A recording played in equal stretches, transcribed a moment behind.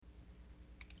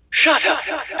Shut up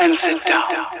and sit down.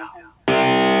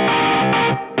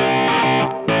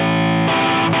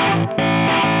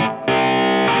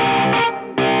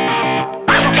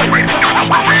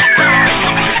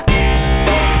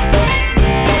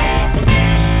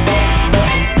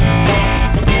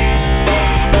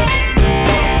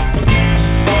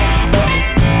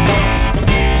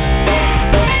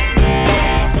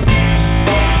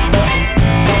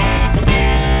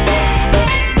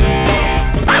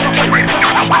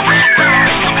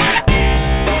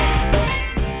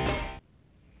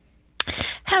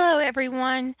 Hello,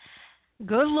 everyone.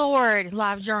 Good Lord,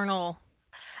 LiveJournal.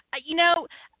 You know,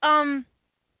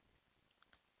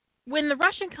 when the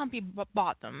Russian company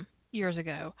bought them years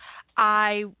ago,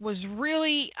 I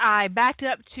backed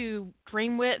up to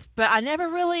Dreamwidth, but I never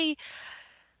really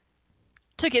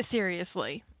took it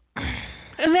seriously.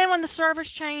 And then when the servers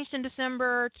changed in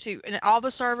December and all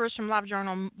the servers from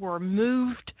LiveJournal were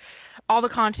moved, all the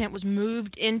content was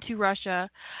moved into Russia,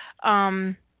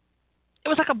 it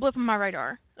was like a blip on my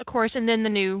radar, of course, and then the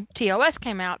new TOS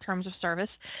came out, Terms of Service,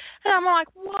 and I'm like,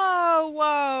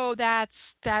 whoa, that's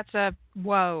a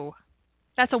whoa.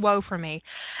 That's a whoa for me.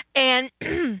 And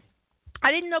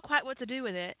I didn't know quite what to do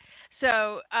with it,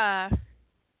 so I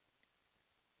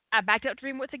backed up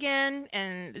Dreamwidth again,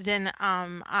 and then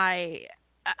I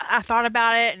thought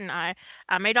about it, and I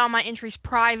made all my entries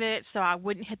private so I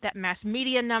wouldn't hit that mass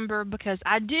media number, because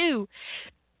I do.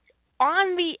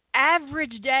 On the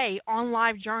average day on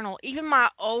LiveJournal, even my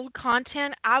old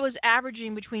content, I was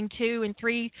averaging between 2 and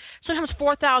 3, sometimes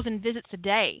 4,000 visits a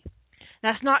day.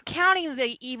 That's not counting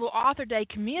the Evil Author Day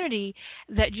community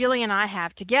that Jillian and I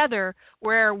have together,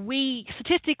 where we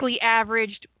statistically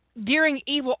averaged during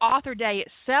Evil Author Day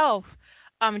itself,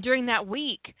 during that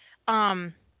week,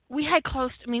 we had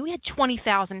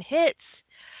 20,000 hits,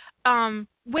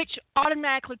 which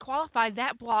automatically qualified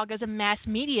that blog as a mass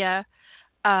media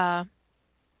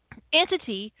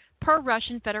entity per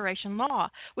Russian Federation law,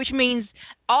 which means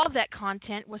all of that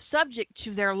content was subject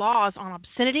to their laws on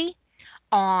obscenity,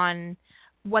 on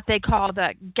what they call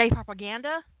the gay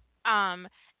propaganda, and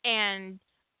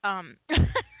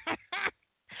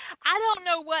I don't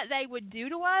know what they would do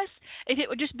to us, if it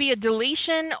would just be a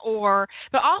deletion,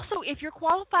 but also if you're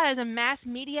qualified as a mass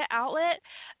media outlet,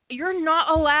 you're not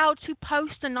allowed to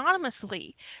post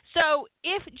anonymously. So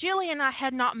if Jillian and I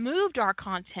had not moved our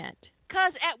content,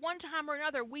 because at one time or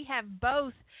another we have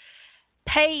both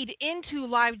paid into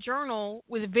LiveJournal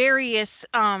with various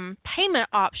payment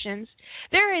options,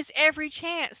 there is every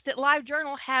chance that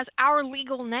LiveJournal has our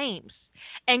legal names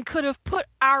and could have put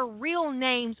our real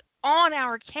names on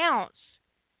our accounts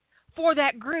for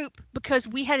that group because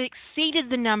we had exceeded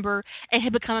the number and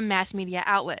had become a mass media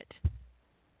outlet.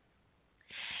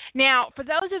 Now, for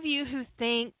those of you who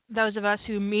think those of us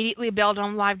who immediately bailed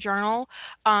on LiveJournal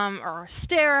are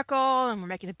hysterical and we're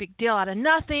making a big deal out of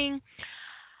nothing,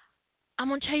 I'm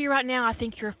going to tell you right now, I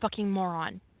think you're a fucking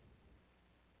moron.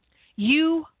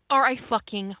 You are a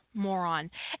fucking moron.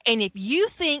 And if you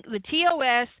think the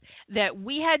TOS that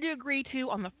we had to agree to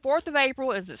on the 4th of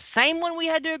April is the same one we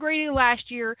had to agree to last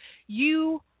year,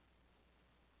 you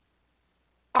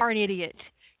are an idiot.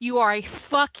 You are a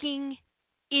fucking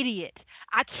idiot.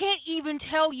 I can't even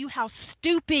tell you how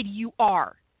stupid you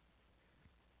are.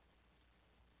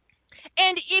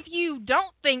 And if you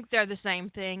don't think they're the same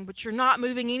thing, but you're not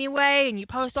moving anyway, and you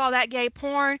post all that gay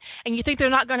porn, and you think they're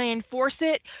not going to enforce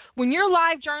it, when your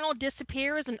LiveJournal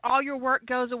disappears and all your work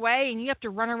goes away and you have to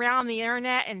run around the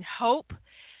internet and hope,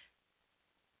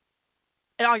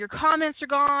 and all your comments are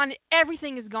gone,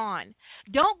 everything is gone.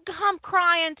 Don't come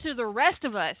crying to the rest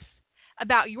of us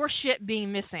about your shit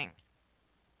being missing,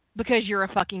 because you're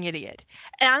a fucking idiot.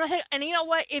 And you know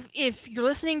what? If you're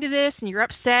listening to this and you're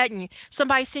upset and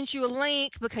somebody sent you a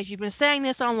link because you've been saying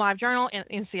this on LiveJournal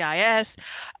and NCIS,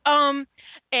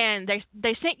 and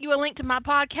they sent you a link to my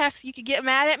podcast so you could get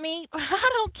mad at me, I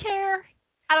don't care.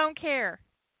 I don't care.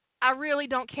 I really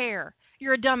don't care.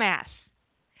 You're a dumbass.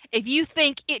 If you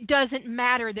think it doesn't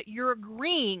matter that you're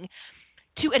agreeing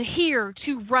to adhere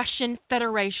to Russian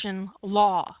Federation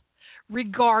law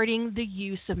regarding the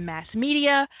use of mass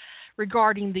media,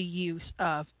 regarding the use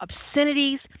of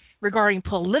obscenities, regarding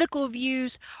political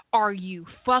views, are you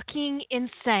fucking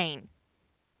insane?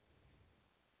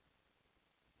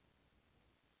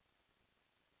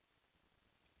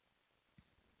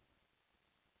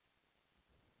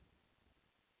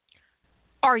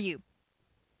 Are you?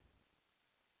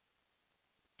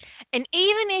 And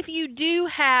even if you do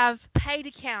have paid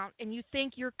account and you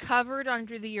think you're covered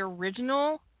under the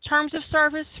original terms of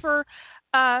service for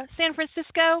San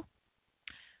Francisco,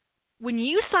 when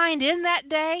you signed in that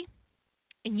day,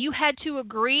 and you had to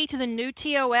agree to the new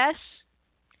TOS,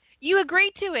 you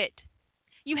agreed to it.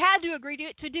 You had to agree to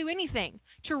it to do anything,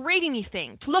 to read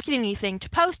anything, to look at anything, to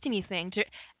post anything, to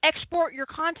export your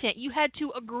content. You had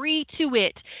to agree to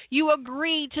it. You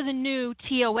agreed to the new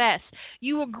TOS.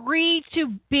 You agreed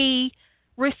to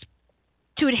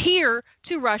adhere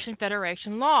to Russian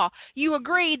Federation law. You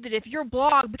agreed that if your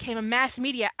blog became a mass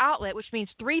media outlet, which means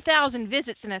 3,000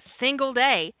 visits in a single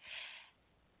day,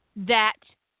 that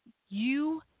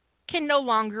you can no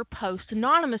longer post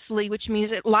anonymously, which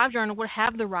means that LiveJournal would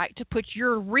have the right to put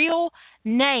your real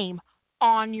name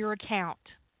on your account.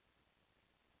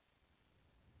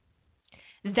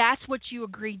 That's what you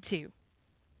agreed to.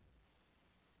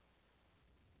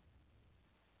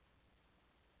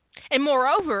 And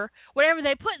moreover, whatever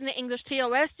they put in the English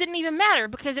TOS didn't even matter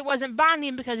because it wasn't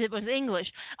binding because it was English.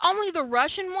 Only the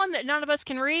Russian one that none of us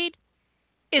can read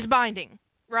is binding,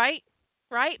 right?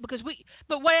 Right?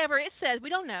 But whatever it says, we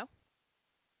don't know.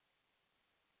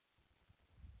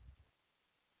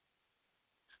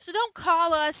 So don't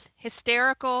call us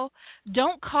hysterical.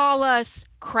 Don't call us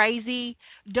crazy.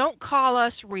 Don't call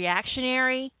us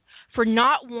reactionary for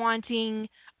not wanting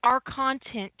our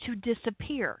content to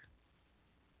disappear.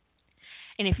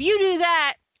 And if you do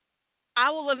that,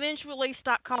 I will eventually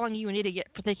stop calling you an idiot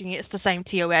for thinking it's the same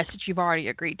TOS that you've already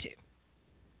agreed to.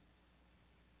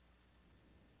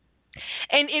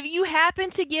 And if you happen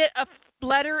to get a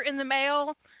letter in the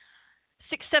mail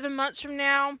 6-7 months from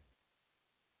now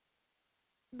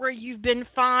where you've been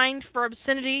fined for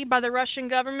obscenity by the Russian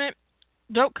government,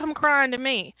 don't come crying to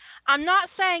me. I'm not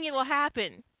saying it will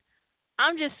happen.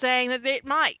 I'm just saying that it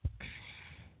might.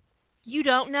 You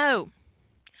don't know.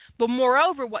 But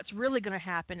moreover, what's really going to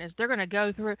happen is they're going to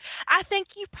go through. I think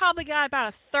you've probably got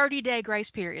about a 30-day grace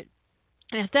period.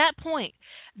 And at that point,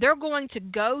 they're going to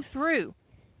go through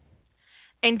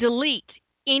and delete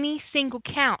any single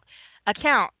account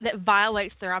that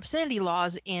violates their obscenity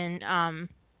laws in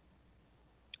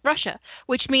Russia,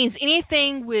 which means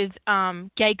anything with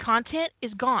gay content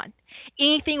is gone.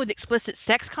 Anything with explicit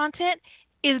sex content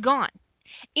is gone.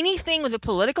 Anything with a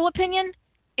political opinion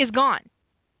is gone.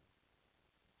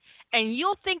 And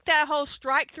you'll think that whole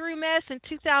strike-through mess in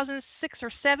 2006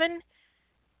 or 7,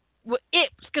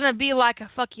 it's going to be like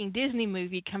a fucking Disney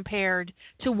movie compared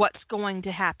to what's going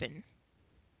to happen.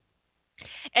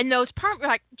 And those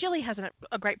like Jilly has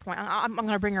a great point. I'm going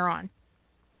to bring her on.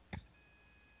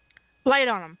 Lay it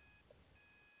on them.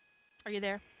 Are you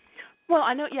there? Well,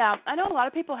 I know a lot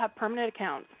of people have permanent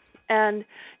accounts. And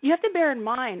you have to bear in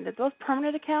mind that those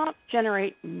permanent accounts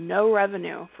generate no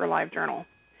revenue for LiveJournal,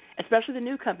 especially the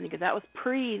new company, because that was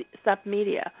pre-Sup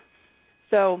Media.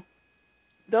 So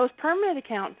those permanent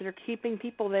accounts that are keeping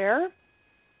people there,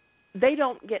 they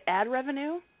don't get ad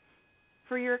revenue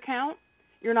for your account.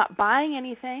 You're not buying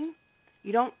anything.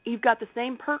 You've got the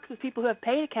same perks as people who have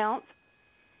paid accounts.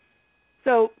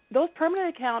 So those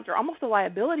permanent accounts are almost a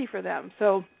liability for them.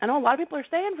 So I know a lot of people are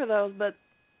staying for those, but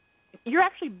you're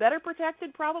actually better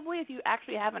protected probably if you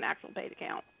actually have an actual paid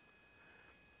account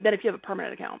than if you have a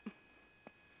permanent account.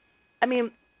 I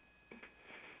mean,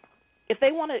 if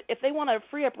they want to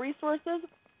free up resources,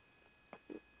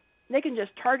 they can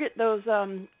just target those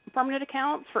permanent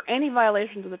accounts for any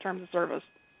violations of the terms of service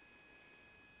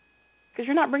because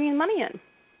you're not bringing money in.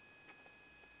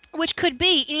 Which could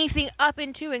be anything up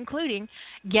into including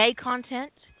gay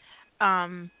content,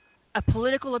 a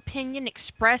political opinion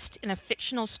expressed in a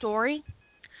fictional story,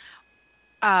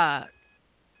 sexual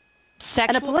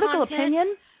and a political content,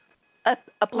 opinion,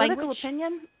 a political language.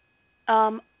 opinion,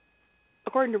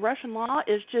 according to Russian law,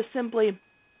 is just simply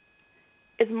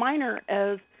as minor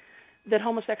as that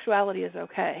homosexuality is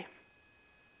okay.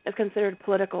 It's considered a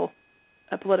political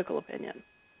opinion,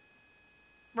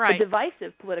 right? A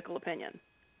divisive political opinion.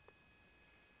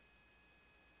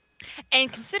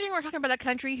 And considering we're talking about a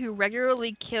country who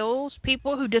regularly kills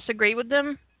people who disagree with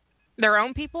them, their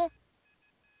own people,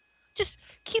 just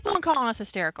keep on calling us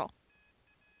hysterical.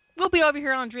 We'll be over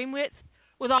here on Dreamwidth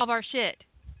with all of our shit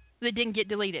that didn't get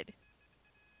deleted.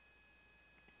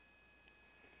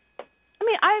 I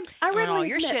mean, I readily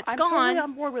your admit, shit's I'm gone. totally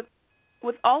on board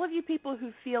with all of you people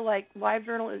who feel like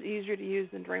LiveJournal is easier to use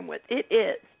than Dreamwidth. It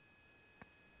is.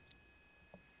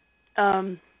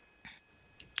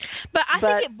 But I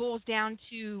think it boils down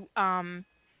to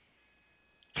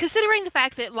considering the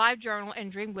fact that LiveJournal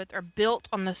and Dreamwidth are built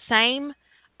on the same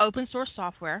open source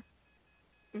software.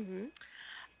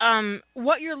 Mm-hmm.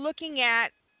 What you're looking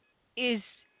at is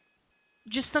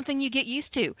just something you get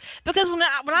used to. Because when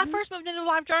I first moved into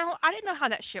LiveJournal, I didn't know how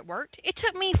that shit worked. It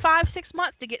took me 5-6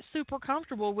 months to get super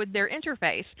comfortable with their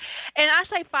interface. And I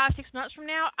say 5-6 months from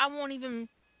now, I won't even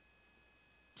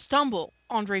stumble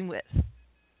on Dream with.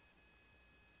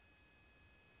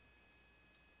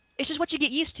 It's just what you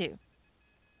get used to.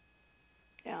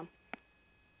 Yeah.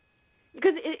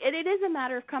 Because it is a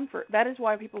matter of comfort. That is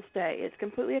why people stay. It's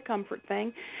completely a comfort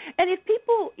thing. And if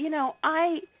people,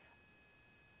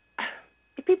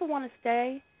 if people want to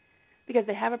stay because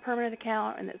they have a permanent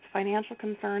account and it's a financial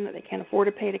concern that they can't afford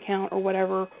a paid account or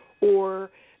whatever, or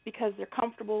because they're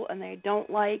comfortable and they don't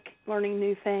like learning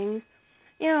new things,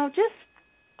 just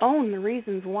own the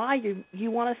reasons why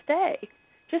you want to stay.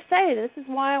 Just say, this is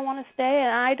why I want to stay, and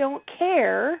I don't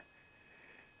care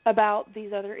about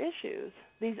these other issues,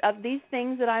 these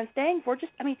things that I'm staying for.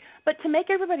 But to make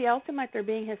everybody else seem like they're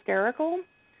being hysterical,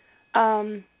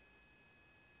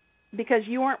 because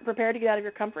you weren't prepared to get out of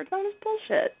your comfort zone is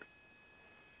bullshit.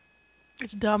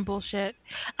 It's dumb bullshit.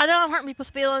 I know I'm hurting people's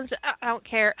feelings. I don't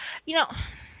care. I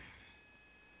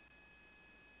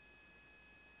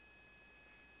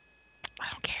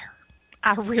don't care.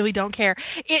 I really don't care.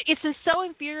 It's just so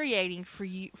infuriating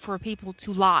for people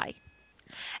to lie.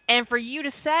 And for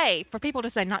people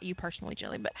to say, not you personally,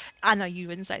 Jilly, but I know you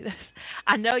wouldn't say this.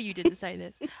 I know you didn't say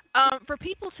this. For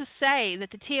people to say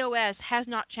that the TOS has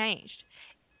not changed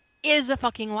is a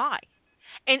fucking lie.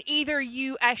 And either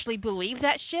you actually believe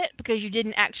that shit because you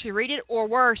didn't actually read it, or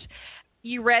worse,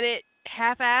 you read it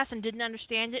half-ass and didn't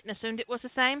understand it and assumed it was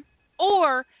the same,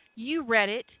 or you read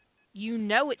it, you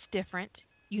know it's different,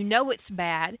 you know it's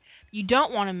bad, you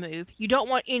don't want to move, you don't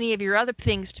want any of your other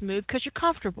things to move because you're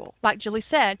comfortable, like Julie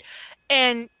said,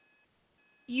 and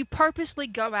you purposely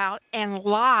go out and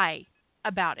lie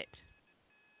about it.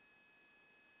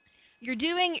 You're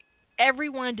doing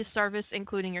everyone a disservice,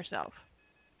 including yourself.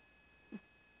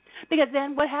 Because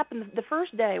then what happened the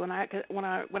first day when I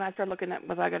started looking at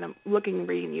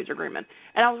reading the user agreement,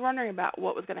 and I was wondering about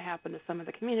what was going to happen to some of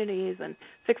the communities and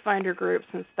Fix Finder groups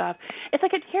and stuff. It's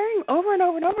like it's hearing over and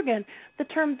over and over again the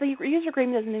term the user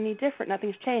agreement isn't any different,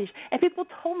 nothing's changed. And people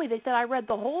told me, they said, I read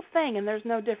the whole thing and there's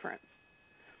no difference.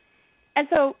 And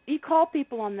so you call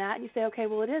people on that and you say, okay,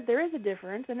 well there is a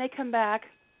difference, and they come back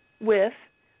with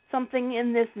something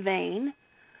in this vein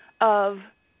of,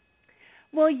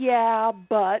 well, yeah,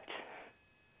 but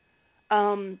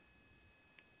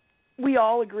we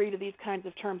all agree to these kinds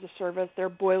of terms of service. They're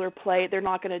boilerplate. They're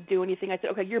not going to do anything. I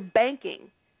said, okay, you're banking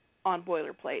on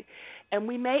boilerplate. And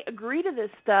we may agree to this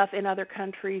stuff in other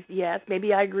countries, yes.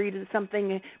 Maybe I agree to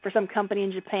something for some company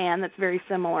in Japan that's very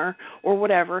similar or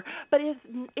whatever. But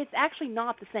it's actually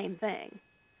not the same thing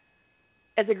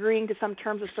as agreeing to some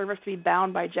terms of service to be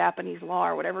bound by Japanese law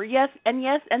or whatever. Yes, and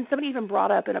somebody even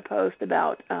brought up in a post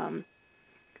about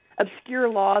obscure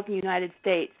laws in the United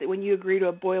States, that when you agree to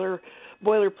a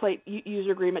boilerplate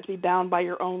user agreement to be bound by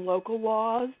your own local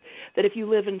laws, that if you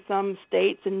live in some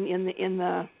states in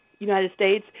the United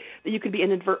States, that you could be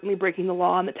inadvertently breaking the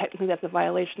law, and that technically that's a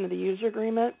violation of the user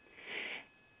agreement.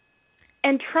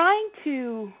 And trying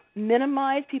to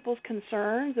minimize people's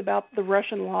concerns about the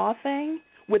Russian law thing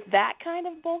with that kind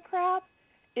of bullcrap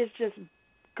is just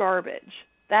garbage.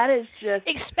 That is just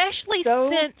especially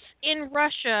since in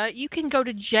Russia you can go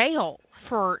to jail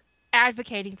for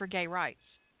advocating for gay rights.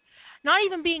 Not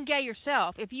even being gay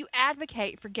yourself. If you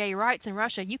advocate for gay rights in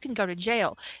Russia, you can go to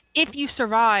jail if you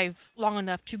survive long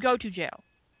enough to go to jail.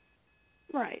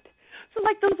 Right. So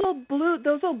like those old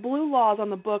blue laws on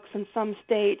the books in some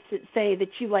states that say that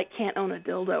you can't own a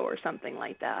dildo or something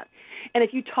like that. And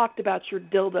if you talked about your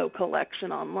dildo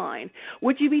collection online,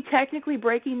 would you be technically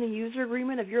breaking the user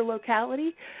agreement of your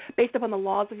locality based upon the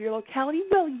laws of your locality?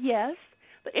 Well, yes.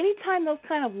 But anytime those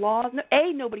kind of laws,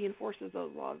 A, nobody enforces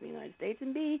those laws in the United States,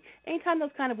 and B, anytime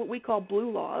those kind of what we call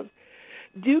blue laws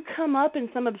do come up in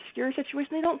some obscure situation,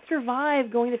 they don't survive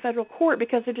going to federal court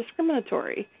because they're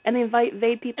discriminatory and they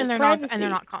invade people's privacy. And they're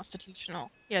not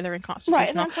constitutional. Yeah, they're unconstitutional. Right,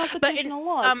 and unconstitutional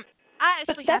laws. I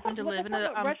actually happen to live in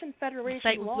a Russian Federation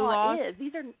state with law blue laws.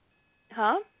 These are,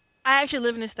 huh? I actually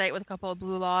live in a state with a couple of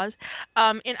blue laws.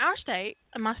 In our state,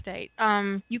 in my state,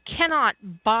 you cannot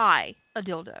buy a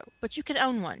dildo, but you can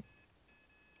own one.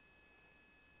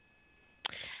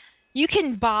 You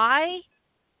can buy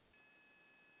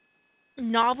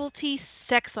novelty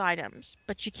sex items,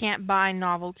 but you can't buy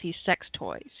novelty sex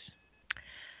toys.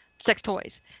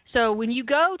 So when you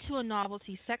go to a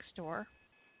novelty sex store,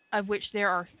 of which there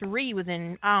are 3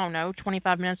 within,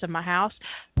 25 minutes of my house.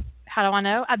 How do I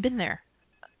know? I've been there.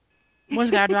 One's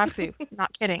got a drive-through.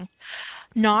 Not kidding.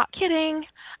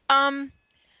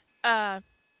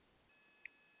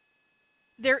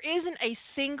 There isn't a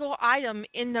single item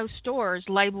in those stores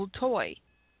labeled toy.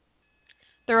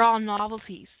 They're all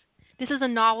novelties. This is a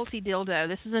novelty dildo.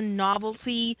 This is a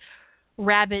novelty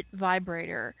rabbit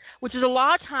vibrator, which is a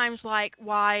lot of times like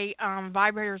why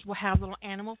vibrators will have little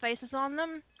animal faces on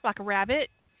them, like a rabbit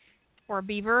or a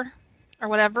beaver or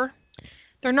whatever.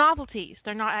 They're novelties.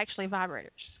 They're not actually vibrators.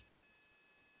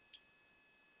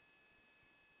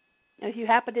 If you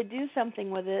happen to do something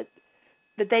with it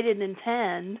that they didn't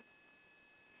intend,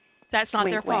 that's not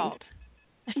wink, their fault.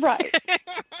 Right.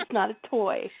 It's not a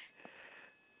toy.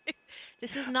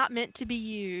 This is not meant to be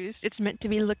used. It's meant to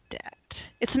be looked at.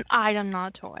 It's an item,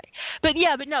 not a toy. But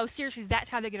no, seriously, that's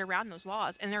how they get around those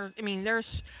laws. And there's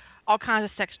all kinds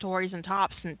of sex toys and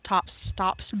shops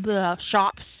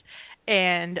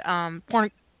and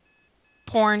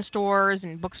porn stores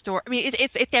and bookstores. I mean,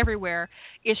 it's everywhere.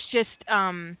 It's just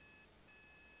tongue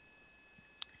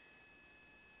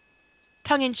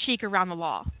in cheek around the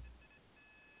law.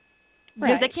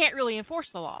 Because they can't really enforce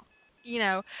the law,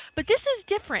 But this is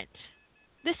different.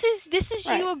 This is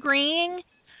right. you agreeing,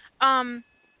 and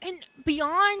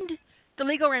beyond the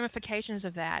legal ramifications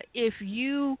of that, if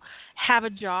you have a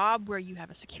job where you have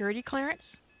a security clearance,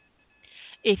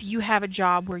 if you have a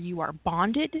job where you are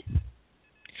bonded,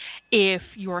 if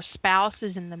your spouse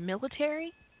is in the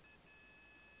military,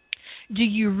 do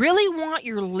you really want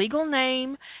your legal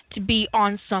name to be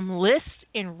on some list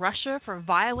in Russia for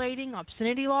violating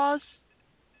obscenity laws?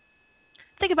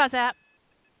 Think about that.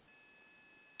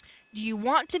 Do you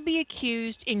want to be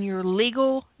accused in your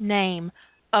legal name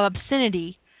of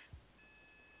obscenity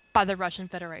by the Russian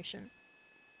Federation?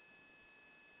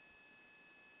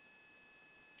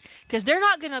 Because they're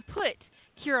not going to put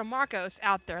Kira Marcos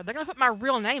out there. They're going to put my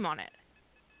real name on it.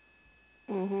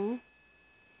 Mhm.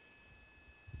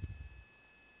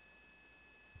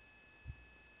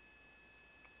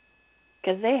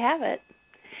 Because they have it.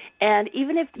 And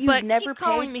even if you've never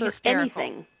paid for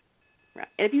anything, right?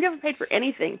 If you've never paid for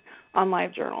anything on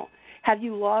LiveJournal, have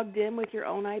you logged in with your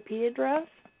own IP address?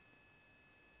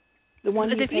 The one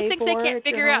you pay for? If you think they can't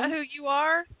figure out who you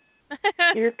are,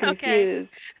 you're confused.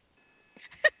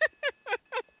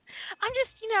 I'm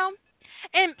just,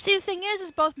 and see, the thing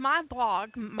is both my blog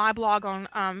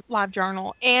on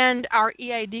LiveJournal, and our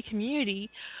EAD community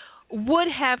would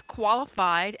have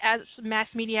qualified as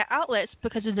mass media outlets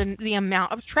because of the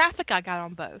amount of traffic I got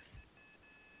on both.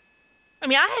 I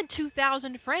mean, I had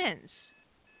 2,000 friends.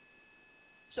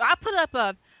 So I put up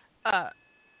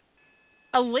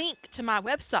a link to my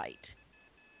website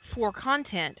for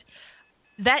content.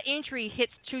 That entry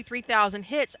hits 2,000-3,000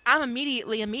 hits. I'm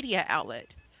immediately a media outlet.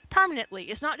 Permanently.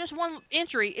 It's not just one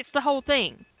entry, it's the whole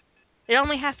thing. It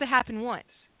only has to happen once.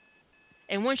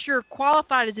 And once you're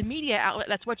qualified as a media outlet,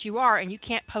 that's what you are, and you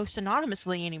can't post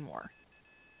anonymously anymore.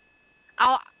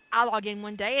 I'll log in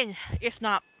one day, and it's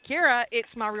not Kira, it's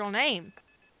my real name.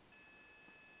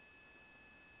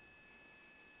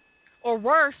 Or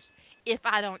worse, if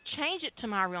I don't change it to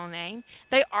my real name,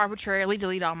 they arbitrarily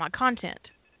delete all my content.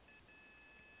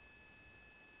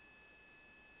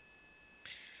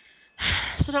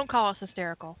 So don't call us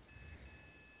hysterical.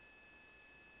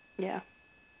 Yeah.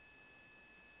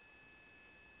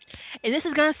 And this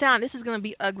is going to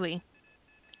be ugly.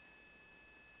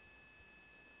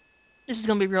 This is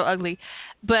going to be real ugly.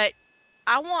 But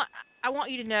I want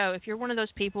you to know, if you're one of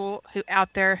those people who out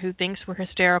there who thinks we're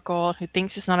hysterical, who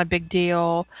thinks it's not a big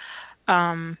deal,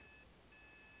 who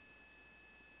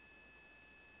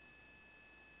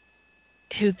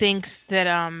thinks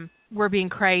that we're being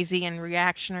crazy and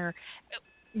reactionary,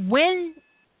 when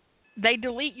they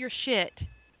delete your shit,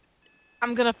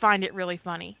 I'm going to find it really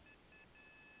funny.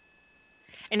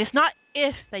 And it's not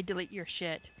if they delete your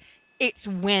shit, it's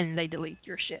when they delete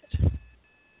your shit.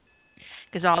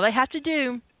 Because all they have to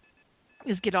do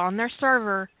is get on their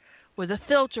server with a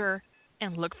filter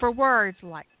and look for words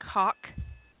like cock,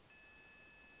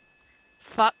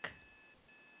 fuck,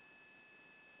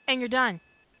 and you're done.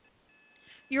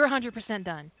 You're 100%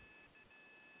 done.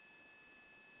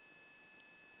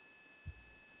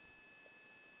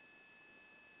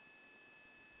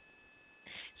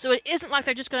 So it isn't like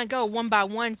they're just going to go one by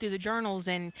one through the journals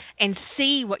and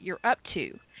see what you're up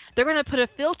to. They're going to put a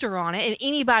filter on it, and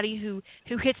anybody who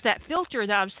hits that filter,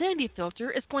 that obscenity filter,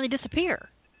 is going to disappear.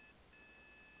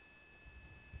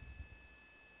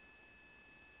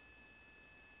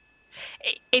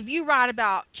 If you write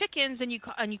about chickens and you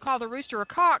call the rooster a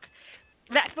cock,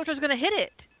 that filter is going to hit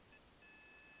it.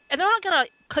 And they're not going to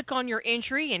click on your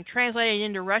entry and translate it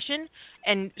into Russian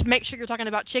and make sure you're talking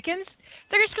about chickens.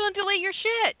 They're just going to delete your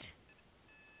shit.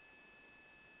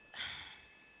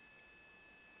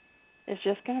 It's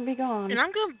just going to be gone. And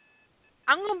I'm going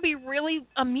to be really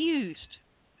amused.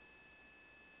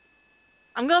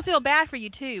 I'm going to feel bad for you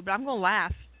too, but I'm going to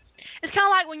laugh. It's kind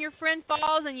of like when your friend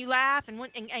falls and you laugh and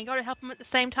go to help them at the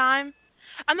same time.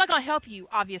 I'm not going to help you,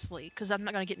 obviously, because I'm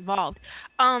not going to get involved.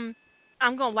 I'm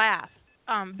going to laugh,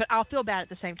 but I'll feel bad at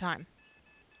the same time.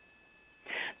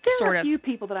 There Sort are a of. few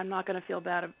people that I'm not going to feel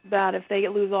bad about if they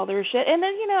lose all their shit. And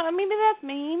then, maybe that's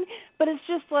mean, but it's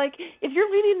just like, if you're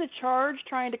reading the charge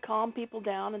trying to calm people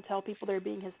down and tell people they're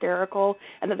being hysterical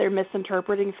and that they're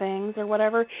misinterpreting things or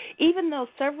whatever, even though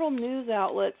several news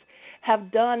outlets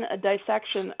have done a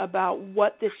dissection about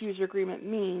what this user agreement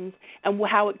means and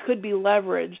how it could be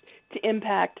leveraged to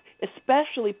impact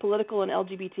especially political and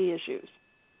LGBT issues,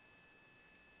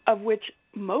 of which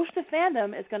most of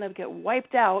fandom is going to get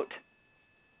wiped out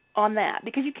on that,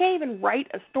 because you can't even write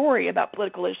a story about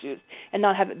political issues and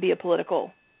not have it be a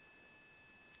political.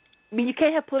 I mean, you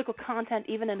can't have political content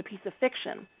even in a piece of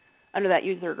fiction under that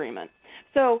user agreement.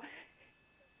 So,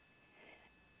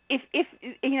 if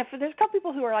there's a couple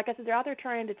people who are, like I said, they're out there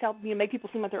trying to make people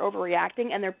seem like they're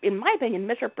overreacting, and they're, in my opinion,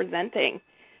 misrepresenting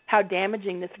how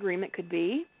damaging this agreement could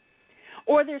be,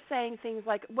 or they're saying things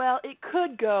like, well, it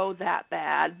could go that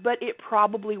bad, but it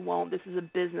probably won't. This is a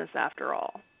business after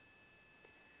all.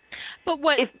 But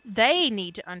what they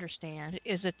need to understand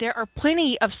is that there are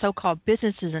plenty of so-called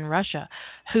businesses in Russia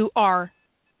who are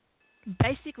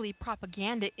basically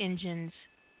propaganda engines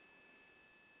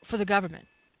for the government.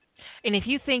 And if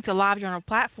you think the LiveJournal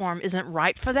platform isn't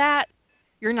right for that,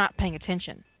 you're not paying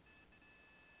attention.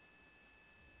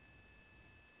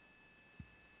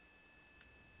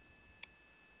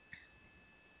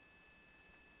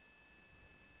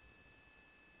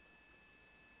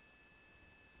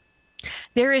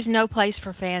 There is no place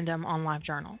for fandom on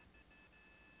LiveJournal.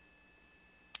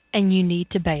 And you need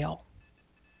to bail.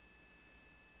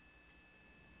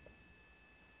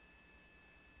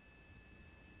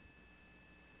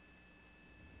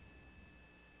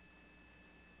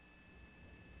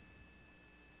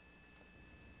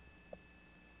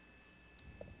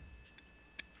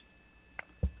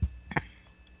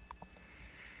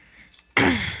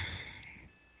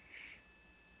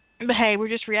 But hey, we're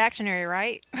just reactionary,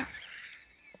 right?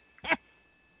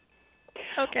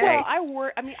 Okay. Well, I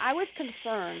was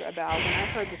concerned about when I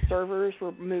heard the servers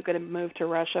were going to move to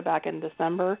Russia back in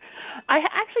December. I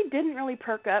actually didn't really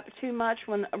perk up too much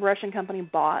when a Russian company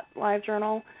bought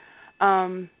LiveJournal.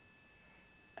 I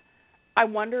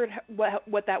wondered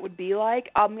what that would be like.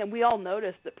 And we all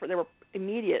noticed that there were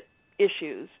immediate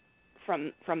issues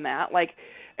from that. Like,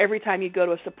 every time you go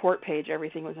to a support page,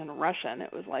 everything was in Russian.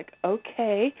 It was like,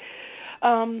 okay.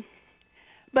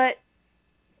 But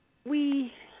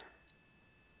we...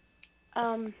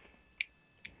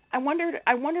 I wondered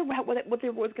what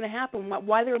was going to happen,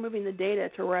 why they were moving the data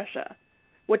to Russia.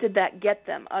 What did that get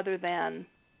them, other than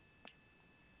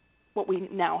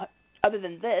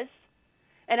this?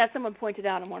 And as someone pointed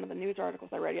out in one of the news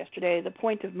articles I read yesterday, the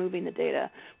point of moving the data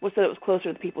was that it was closer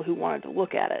to the people who wanted to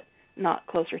look at it, not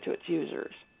closer to its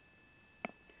users.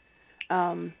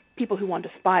 People who wanted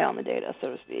to spy on the data,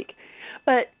 so to speak.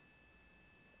 But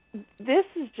this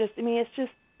is just,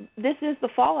 this is the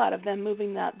fallout of them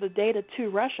moving the data to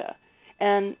Russia.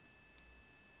 And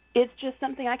it's just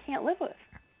something I can't live with.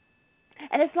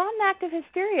 And it's not an act of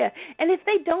hysteria. And if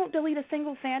they don't delete a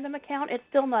single fandom account, it's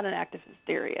still not an act of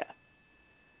hysteria.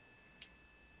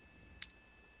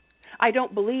 I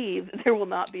don't believe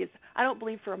I don't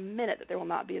believe for a minute that there will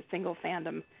not be a single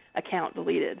fandom account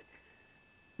deleted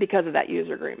because of that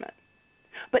user agreement.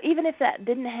 But even if that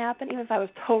didn't happen, even if I was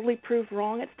totally proved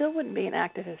wrong, it still wouldn't be an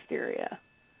act of hysteria.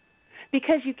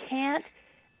 Because you can't,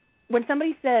 when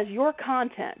somebody says your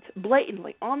content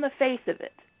blatantly on the face of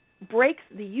it breaks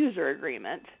the user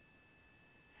agreement,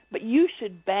 but you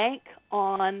should bank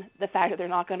on the fact that they're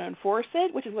not going to enforce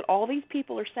it, which is what all these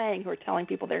people are saying who are telling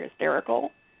people they're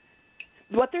hysterical.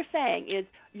 What they're saying is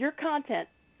your content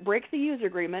breaks the user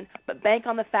agreement, but bank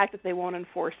on the fact that they won't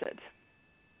enforce it.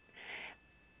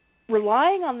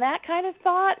 Relying on that kind of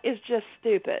thought is just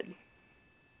stupid.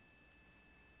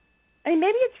 I mean,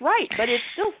 maybe it's right, but it's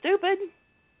still stupid.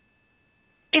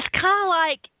 It's kind of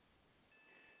like,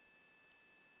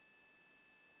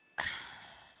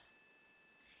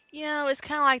 it's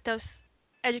kind of like those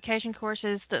education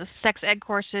courses, the sex ed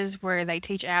courses where they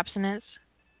teach abstinence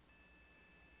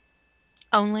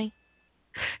only.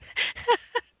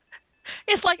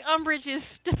 It's like Umbridge's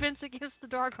Defense Against the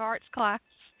Dark Arts class.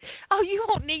 Oh, you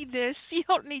don't need this. You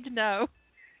don't need to know.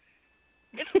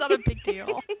 It's not a big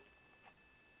deal.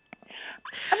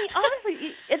 I mean,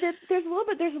 honestly, there's a little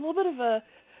bit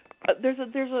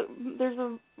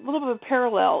of a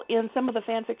parallel in some of the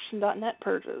fanfiction.net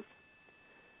purges.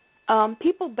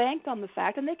 People banked on the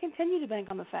fact, and they continue to bank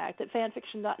on the fact, that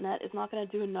fanfiction.net is not going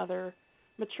to do another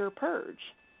mature purge.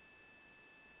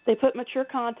 They put mature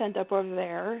content up over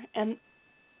there, and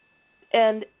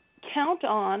and count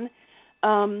on.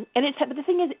 But the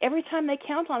thing is, every time they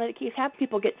count on it, it keeps having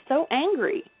people get so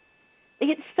angry. They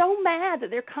get so mad that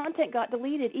their content got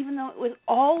deleted, even though it was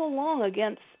all along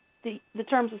against the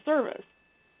terms of service.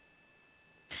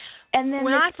 And then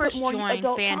when I first more joined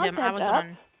adult fandom, I was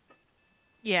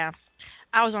up.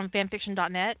 I was on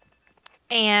fanfiction.net,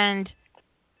 and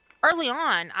early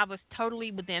on, I was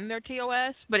totally within their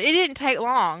TOS, but it didn't take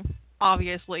long,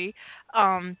 obviously,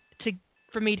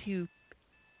 for me to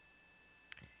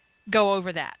go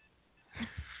over that.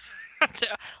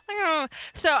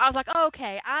 So I was like, oh,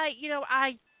 okay,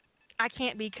 I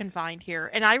can't be confined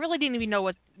here, and I really didn't even know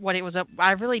what it was.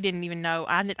 I really didn't even know.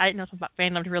 I didn't know something about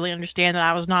fandom to really understand that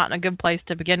I was not in a good place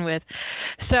to begin with.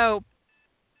 So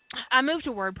I moved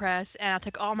to WordPress, and I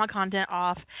took all my content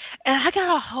off, and I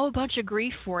got a whole bunch of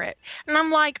grief for it. And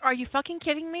I'm like, are you fucking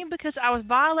kidding me? Because I was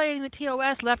violating the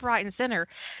TOS left, right, and center.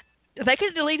 They could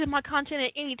have deleted my content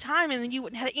at any time, and then you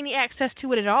wouldn't have any access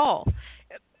to it at all.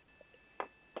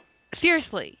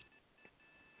 Seriously.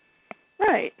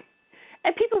 Right.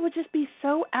 And people would just be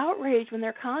so outraged when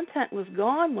their content was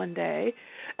gone one day.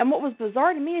 And what was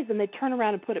bizarre to me is then they'd turn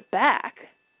around and put it back.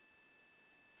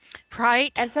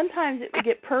 Right. And sometimes it would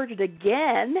get purged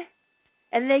again,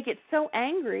 and they get so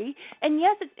angry. And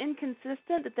yes, it's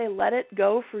inconsistent that they let it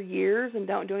go for years and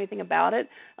don't do anything about it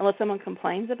unless someone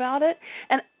complains about it.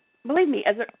 And believe me,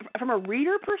 from a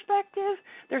reader perspective,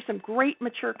 there's some great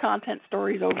mature content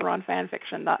stories over on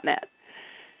fanfiction.net.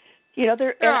 You know,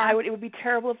 it would be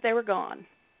terrible if they were gone.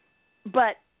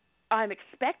 But I'm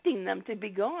expecting them to be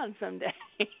gone someday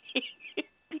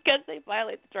because they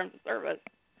violate the terms of service.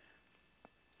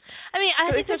 I mean,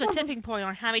 I think there's a tipping point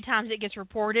on how many times it gets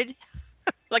reported.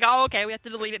 Like, oh, okay, we have to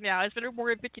delete it now. It's been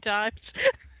reported 50 times.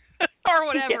 Or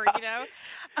whatever, you know.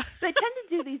 They tend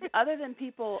to do these, other than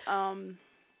people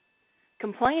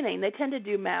complaining, they tend to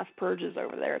do mass purges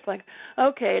over there. It's like,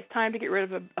 okay, it's time to get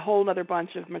rid of a whole other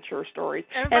bunch of mature stories.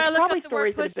 Everybody and it's probably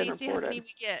stories that have been see how reported. many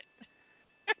we get.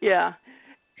 Yeah.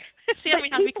 See how many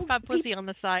times we can find pussy on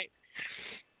the site.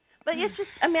 But it's just,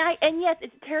 I mean, and yes,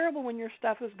 it's terrible when your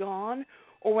stuff is gone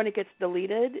or when it gets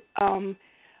deleted.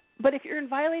 But if you're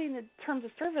violating the terms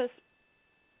of service,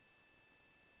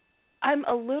 I'm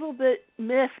a little bit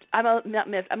I'm a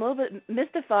little bit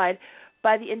mystified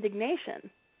by the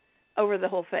indignation over the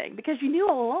whole thing, because you knew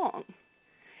all along.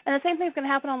 And the same thing is going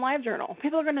to happen on LiveJournal.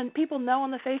 People know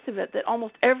on the face of it that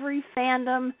almost every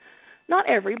fandom, not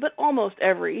every, but almost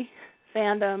every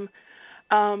fandom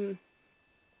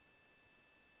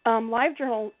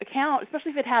LiveJournal account,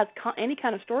 especially if it has any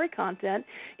kind of story content,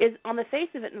 is on the face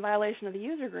of it in violation of the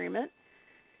user agreement.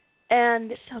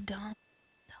 And it's so dumb.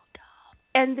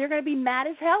 And they're going to be mad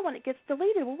as hell when it gets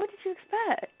deleted. Well, what did you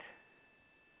expect?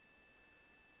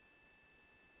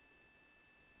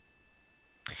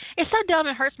 It's so dumb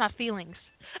it hurts my feelings.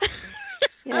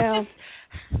 Yeah.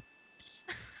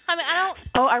 I mean, I don't.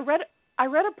 Oh, I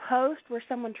read a post where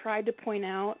someone tried to point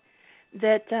out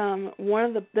that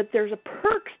that there's a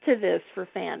perks to this for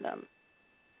fandom.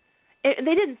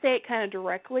 They didn't say it kind of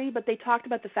directly, but they talked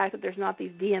about the fact that there's not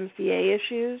these DMCA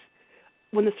issues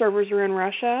when the servers are in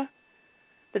Russia,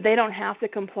 that they don't have to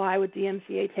comply with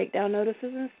DMCA takedown notices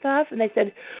and stuff. And they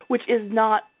said, which is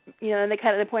not, and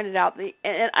they pointed out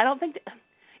and I don't think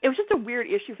it was just a weird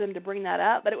issue for them to bring that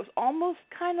up, but it was almost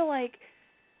kind of like,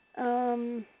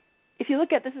 if you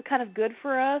look at this is kind of good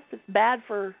for us. It's bad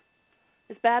for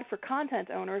content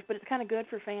owners, but it's kind of good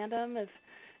for fandom if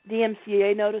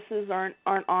DMCA notices aren't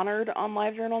honored on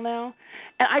LiveJournal now.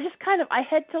 And I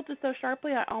head tilted so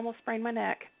sharply I almost sprained my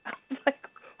neck. I was like,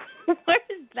 why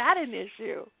is that an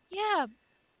issue? Yeah,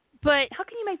 but how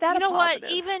can you make that a positive?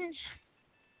 What? Even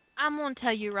I'm going to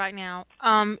tell you right now,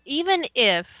 even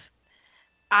if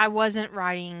I wasn't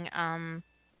writing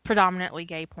predominantly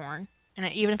gay porn,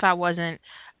 and even if I wasn't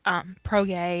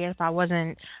pro-gay, if I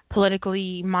wasn't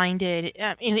politically minded,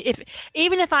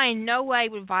 even if I in no way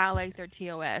would violate their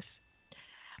TOS,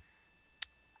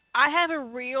 I have a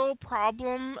real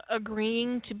problem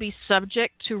agreeing to be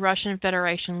subject to Russian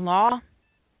Federation law.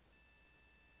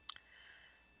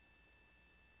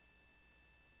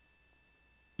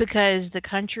 Because the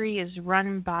country is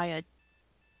run by a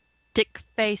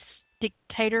dick-faced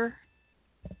dictator,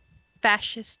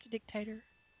 fascist dictator,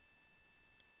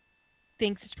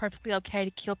 thinks it's perfectly okay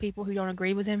to kill people who don't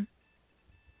agree with him.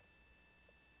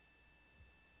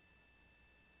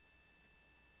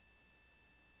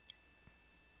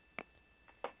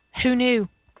 Who knew?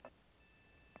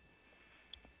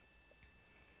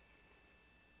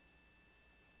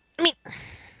 I mean,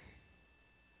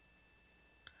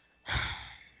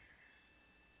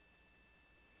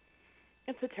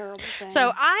 It's a terrible thing.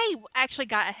 So I actually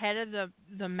got ahead of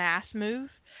the mass move.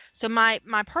 So my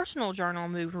personal journal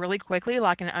moved really quickly,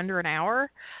 like in under an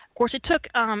hour. Of course, it took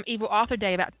Evil Author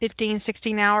Day about 15,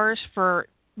 16 hours for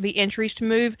the entries to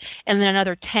move, and then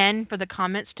another 10 for the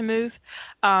comments to move.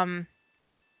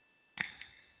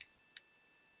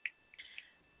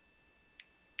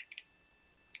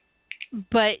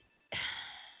 But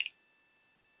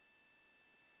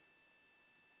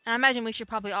I imagine we should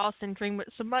probably all send Dreamwit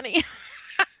some money.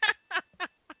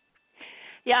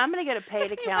 Yeah, I'm going to get a paid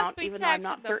You account, must be even though I'm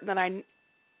not taxing them. certain that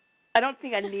I don't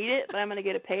think I need it, but I'm going to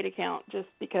get a paid account just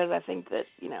because I think that,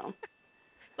 you know.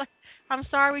 Like, I'm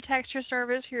sorry we taxed your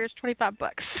service. Here's $25.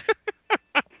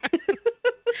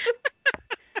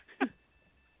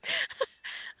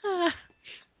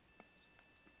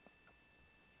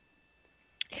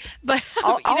 But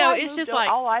it's just like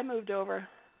all I moved over.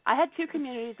 I had 2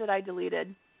 communities that I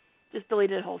deleted, just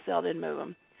deleted wholesale, didn't move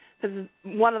them, because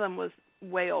one of them was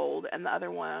way old, and the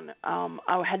other one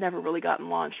I had never really gotten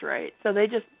launched right, so they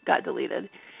just got deleted.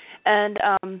 And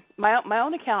my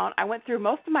own account, I went through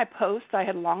most of my posts. I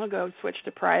had long ago switched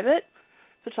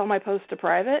all my posts to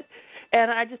private,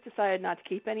 and I just decided not to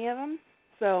keep any of them.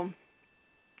 So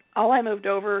all I moved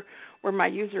over were my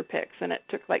user picks, and it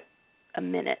took like a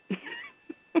minute.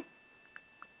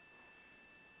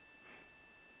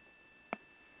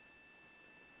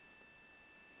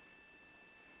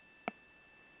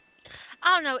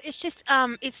 I don't know. It's just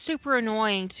it's super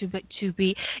annoying to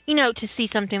be to see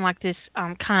something like this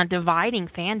kind of dividing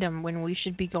fandom when we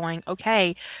should be going,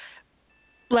 okay,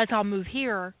 let's all move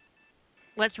here,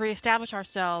 let's reestablish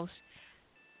ourselves,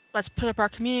 let's put up our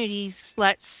communities,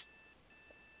 let's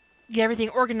get everything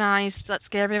organized, let's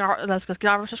get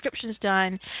our subscriptions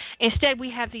done. Instead,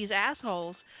 we have these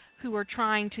assholes who are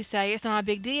trying to say it's not a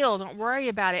big deal, don't worry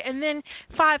about it, and then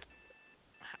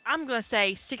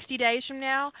 60 days from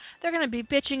now, they're going to be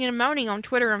bitching and moaning on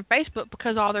Twitter and Facebook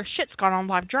because all their shit's gone on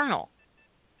LiveJournal.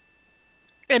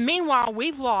 And meanwhile,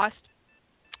 we've lost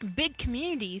big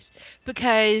communities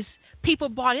because people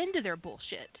bought into their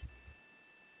bullshit.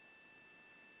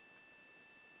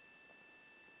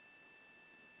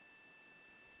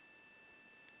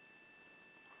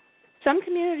 Some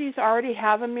communities already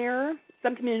have a mirror.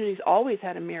 Some communities always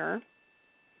had a mirror.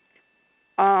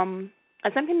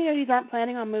 And some communities aren't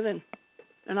planning on moving.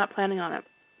 They're not planning on it.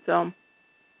 So,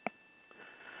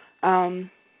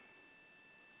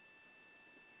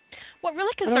 what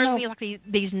really concerns me is like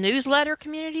these newsletter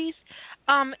communities.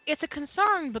 It's a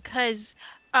concern because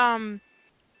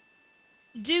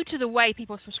due to the way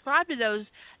people subscribe to those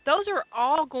are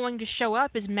all going to show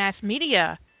up as mass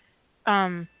media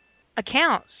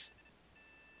accounts.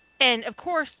 And, of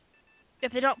course,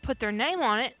 if they don't put their name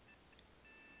on it,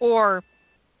 or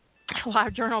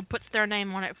LiveJournal puts their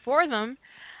name on it for them,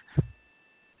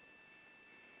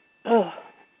 ugh.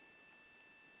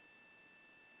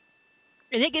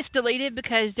 And it gets deleted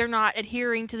because they're not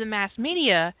adhering to the mass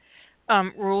media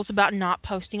rules about not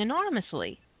posting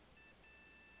anonymously.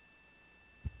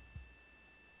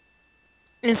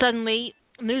 And suddenly,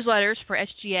 newsletters for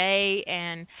SGA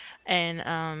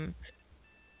and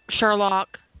Sherlock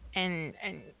and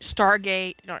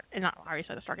Stargate, I already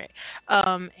said Stargate,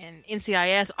 and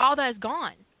NCIS, all that is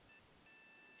gone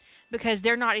because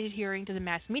they're not adhering to the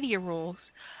mass media rules,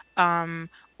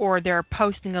 or they're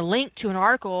posting a link to an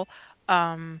article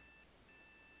on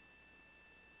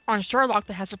Sherlock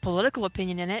that has a political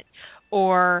opinion in it,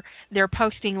 or they're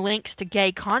posting links to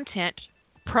gay content,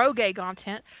 pro-gay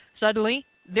content. Suddenly,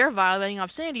 they're violating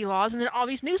obscenity laws, and then all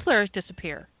these newsletters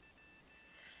disappear.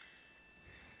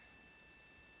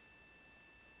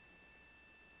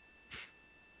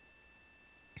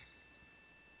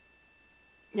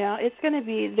 Yeah, it's going to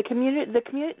be the community.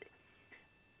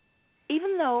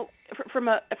 Even though, from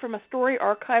a story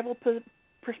archival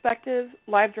perspective,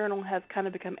 LiveJournal has kind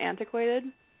of become antiquated.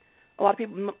 A lot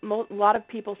of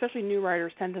people, especially new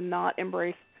writers, tend to not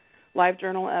embrace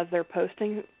LiveJournal as their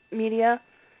posting media.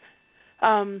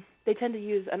 They tend to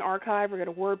use an archive or go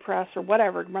to WordPress or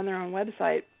whatever to run their own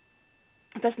website,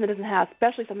 especially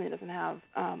something that doesn't have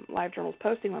LiveJournal's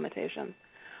posting limitations.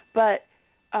 But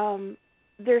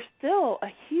there's still a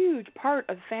huge part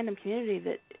of the fandom community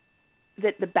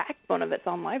that the backbone of it's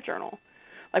on LiveJournal.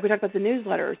 Like we talked about the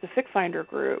newsletters, the FicFinder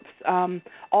groups,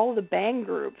 all of the Bang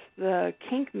groups, the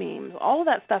kink memes, all of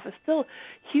that stuff is still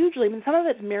hugely, I mean, some of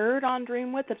it's mirrored on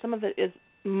Dreamwidth, and some of it is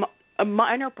a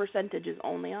minor percentage is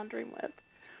only on Dreamwidth.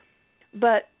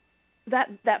 But that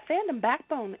fandom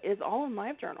backbone is all in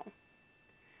LiveJournal.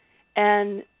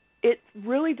 And it's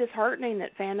really disheartening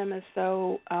that fandom is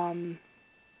so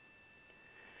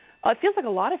it feels like a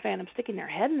lot of fandoms sticking their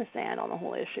head in the sand on the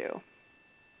whole issue.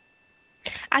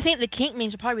 I think the kink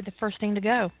memes are probably the first thing to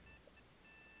go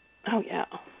Oh yeah.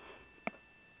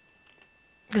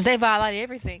 because they violate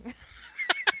everything.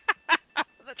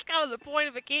 That's kind of the point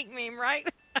of a kink meme, right?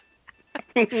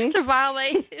 Mhm. To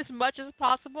violate as much as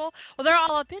possible. Well, they're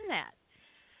all up in that.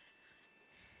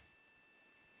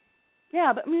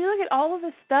 Yeah, but I mean, you look at all of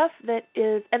the stuff that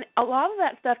is, and a lot of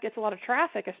that stuff gets a lot of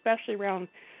traffic, especially around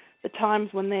the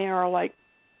times when they are like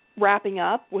wrapping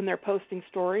up, when they're posting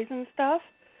stories and stuff.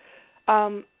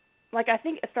 Like I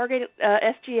think Stargate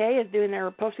SGA is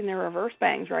posting their reverse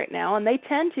bangs right now, and they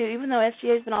tend to, even though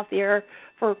SGA has been off the air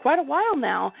for quite a while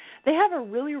now, they have a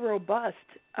really robust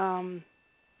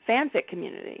fanfic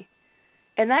community,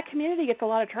 and that community gets a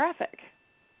lot of traffic.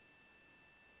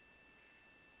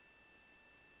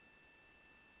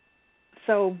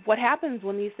 So what happens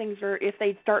when these things if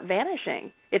they start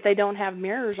vanishing, if they don't have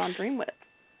mirrors on Dreamwidth?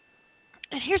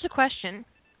 And here's a question.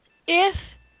 If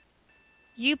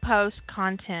you post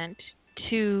content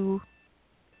to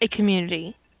a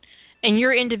community and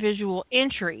your individual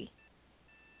entry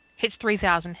hits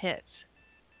 3,000 hits,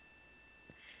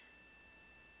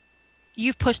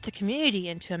 you've pushed the community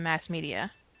into a mass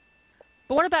media.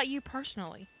 But what about you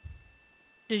personally?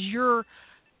 Does your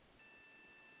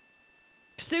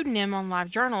pseudonym on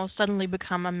LiveJournal suddenly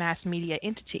become a mass media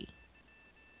entity?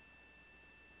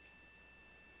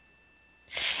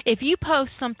 If you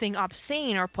post something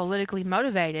obscene or politically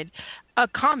motivated, a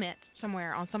comment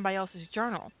somewhere on somebody else's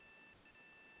journal,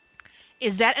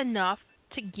 is that enough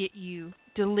to get you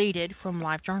deleted from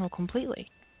LiveJournal completely?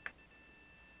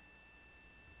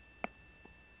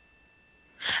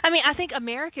 I mean, I think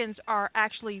Americans are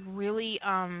actually really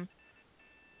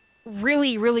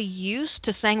used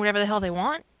to saying whatever the hell they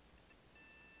want.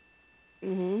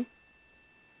 Mhm.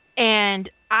 And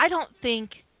I don't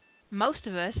think most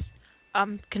of us,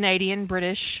 Canadian,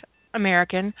 British,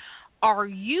 American, are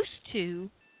used to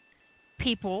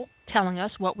people telling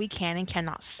us what we can and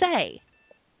cannot say.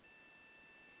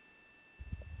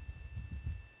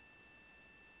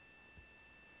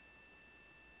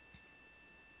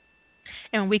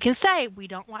 And we can say, we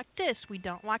don't like this, we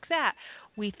don't like that,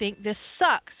 we think this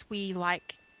sucks, we like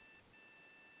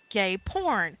gay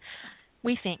porn,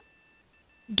 we think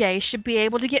gays should be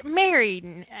able to get married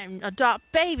and adopt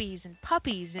babies and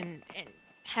puppies and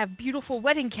have beautiful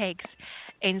wedding cakes.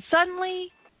 And suddenly,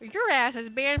 your ass is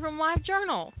banned from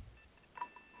LiveJournal.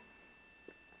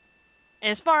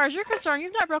 And as far as you're concerned,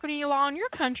 you've not broken any law in your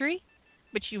country,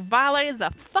 but you violated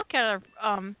the fuck out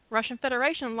of Russian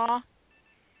Federation law,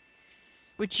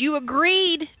 which you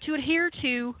agreed to adhere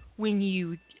to when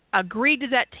you agreed to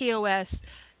that TOS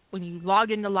when you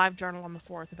logged into LiveJournal on the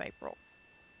 4th of April.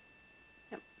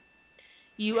 Yep.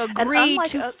 You agreed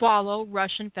to follow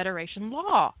Russian Federation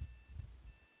law.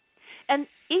 And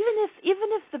even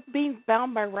if the being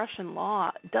bound by Russian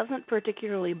law doesn't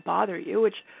particularly bother you,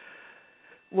 which,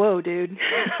 whoa, dude.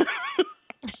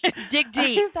 Dig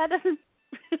deep. That doesn't.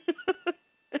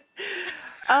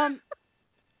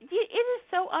 It is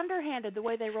so underhanded the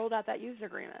way they rolled out that user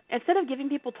agreement. Instead of giving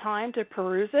people time to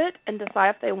peruse it and decide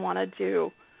if they wanted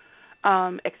to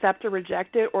accept or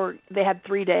reject it, or they had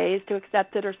 3 days to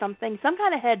accept it or something, some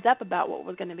kind of heads up about what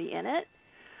was going to be in it,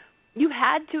 you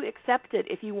had to accept it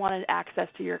if you wanted access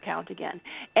to your account again.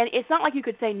 And it's not like you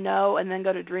could say no and then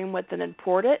go to Dreamwidth and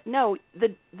import it. No,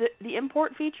 the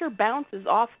import feature bounces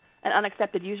off an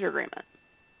unaccepted user agreement.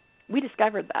 We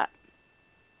discovered that.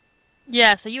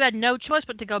 Yeah, so you had no choice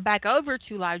but to go back over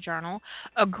to LiveJournal,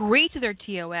 agree to their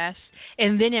TOS,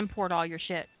 and then import all your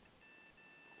shit.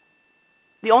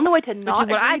 The only way to not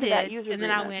agree to that user and agreement,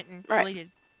 then I went and deleted.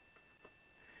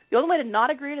 The only way to not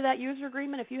agree to that user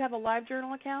agreement if you have a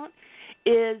LiveJournal account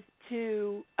is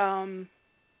to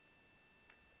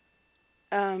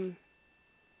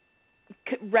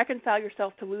reconcile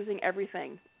yourself to losing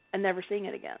everything and never seeing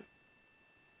it again.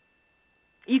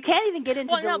 You can't even get in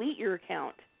to delete your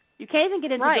account. You can't even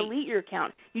get in to delete your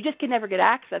account. You just can never get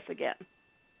access again.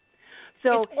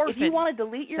 So if you want to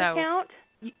delete your account,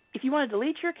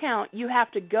 you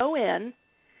have to go in,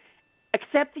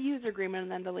 accept the user agreement,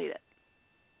 and then delete it.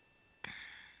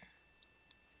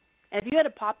 And if you had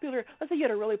let's say you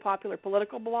had a really popular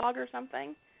political blog or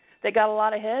something that got a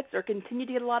lot of hits or continued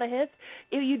to get a lot of hits,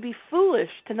 you'd be foolish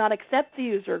to not accept the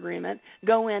user agreement,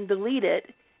 go in, delete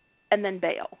it, and then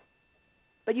bail.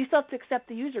 But you still have to accept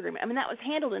the user agreement. I mean, that was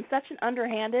handled in such an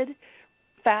underhanded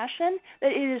fashion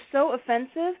that it is so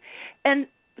offensive. And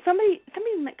somebody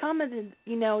commented,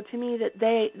 to me that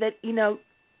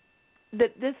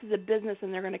this is a business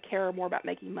and they're going to care more about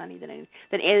making money than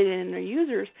alienating their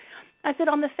users. I said,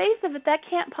 on the face of it, that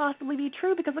can't possibly be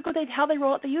true because look how they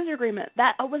roll out the user agreement.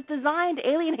 That was designed to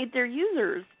alienate their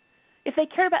users. If they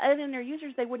cared about editing their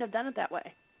users, they wouldn't have done it that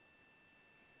way.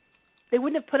 They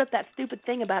wouldn't have put up that stupid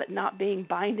thing about it not being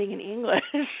binding in English.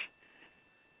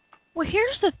 Well,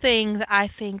 here's the thing that I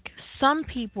think some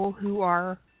people who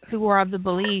are of the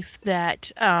belief that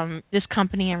this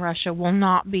company in Russia will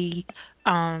not be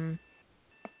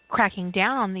cracking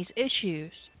down on these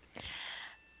issues.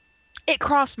 It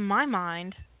crossed my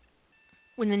mind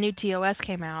when the new TOS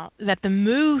came out that the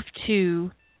move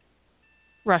to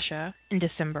Russia in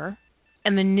December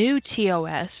and the new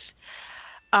TOS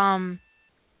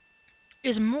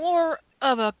is more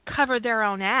of a cover their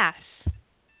own ass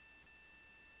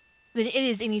than it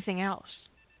is anything else.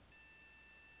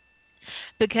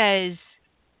 Because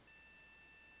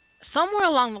somewhere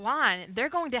along the line, they're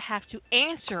going to have to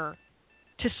answer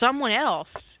to someone else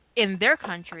in their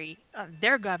country,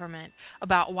 their government,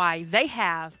 about why they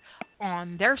have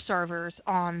on their servers,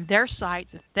 on their sites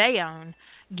that they own,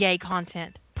 gay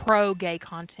content, pro-gay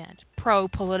content,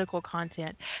 pro-political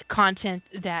content, content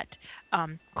that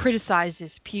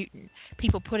criticizes Putin,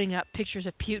 people putting up pictures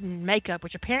of Putin makeup,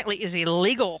 which apparently is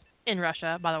illegal in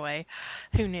Russia, by the way.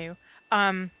 Who knew?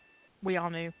 We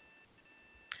all knew.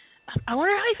 I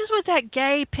wonder how he feels with that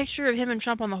gay picture of him and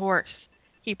Trump on the horse.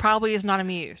 He probably is not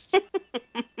amused.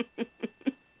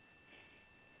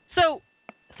 So,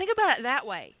 think about it that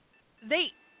way.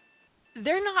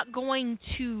 They're not going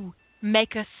to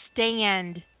make a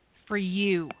stand for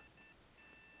you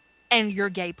and your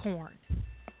gay porn.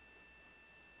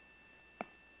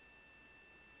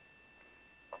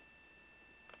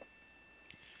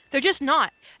 They're just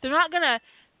not. They're not going to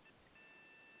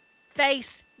face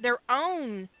their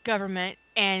own government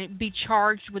and be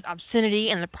charged with obscenity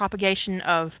and the propagation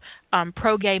of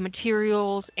pro-gay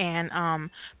materials and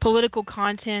political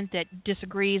content that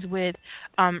disagrees with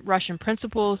Russian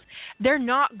principles. They're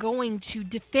not going to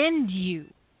defend you.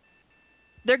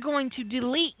 They're going to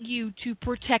delete you to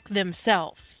protect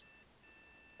themselves.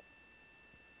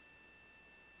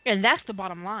 And that's the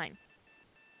bottom line.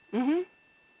 Mhm.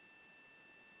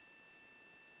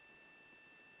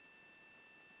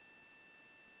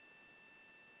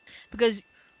 Because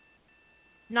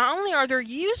not only are their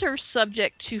users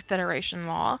subject to Federation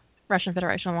law, Russian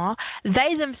Federation law,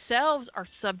 they themselves are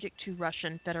subject to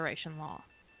Russian Federation law.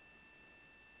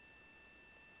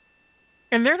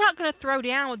 And they're not going to throw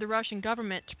down with the Russian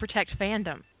government to protect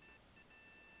fandom.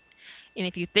 And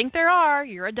if you think there are,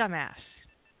 you're a dumbass.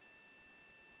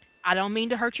 I don't mean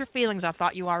to hurt your feelings. I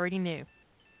thought you already knew.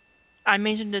 I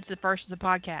mentioned it at the first of the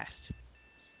podcast.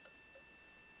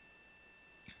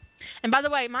 And by the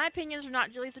way, my opinions are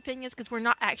not Julie's opinions because we're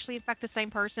not actually, in fact, the same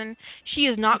person. She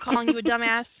is not calling you a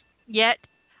dumbass, yet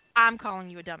I'm calling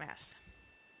you a dumbass.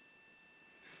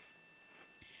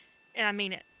 And I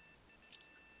mean it.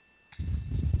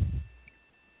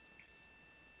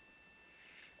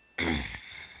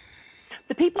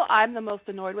 The people I'm the most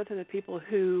annoyed with are the people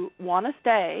who want to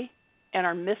stay and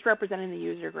are misrepresenting the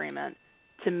user agreement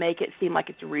to make it seem like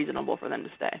it's reasonable for them to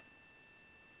stay.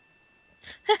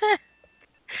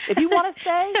 If you want to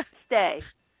stay, stay.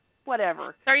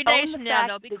 Whatever. 30 days from now,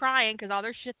 they'll be crying because all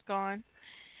their shit's gone.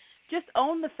 Just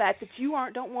own the fact that you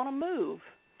don't want to move,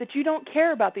 that you don't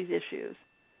care about these issues.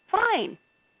 Fine.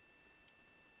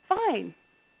 Fine.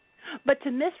 But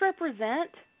to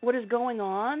misrepresent what is going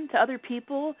on to other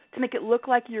people to make it look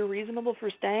like you're reasonable for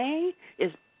staying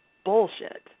is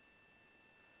bullshit.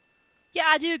 Yeah,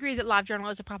 I do agree that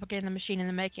LiveJournal is a propaganda machine in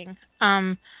the making.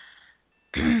 And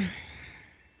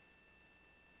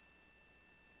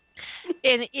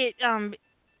it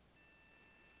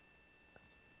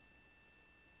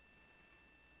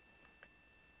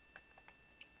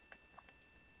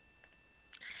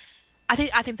I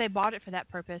think they bought it for that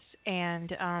purpose, and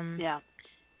yeah,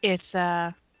 it's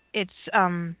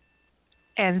and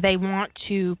they want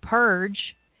to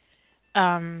purge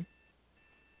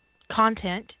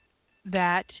content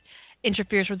that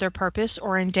interferes with their purpose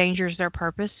or endangers their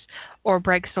purpose or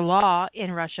breaks the law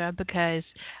in Russia because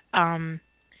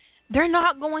they're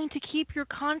not going to keep your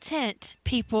content,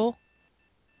 people.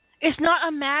 It's not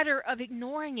a matter of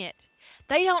ignoring it.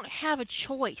 They don't have a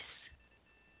choice.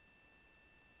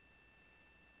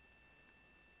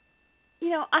 You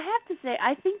know, I have to say,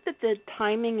 I think that the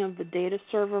timing of the data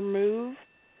server move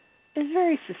is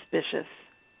very suspicious.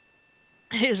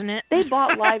 Isn't it? They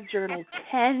bought LiveJournal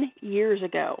 10 years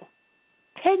ago.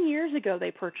 10 years ago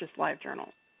they purchased LiveJournal.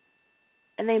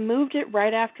 And they moved it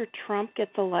right after Trump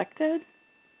gets elected?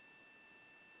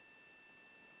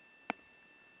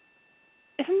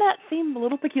 Doesn't that seem a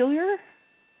little peculiar?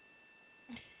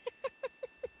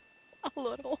 A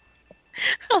little.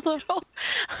 A little.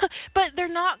 But they're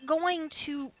not going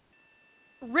to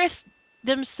risk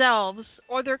themselves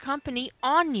or their company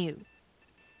on you.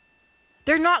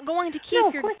 They're not going to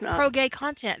keep your pro-gay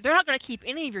content. They're not going to keep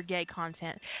any of your gay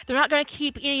content. They're not going to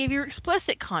keep any of your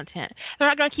explicit content. They're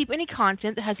not going to keep any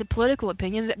content that has a political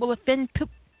opinion that will offend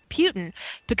Putin,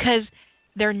 because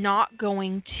they're not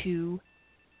going to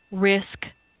risk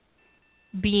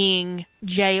being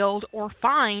jailed or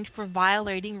fined for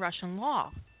violating Russian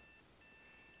law.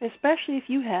 Especially if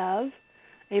you have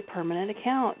a permanent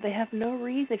account. They have no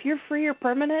reason. If you're free or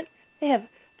permanent, they have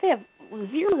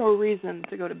zero reason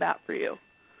to go to bat for you.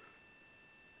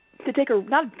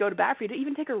 Not go to bat for you, to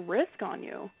even take a risk on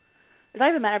you. It's not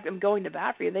even a matter of them going to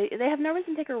bat for you. They have no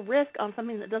reason to take a risk on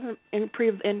something that doesn't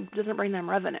improve and doesn't bring them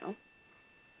revenue.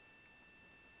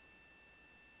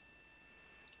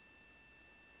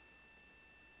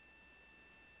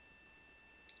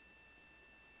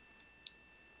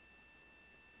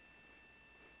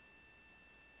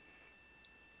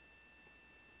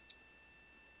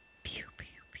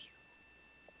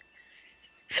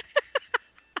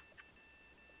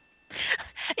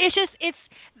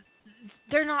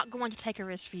 They're not going to take a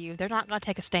risk for you. They're not going to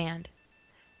take a stand.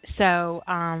 So,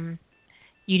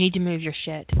 you need to move your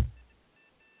shit.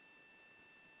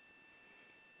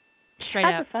 Straight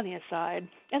up. That's the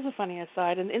funniest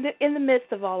side. And in the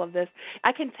midst of all of this,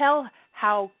 I can tell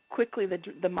how quickly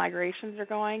the migrations are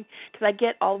going, because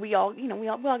we all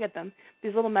get them,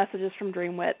 these little messages from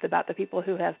DreamWidth about the people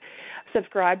who have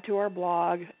subscribed to our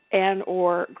blog and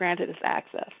or granted us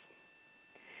access.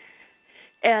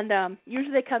 And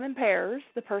usually they come in pairs.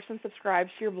 The person subscribes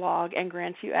to your blog and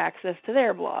grants you access to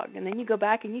their blog. And then you go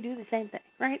back and you do the same thing,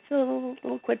 right? So a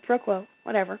little quid pro quo,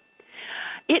 whatever.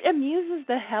 It amuses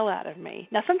the hell out of me.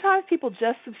 Now, sometimes people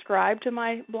just subscribe to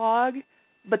my blog,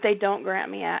 but they don't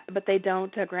grant me access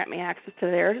to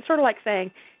theirs. It's sort of like saying,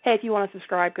 hey, if you want to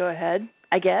subscribe, go ahead,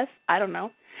 I guess. I don't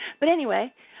know. But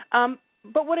anyway,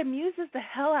 but what amuses the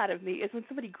hell out of me is when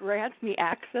somebody grants me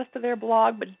access to their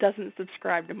blog but doesn't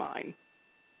subscribe to mine.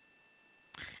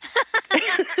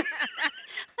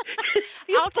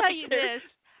 I'll tell you this.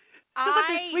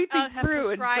 I sweeping through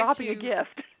and dropping a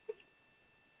gift.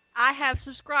 I have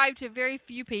subscribed to very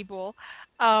few people,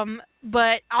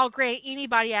 but I'll grant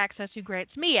anybody access who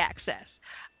grants me access.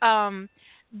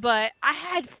 But I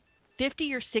had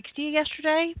 50 or 60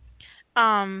 yesterday.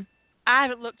 I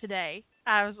haven't looked today.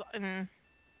 I was.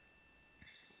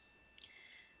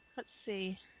 Let's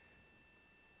see.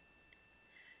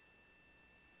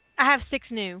 I have six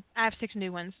new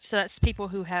ones. So that's people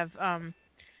who have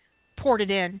poured it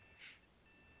in.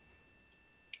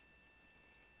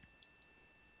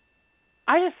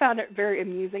 I just found it very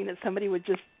amusing that somebody would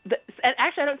just. And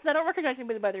actually, I don't recognize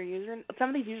anybody by their username. Some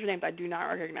of these usernames I do not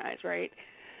recognize, right?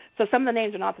 So some of the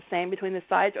names are not the same between the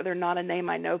sites, or they're not a name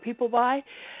I know people by.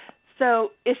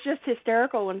 So it's just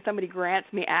hysterical when somebody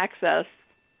grants me access,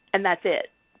 and that's it.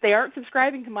 They aren't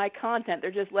subscribing to my content. They're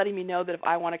just letting me know that if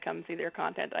I want to come see their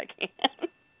content, I can.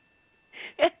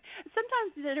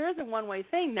 Sometimes there is a one-way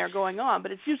thing there going on,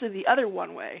 but it's usually the other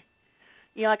one way.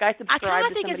 You know, like I subscribe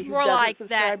to somebody who doesn't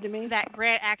subscribe to me. That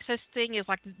grant access thing is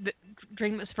like the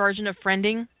DreamWidth's version of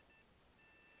friending.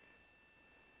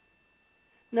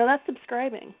 No, that's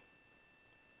subscribing.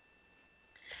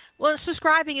 Well,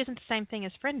 subscribing isn't the same thing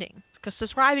as friending, because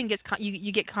subscribing gets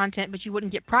you get content, but you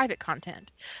wouldn't get private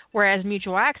content, whereas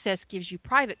mutual access gives you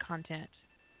private content.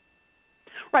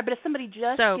 Right, but if somebody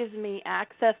just gives me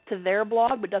access to their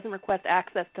blog but doesn't request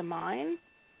access to mine,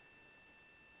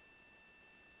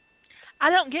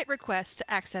 I don't get requests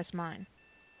to access mine.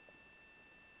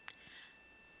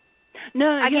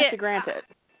 No, you have to grant it.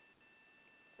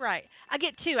 Right, I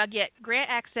get two. I get grant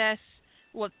access.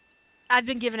 Well, I've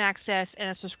been given access and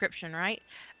a subscription, right?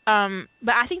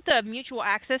 But I think the mutual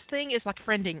access thing is like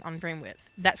friending on DreamWidth.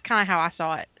 That's kind of how I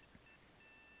saw it.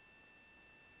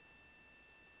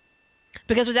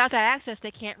 Because without that access,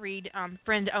 they can't read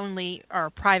friend-only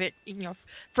or private,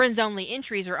 friends-only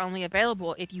entries are only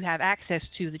available if you have access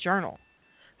to the journal.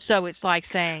 So it's like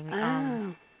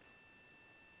saying,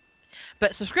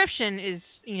 but subscription is,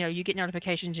 you get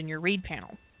notifications in your read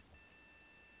panel,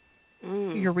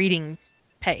 your reading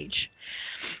page.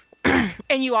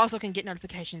 And you also can get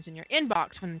notifications in your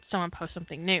inbox when someone posts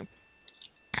something new.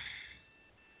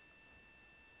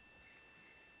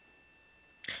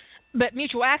 But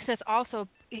mutual access also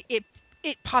it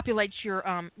populates your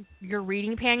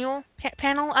reading panel,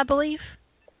 I believe,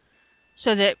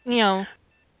 so that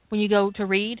when you go to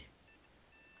read,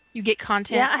 you get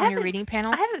content on your reading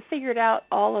panel. I haven't figured out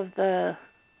all of the.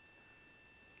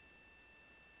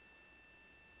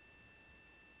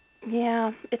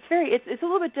 Yeah, it's a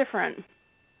little bit different,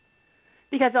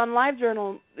 because on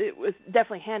LiveJournal it was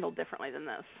definitely handled differently than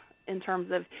this. in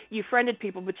terms of you friended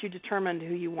people, but you determined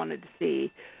who you wanted to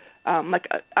see. Like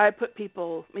I put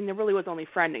people. I mean, there really was only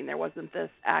friending. There wasn't this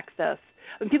access.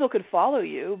 I mean, people could follow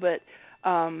you, but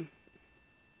I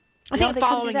think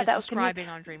following is that subscribing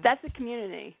on Dreamwave. That's a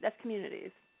community. That's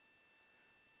communities.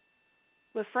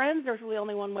 With friends, there's really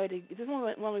only one way to. There's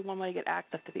only one way to get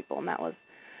access to people, and that was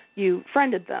you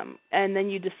friended them, and then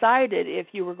you decided if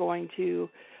you were going to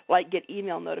like get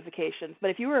email notifications. But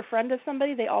if you were a friend of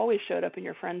somebody, they always showed up in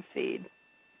your friends feed.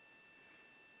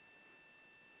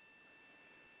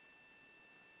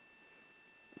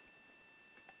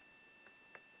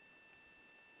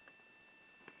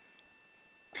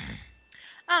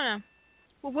 I don't know.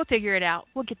 Well, we'll figure it out.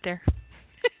 We'll get there.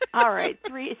 All right,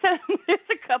 so there's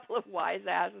a couple of wise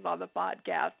asses on the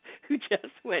podcast who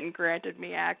just went and granted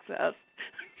me access.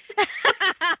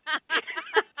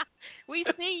 We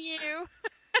see you.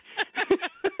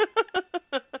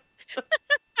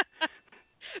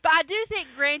 But I do think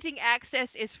granting access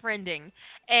is friending,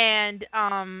 and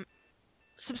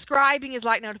subscribing is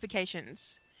like notifications.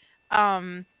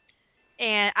 And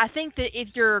I think that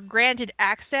if you're granted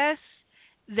access,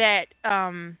 that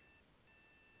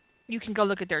you can go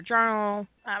look at their journal.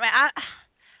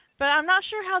 But I'm not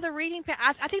sure how the reading.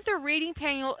 I think the reading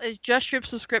panel is just your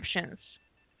subscriptions.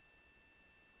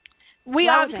 We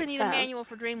obviously need a manual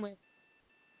for Dreamwave.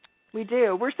 We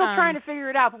do. We're still trying to figure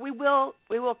it out, but we will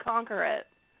conquer it.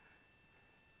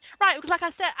 Right, because like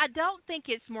I said, I don't think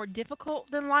it's more difficult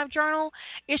than LiveJournal.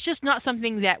 It's just not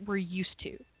something that we're used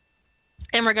to,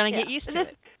 and we're going to get used to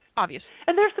it. Obviously.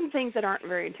 And there's some things that aren't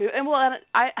very intuitive. And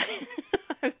I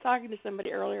was talking to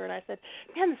somebody earlier, and I said,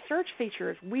 "Man, the search feature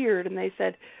is weird." And they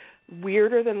said,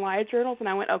 "Weirder than LiveJournals?" And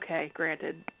I went, "Okay,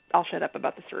 granted, I'll shut up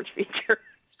about the search feature."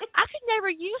 I could never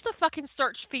use the fucking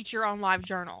search feature on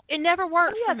LiveJournal. It never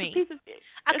worked for me.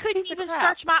 I couldn't even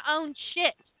search my own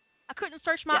shit. I couldn't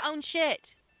search my own shit.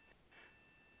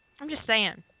 I'm just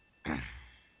saying.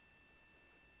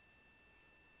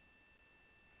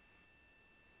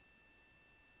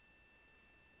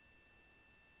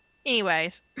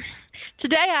 Anyways,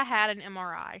 today I had an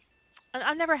MRI.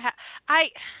 I've never had.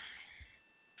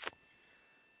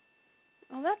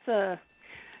 Well, that's a.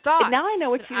 Thought now I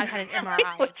know what you. I had an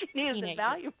MRI. What you need the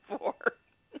value for.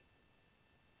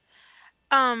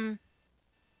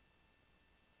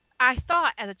 I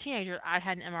thought as a teenager I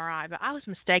had an MRI, but I was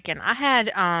mistaken. I had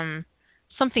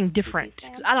something different.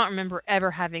 I don't remember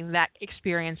ever having that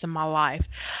experience in my life.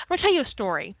 I'm going to tell you a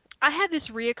story. I had this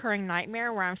reoccurring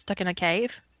nightmare where I'm stuck in a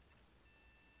cave.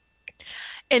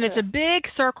 And it's a big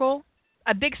circle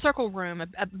room,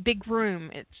 a big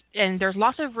room. And there's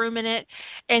lots of room in it,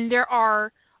 and there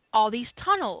are all these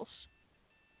tunnels.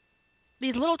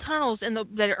 These little tunnels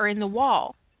that are in the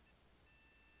wall.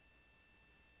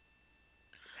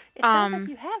 It sounds like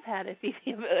you have had an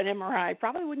MRI,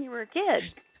 probably when you were a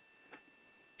kid.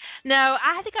 No,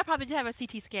 I think I probably did have a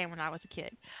CT scan when I was a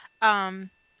kid. The only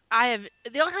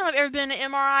time I've ever been in an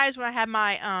MRI is when I had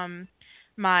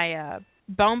my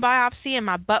bone biopsy and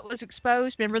my butt was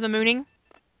exposed. Remember the mooning?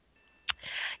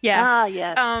 Yeah. Ah,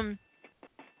 yes.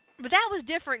 But that was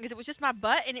different because it was just my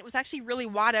butt, and it was actually really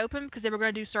wide open because they were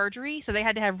going to do surgery, so they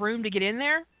had to have room to get in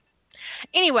there.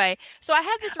 Anyway, so I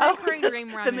had this recurring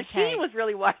dream where I'm in a cave. The machine was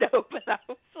really wide open. I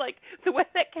was like, the way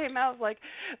that came out was like,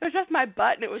 it was just my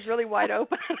butt, and it was really wide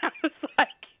open. And I was like,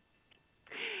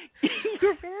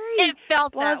 you're very it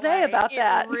felt that way. about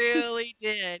that. It really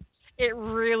did. It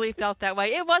really felt that way.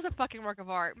 It was a fucking work of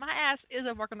art. My ass is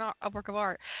a work of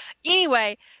art.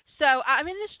 Anyway, so I'm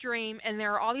in this dream, and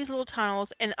there are all these little tunnels,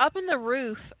 and up in the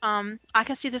roof, I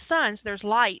can see the sun. So there's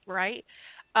light, right?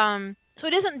 So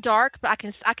it isn't dark, but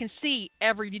I can see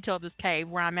every detail of this cave,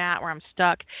 where I'm at, where I'm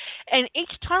stuck, and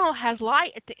each tunnel has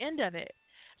light at the end of it.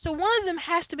 So one of them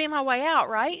has to be my way out,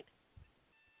 right?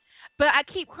 But I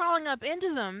keep crawling up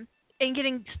into them and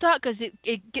getting stuck because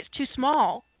it gets too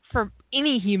small for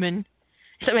any human,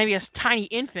 except maybe a tiny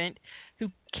infant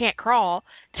who can't crawl,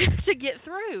 to get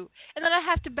through. And then I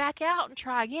have to back out and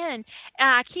try again. And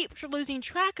I keep losing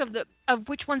track of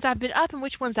which ones I've been up and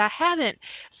which ones I haven't.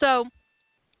 So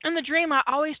in the dream, I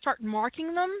always start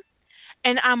marking them,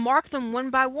 and I mark them one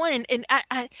by one. And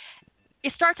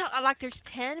it starts out like there's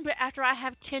 10, but after I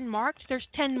have 10 marked, there's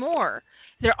 10 more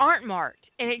that aren't marked.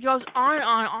 And it goes on and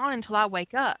on and on until I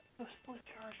wake up.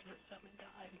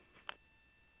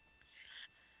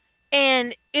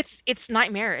 And it's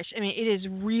nightmarish. I mean,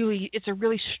 it's a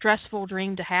really stressful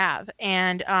dream to have.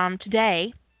 And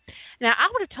today, now I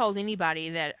would have told anybody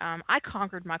that I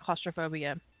conquered my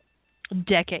claustrophobia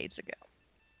decades ago.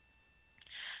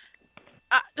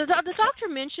 The doctor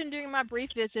mentioned during my brief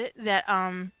visit that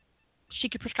she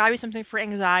could prescribe me something for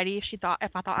anxiety if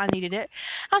I thought I needed it.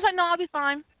 I was like, no, I'll be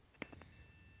fine.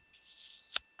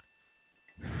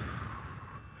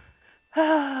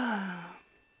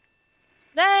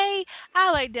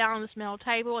 I laid down on this metal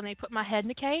table and they put my head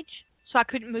in a cage so I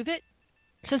couldn't move it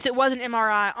since it was an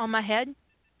MRI on my head.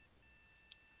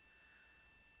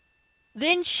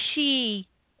 Then she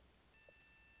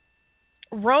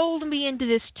rolled me into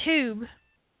this tube.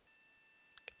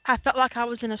 I felt like I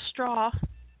was in a straw.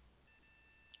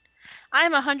 I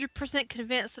am 100%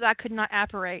 convinced that I could not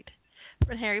apparate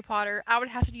from Harry Potter. I would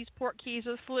have to use port keys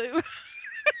with flu.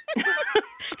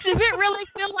 If it really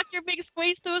feels like you're being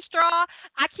squeezed through a straw,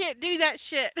 I can't do that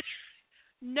shit.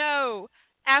 No,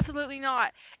 absolutely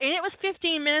not. And it was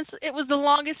 15 minutes. It was the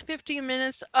longest 15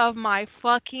 minutes of my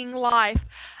fucking life.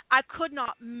 I could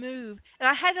not move. And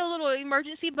I had a little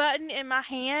emergency button in my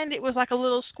hand. It was like a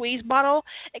little squeeze bottle.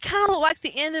 It kind of looked like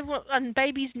the end of a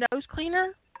baby's nose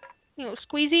cleaner,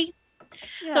 squeezy.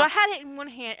 Yeah. So I had it in one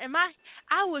hand, and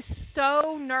I was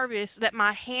so nervous that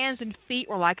my hands and feet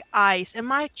were like ice, and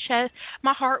my chest,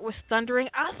 my heart was thundering.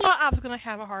 I thought I was going to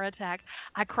have a heart attack.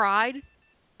 I cried.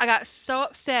 I got so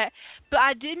upset, but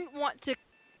I didn't want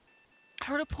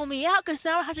her to pull me out because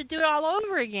now I have to do it all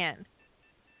over again.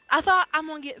 I thought, I'm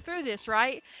going to get through this,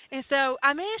 right? And so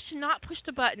I managed to not push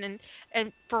the button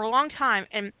and for a long time,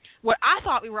 and what I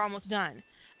thought we were almost done.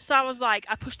 So I was like,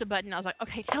 I pushed the button. I was like,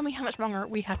 okay, tell me how much longer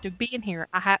we have to be in here.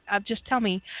 Just tell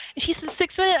me. And she said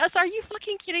 6 minutes. I said, are you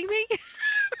fucking kidding me? I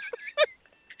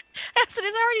said,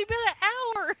 it's already been an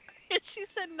hour. And she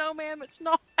said, no, ma'am, it's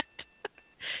not.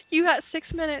 You had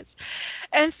 6 minutes.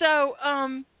 And so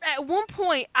at one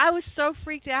point, I was so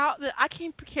freaked out that I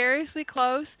came precariously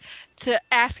close to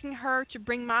asking her to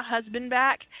bring my husband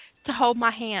back to hold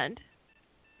my hand.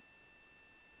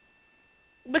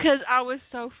 Because I was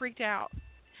so freaked out.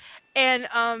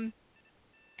 And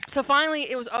so finally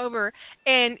it was over.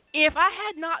 And if I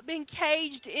had not been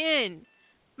caged in,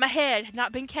 my head had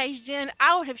not been caged in,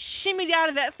 I would have shimmied out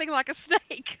of that thing like a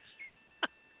snake.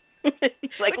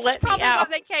 Like, let me probably out.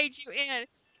 Why they cage you in.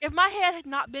 If my head had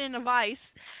not been in a vice,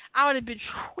 I would have been.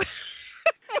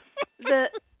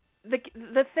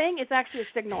 The thing is actually a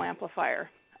signal amplifier,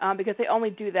 because they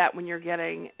only do that when you're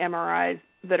getting MRIs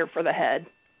that are for the head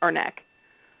or neck.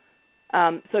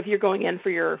 So if you're going in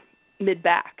for your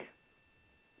mid-back,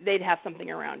 they'd have something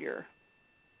around your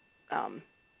strap.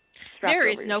 There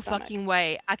is over no your stomach. fucking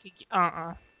way I could.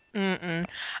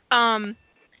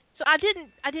 So I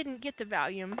didn't get the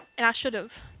Valium, and I should have.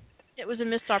 It was a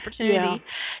missed opportunity. Yeah.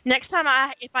 Next time,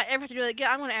 if I ever have to do it again,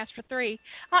 I'm going to ask for 3.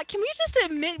 Can you just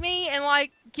admit me and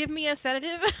give me a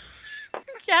sedative?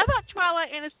 How about Twilight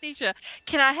anesthesia?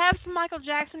 Can I have some Michael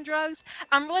Jackson drugs?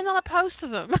 I'm really not opposed to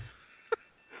them.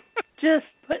 Just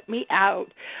put me out.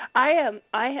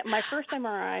 My first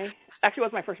MRI. Actually, it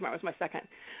wasn't my first MRI. It was my second.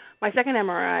 My second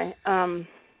MRI.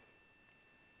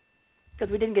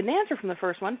 Because we didn't get an answer from the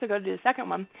first one, so go to do the second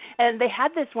one. And they had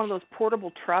one of those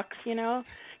portable trucks,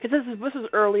 because this was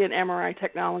early in MRI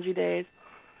technology days,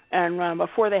 and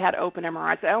before they had open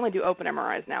MRIs. I only do open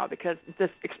MRIs now because this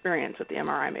experience with the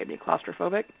MRI made me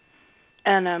claustrophobic.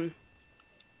 And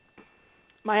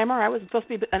my MRI was supposed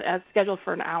to be scheduled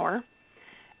for an hour,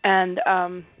 and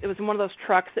it was in one of those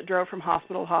trucks that drove from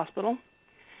hospital to hospital.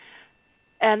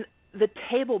 And the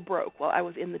table broke while I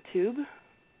was in the tube.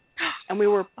 And we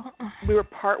were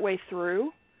partway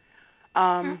through,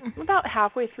 about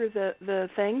halfway through the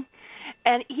thing,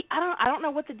 and I don't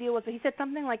know what the deal was, but he said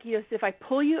something like, if I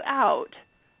pull you out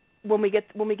when we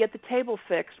get the table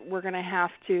fixed, we're gonna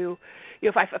have to,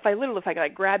 if I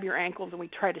grab your ankles and we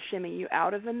try to shimmy you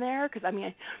out of in there, because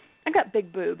I got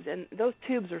big boobs and those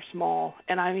tubes are small,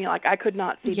 and I could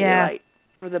not see daylight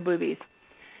for the boobies,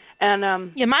 and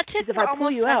my tits are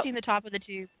almost touching the top of the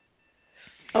tube.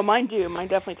 Oh, mine do. Mine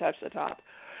definitely touch the top.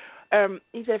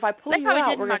 He said, if I pull you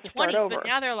out, we're going to start over. But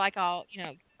now they're like all,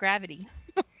 gravity.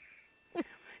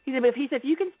 He said, if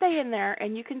you can stay in there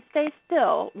and you can stay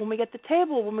still, when we get the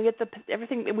table, when we get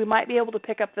everything, we might be able to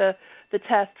pick up the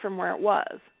test from where it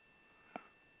was.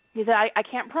 He said, I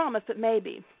can't promise, but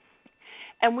maybe.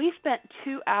 And we spent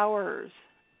 2 hours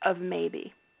of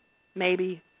maybe.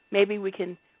 Maybe we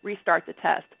can restart the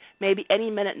test. Maybe any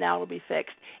minute now it'll be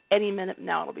fixed. Any minute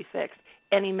now it'll be fixed.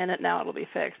 Any minute now it'll be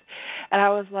fixed. And I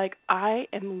was like, I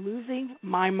am losing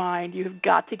my mind. You have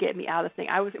got to get me out of this thing.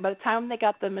 By the time they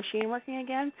got the machine working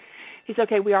again, he said,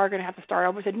 okay, we are going to have to start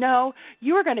over. I said, no,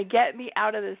 you are going to get me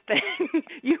out of this thing.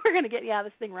 You are going to get me out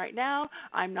of this thing right now.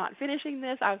 I'm not finishing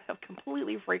this. I was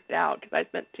completely freaked out because I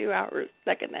spent 2 hours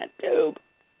stuck in that tube.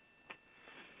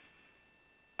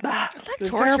 It's like it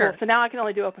was torture. terrible. So now I can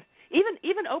only do open.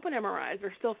 Even open MRIs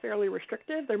are still fairly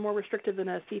restrictive. They're more restrictive than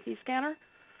a CT scanner.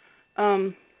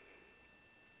 I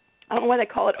don't know why they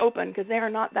call it open, because they are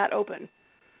not that open.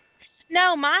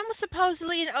 No, mine was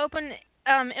supposedly an open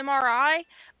MRI,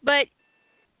 but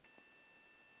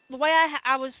the way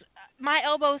I was, my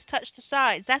elbows touched the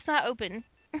sides. That's not open.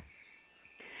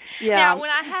 Yeah. Now, when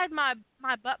I had my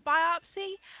butt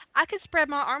biopsy, I could spread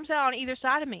my arms out on either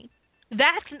side of me.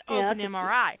 That's an open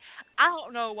MRI. I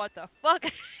don't know what the fuck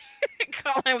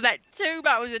calling with that tube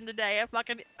I was in today, a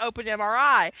fucking open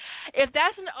MRI. If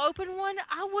that's an open one,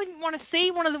 I wouldn't want to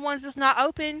see one of the ones that's not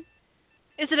open.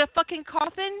 Is it a fucking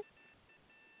coffin?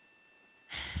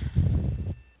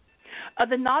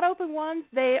 The not open ones,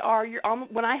 they are your.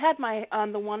 When I had my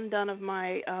the one done of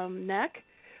my neck,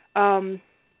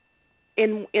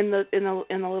 in the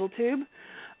little tube,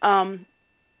 I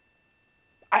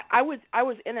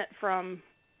was in it from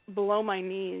below my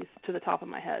knees to the top of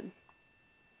my head.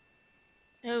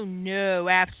 Oh no,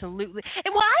 absolutely.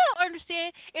 And what I don't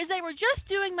understand is they were just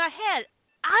doing my head.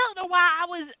 I don't know why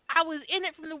I was in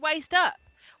it from the waist up.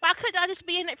 Why couldn't I just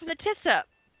be in it from the tits up?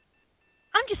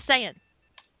 I'm just saying.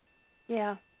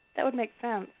 Yeah, that would make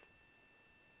sense.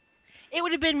 It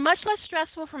would have been much less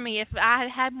stressful for me if I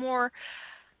had had more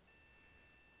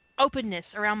openness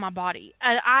around my body.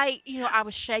 And I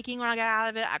was shaking when I got out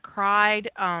of it. I cried.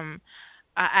 I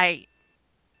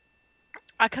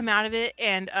come out of it,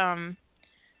 and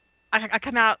I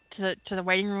come out to the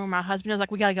waiting room. My husband was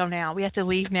like, "We gotta go now. We have to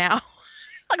leave now."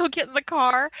 I go get in the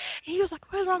car. He was like,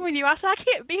 "What's wrong with you?" I said, "I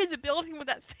can't be in the building with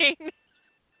that thing."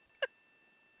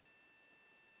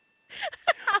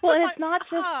 Well, it's not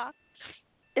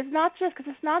just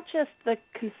because it's not just the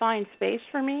confined space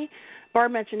for me.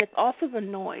 Barb mentioned it's also the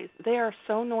noise. They are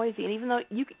so noisy, and even though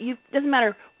you doesn't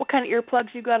matter what kind of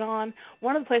earplugs you got on.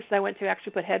 One of the places I went to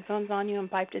actually put headphones on you and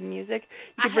piped in music.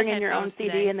 You could bring in your own CD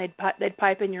today. and they'd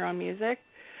pipe in your own music.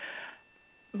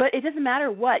 But it doesn't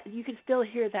matter what, you can still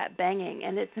hear that banging,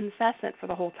 and it's incessant for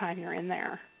the whole time you're in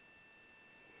there.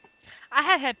 I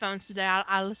had headphones today.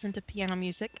 I listened to piano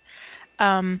music.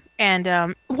 And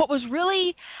what was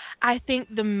really, I think,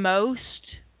 the most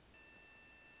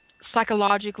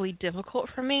psychologically difficult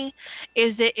for me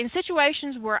is that in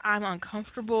situations where I'm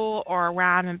uncomfortable or where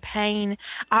I'm in pain,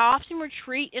 I often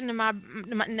retreat into my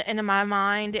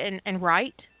mind and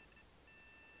write.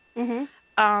 Mhm.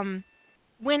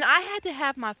 When I had to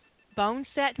have my bone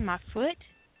set in my foot,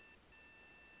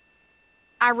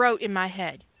 I wrote in my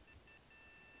head.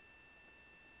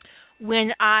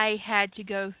 When I had to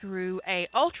go through a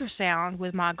ultrasound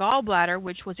with my gallbladder,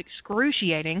 which was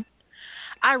excruciating,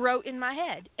 I wrote in my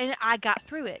head, and I got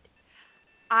through it.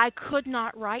 I could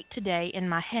not write today in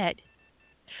my head.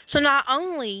 So not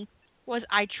only was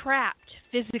I trapped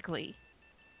physically,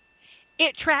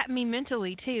 it trapped me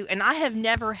mentally too, and I have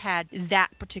never had that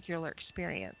particular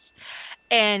experience.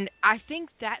 And I think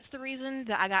that's the reason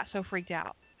that I got so freaked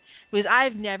out, because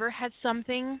I've never had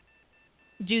something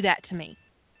do that to me.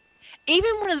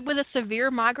 Even with a severe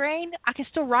migraine, I can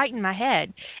still write in my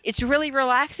head. It's really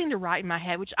relaxing to write in my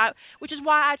head, which is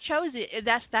why I chose it.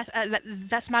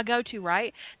 That's my go-to,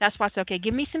 right? That's why it's okay.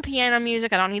 Give me some piano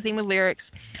music. I don't need anything with lyrics,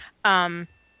 and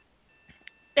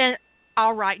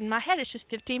I'll write in my head. It's just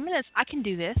 15 minutes. I can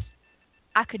do this.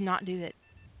 I could not do it.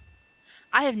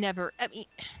 I have never. I mean,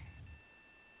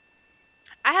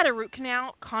 I had a root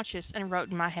canal, conscious, and wrote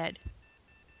in my head.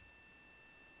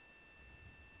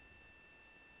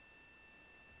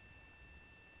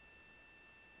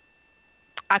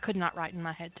 I could not write in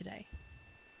my head today.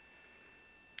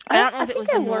 I don't know if it was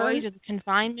the noise or the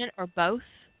confinement or both.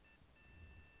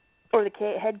 Or the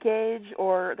head cage,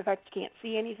 or the fact that you can't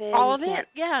see anything. All of it?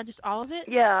 Yeah, just all of it?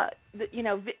 Yeah.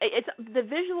 It's the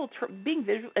visual, being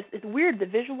visual, it's weird. The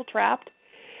visual trapped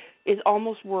is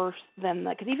almost worse than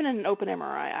because even in an open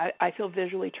MRI, I feel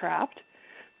visually trapped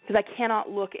because I cannot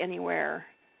look anywhere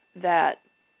that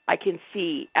I can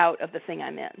see out of the thing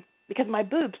I'm in. Because my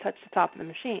boobs touch the top of the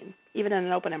machine, even in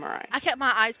an open MRI. I kept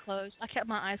my eyes closed. I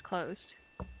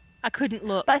couldn't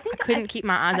look. I couldn't keep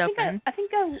my eyes open. I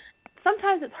think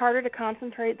sometimes it's harder to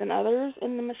concentrate than others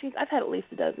in the machines. I've had at least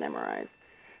a dozen MRIs.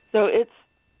 So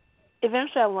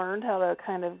eventually I learned how to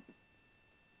kind of,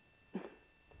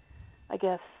 I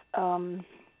guess,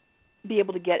 be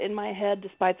able to get in my head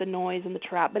despite the noise and the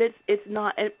trap. But it's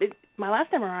not, my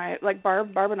last MRI, like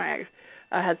Barb and I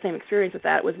had the same experience with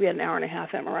that. We had an hour and a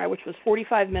half MRI, which was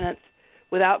 45 minutes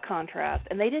without contrast.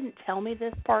 And they didn't tell me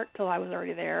this part till I was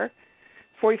already there.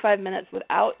 45 minutes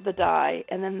without the dye,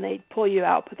 and then they pull you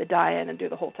out, put the dye in, and do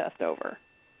the whole test over.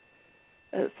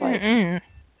 It's like,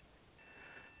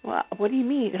 well, what do you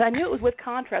mean? Because I knew it was with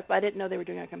contrast, but I didn't know they were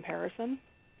doing a comparison.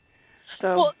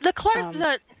 So, well,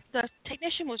 the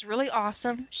technician was really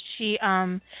awesome. She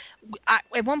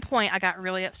at one point I got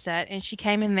really upset, and she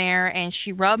came in there and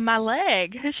she rubbed my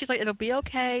leg. She's like, "It'll be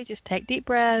okay. Just take deep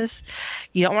breaths.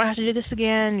 You don't want to have to do this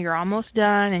again. You're almost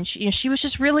done." And she was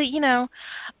just really,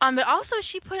 but also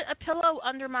she put a pillow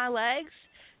under my legs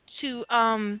to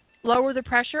lower the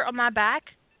pressure on my back,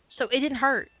 so it didn't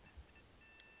hurt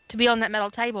to be on that metal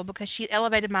table, because she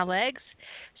elevated my legs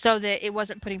so that it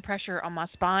wasn't putting pressure on my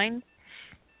spine.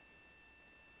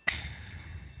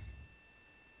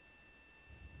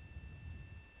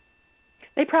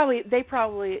 They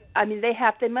probably. I mean, they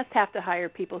must have to hire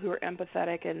people who are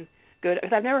empathetic and good.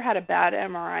 Because I've never had a bad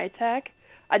MRI tech.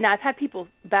 Now I've had people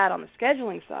bad on the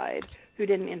scheduling side who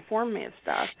didn't inform me of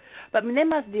stuff. But I mean, they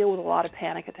must deal with a lot of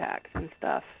panic attacks and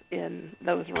stuff in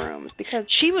those rooms, because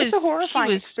it's a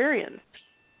horrifying experience.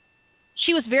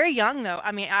 She was very young, though.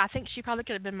 I mean, I think she probably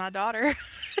could have been my daughter,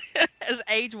 as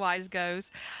age-wise goes.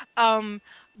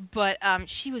 But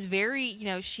she was very,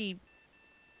 she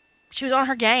was on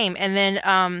her game. And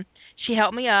then she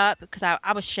helped me up because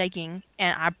I was shaking,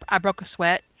 and I broke a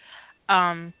sweat.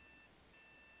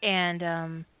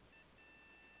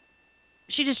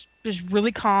 She just was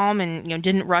really calm and,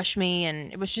 didn't rush me.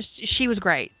 And it was just, she was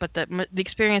great. But the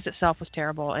experience itself was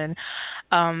terrible. And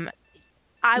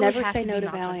I never would have say to no be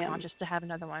to Valium. conscious to have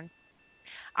another one.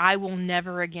 I will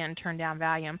never again turn down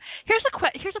Valium. Here's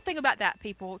the thing about that,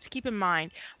 people, to keep in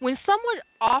mind. When someone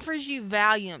offers you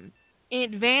Valium in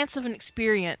advance of an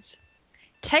experience,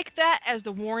 take that as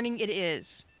the warning it is.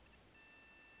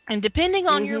 And depending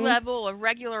on your level of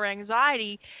regular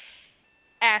anxiety,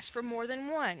 ask for more than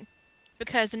one.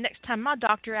 Because the next time my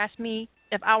doctor asks me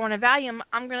if I want a Valium,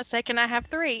 I'm going to say, can I have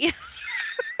 3?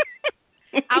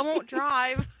 I won't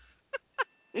drive.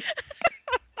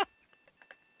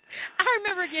 I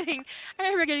remember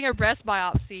getting a breast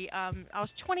biopsy. I was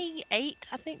 28,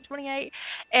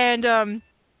 and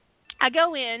I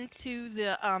go in to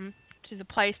the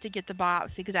place to get the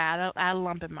biopsy because I had a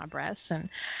lump in my breast and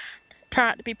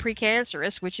turned out to be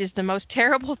precancerous, which is the most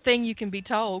terrible thing you can be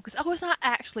told, because it's not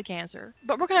actually cancer,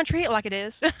 but we're going to treat it like it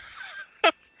is.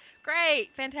 Great,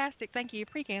 fantastic, thank you,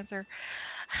 precancer.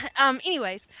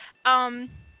 Anyways,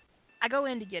 I go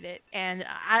in to get it, and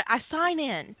I sign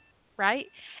in, right?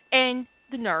 And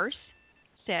the nurse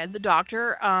said the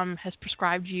doctor has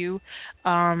prescribed you 2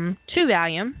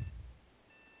 Valium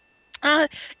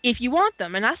if you want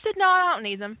them. And I said, no, I don't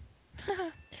need them.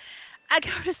 I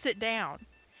go to sit down.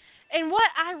 And what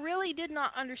I really did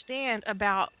not understand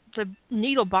about the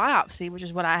needle biopsy, which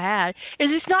is what I had, is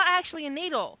it's not actually a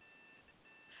needle.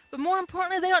 But more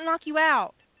importantly, they don't knock you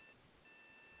out.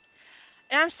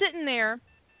 And I'm sitting there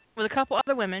with a couple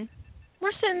other women.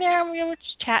 We're sitting there and we're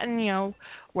just chatting,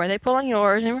 where they pulling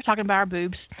yours, and we're talking about our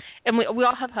boobs. And we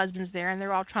all have husbands there, and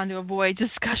they're all trying to avoid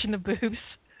discussion of boobs.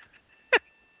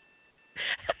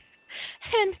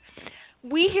 And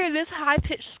we hear this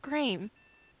high-pitched scream.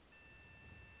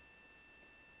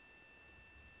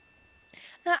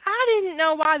 Now, I didn't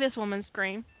know why this woman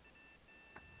screamed.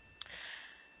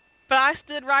 But I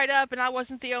stood right up, and I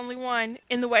wasn't the only one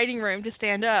in the waiting room to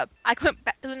stand up. I went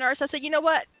back to the nurse. I said, you know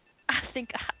what? I think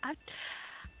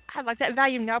I'd like that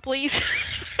Valium now, please.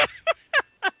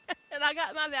 And I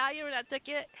got my Valium, and I took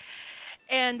it.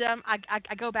 And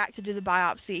I go back to do the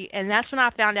biopsy, and that's when I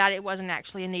found out it wasn't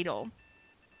actually a needle.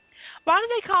 Why do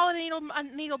they call it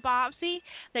a needle biopsy?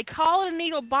 They call it a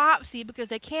needle biopsy because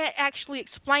they can't actually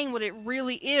explain what it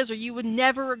really is, or you would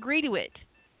never agree to it.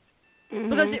 Mm-hmm.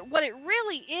 Because what it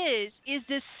really is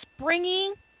this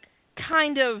springy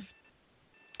kind of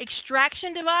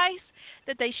extraction device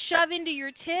that they shove into your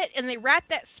tit, and they wrap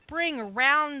that spring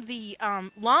around the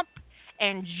lump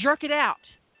and jerk it out.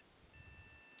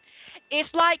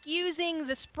 It's like using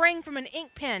the spring from an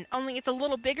ink pen, only it's a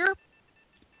little bigger,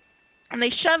 and they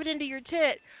shove it into your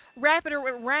tit, wrap it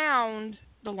around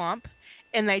the lump,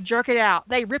 and they jerk it out.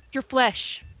 They rip your flesh.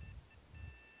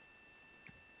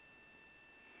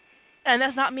 And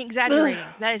that's not me exaggerating.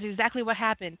 That is exactly what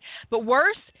happened. But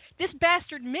worse, this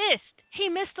bastard missed. He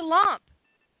missed a lump.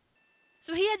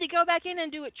 So he had to go back in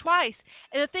and do it twice.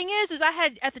 And the thing is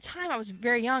at the time I was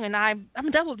very young, and I'm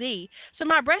a double D, so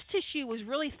my breast tissue was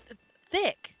really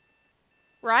thick,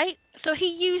 right? So he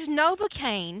used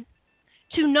Novocaine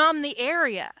to numb the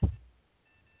area.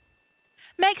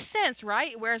 Makes sense,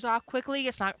 right? It wears off quickly.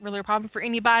 It's not really a problem for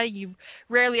anybody. You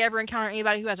rarely ever encounter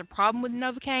anybody who has a problem with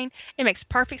Novocaine. It makes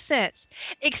perfect sense.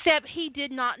 Except he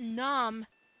did not numb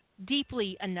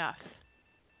deeply enough.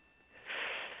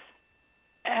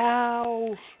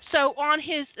 Ow. So on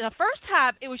his first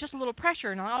tab, it was just a little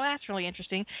pressure. And that's really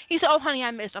interesting. He said, oh, honey,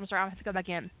 I missed. I'm sorry, I'll have to go back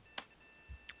in.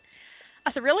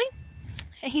 I said, really?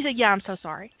 And he said, yeah, I'm so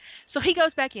sorry. So he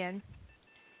goes back in,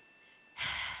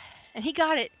 and he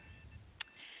got it.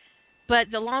 But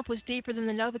the lump was deeper than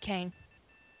the Novocaine.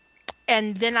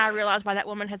 And then I realized why that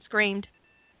woman had screamed,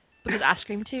 because I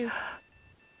screamed too.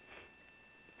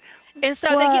 And so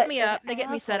they get me up, they get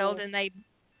me settled, and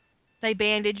they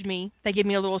bandage me. They give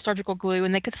me a little surgical glue,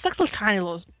 and it's like a little tiny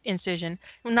little incision.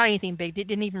 Well, not anything big. It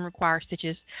didn't even require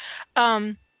stitches.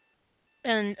 And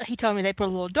he told me they put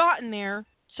a little dot in there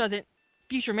so that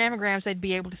future mammograms, they'd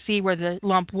be able to see where the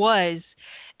lump was,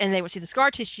 and they would see the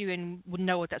scar tissue and would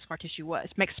know what that scar tissue was.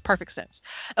 Makes perfect sense.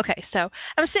 Okay, so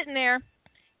I'm sitting there,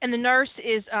 and the nurse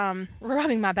is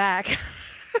rubbing my back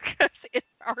because it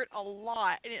hurt a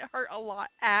lot, and it hurt a lot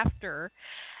after.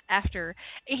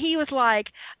 He was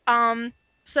like,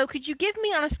 so could you give me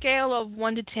on a scale of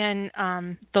 1 to 10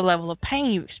 the level of pain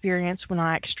you experienced when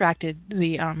I extracted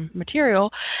the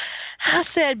material? I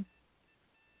said,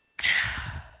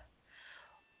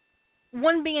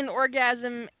 1 being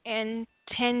orgasm and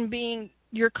 10 being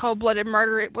your cold-blooded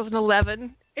murder. It was an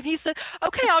 11. And he said,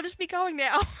 okay, I'll just be going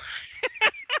now.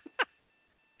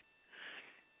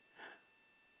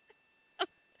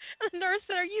 The nurse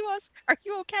said, are you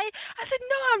okay? I said,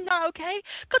 no, I'm not okay.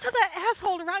 Go tell that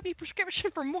asshole to write me a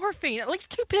prescription for morphine, at least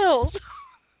 2 pills.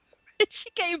 And she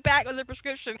came back with a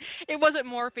prescription. It wasn't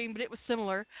morphine, but it was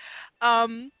similar.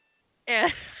 And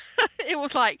it was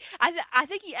like, I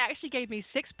think he actually gave me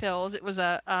 6 pills. It was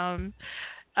a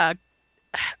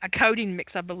codeine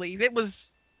mix, I believe. It was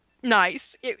nice.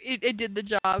 It did the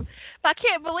job. But I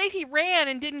can't believe he ran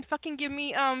and didn't fucking give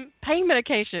me pain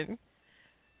medication.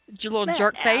 Your little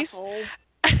jerk face.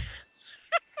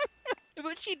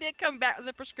 But she did come back with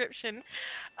a prescription.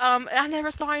 I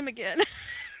never saw him again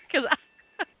because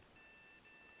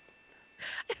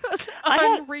it was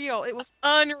unreal. It was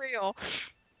unreal.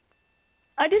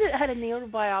 I had a needle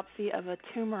biopsy of a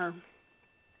tumor,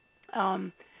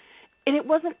 and it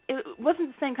wasn't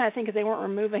the same kind of thing because they weren't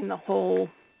removing the whole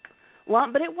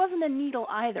lump, but it wasn't a needle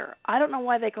either. I don't know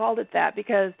why they called it that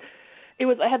because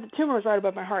I had the tumor was right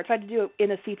above my heart, so I had to do it in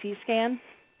a CT scan.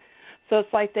 So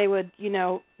it's like they would,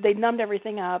 they numbed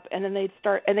everything up, and then they'd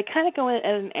start, and they kind of go in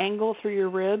at an angle through your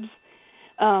ribs,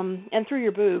 and through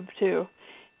your boob too,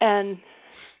 and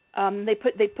they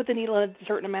put the needle in a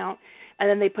certain amount, and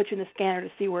then they put you in the scanner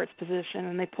to see where it's positioned,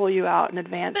 and they pull you out in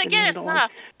advance. But again, it's not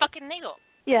a fucking needle.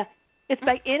 Yeah. It's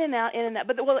like in and out.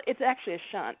 But it's actually a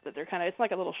shunt that it's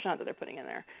like a little shunt that they're putting in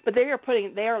there. But they are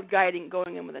guiding,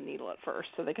 going in with a needle at first,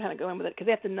 so they kind of go in with it because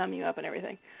they have to numb you up and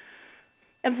everything.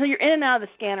 And so you're in and out of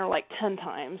the scanner like 10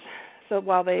 times. So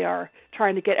while they are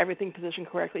trying to get everything positioned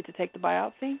correctly to take the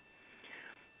biopsy,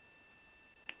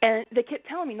 and they kept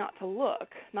telling me not to look,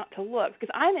 because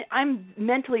I'm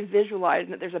mentally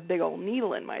visualizing that there's a big old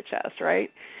needle in my chest,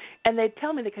 right? And they'd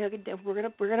tell me,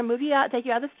 we're gonna move you out, take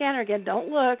you out of the scanner again.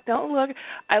 Don't look.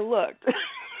 I looked.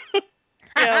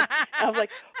 I was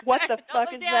like, what the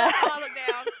fuck is that? I'll look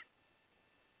down.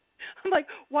 I'm like,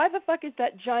 why the fuck is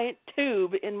that giant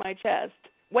tube in my chest?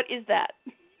 What is that?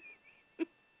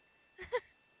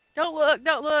 Don't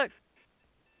look.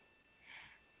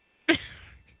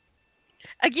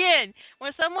 Again,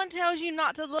 when someone tells you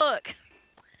not to look,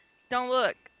 don't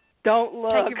look. Don't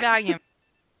look. Take your Valium.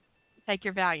 Take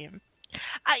your Valium.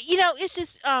 It's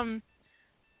just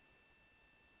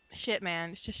shit,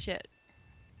 man. It's just shit.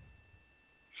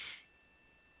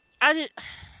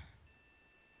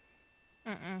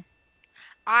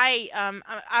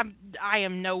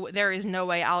 There is no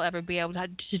way I'll ever be able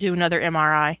to do another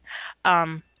MRI.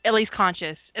 At least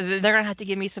conscious. They're gonna have to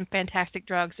give me some fantastic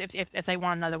drugs if they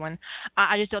want another one.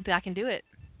 I just don't think I can do it.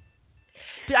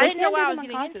 But I didn't know what I was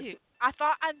getting into. I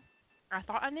thought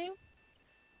I knew.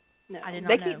 No, I did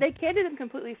not know. They can't do them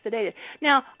completely sedated.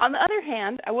 Now, on the other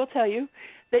hand, I will tell you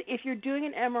that if you're doing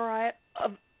an MRI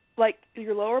of like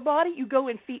your lower body, you go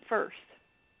in feet first.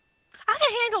 I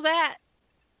can handle that.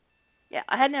 Yeah,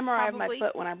 I had an MRI of my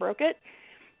foot when I broke it,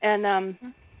 and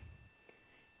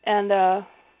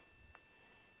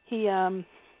he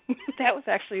that was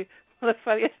actually one of the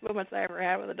funniest moments I ever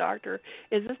had with a doctor.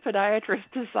 Is this podiatrist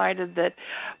decided that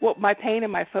my pain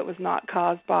in my foot was not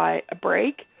caused by a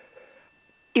break,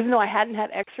 even though I hadn't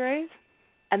had X-rays,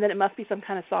 and then it must be some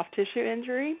kind of soft tissue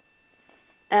injury,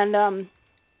 and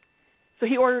so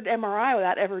he ordered MRI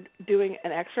without ever doing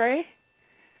an X-ray.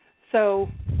 So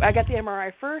I got the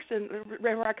MRI first, and the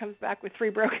MRI comes back with 3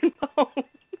 broken bones.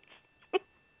 So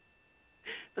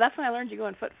that's when I learned you go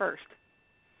in foot first.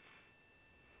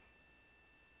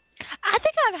 I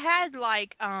think I've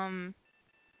had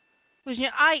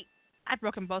I've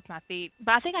broken both my feet,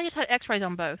 but I think I just had X-rays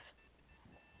on both.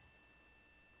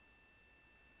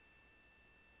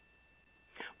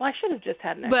 Well, I should have just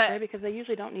had an But- X-ray because they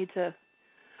usually don't need to,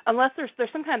 unless there's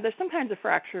some kind of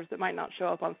fractures that might not show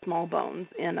up on small bones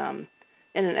in an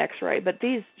X-ray. But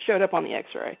these showed up on the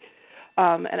X-ray,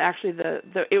 and actually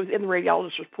it was in the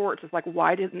radiologist's reports. It's like,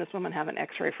 why didn't this woman have an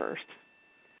X-ray first?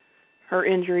 Her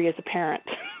injury is apparent.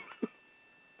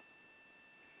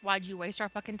 Why'd you waste our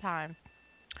fucking time?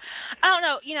 I don't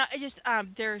know. You know, it just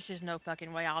there's just no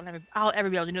fucking way I'll ever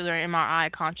be able to do their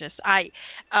MRI conscious. I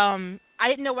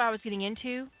didn't know what I was getting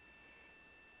into,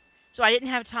 so I didn't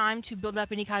have time to build up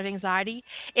any kind of anxiety.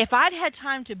 If I'd had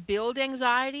time to build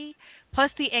anxiety,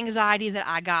 plus the anxiety that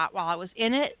I got while I was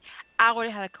in it, I would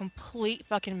have had a complete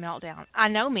fucking meltdown. I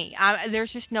know me.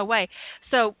 There's just no way.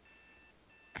 So,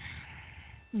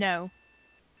 no.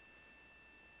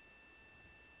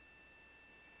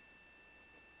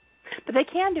 But they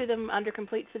can do them under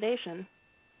complete sedation.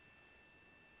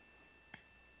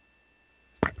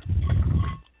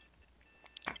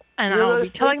 And You'll I'll go be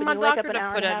to telling sleep my and you wake doctor up an to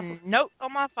hour put and a a half. note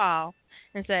on my file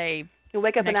and say, You'll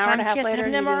wake up an next hour and a time half kids later have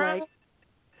and an you'll be MRI, like,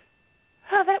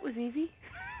 oh, that was easy.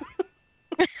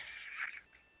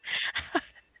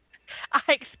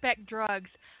 I expect drugs,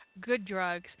 good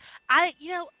drugs. And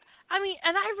I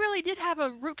really did have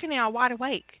a root canal wide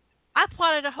awake. I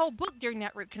plotted a whole book during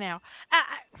that root canal.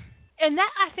 And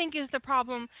that, I think, is the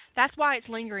problem. That's why it's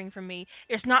lingering for me.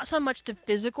 It's not so much the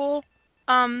physical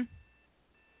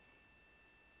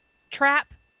trap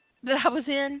that I was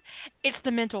in. It's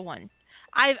the mental one.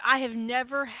 I have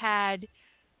never had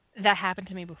that happen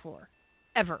to me before,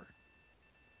 ever.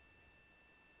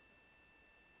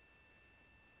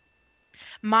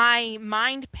 My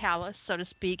mind palace, so to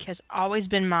speak, has always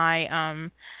been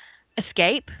my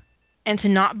escape, and to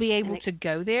not be able to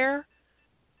go there,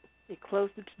 It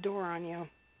closed its door on you.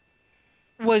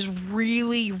 was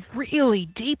really, really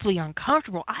deeply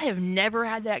uncomfortable. I have never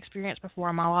had that experience before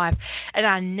in my life, and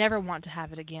I never want to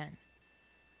have it again.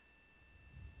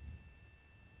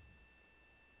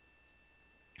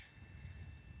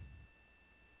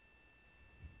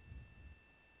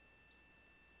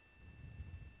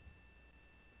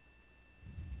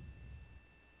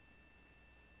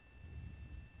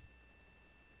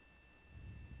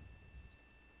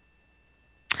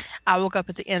 I woke up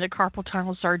at the end of carpal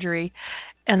tunnel surgery,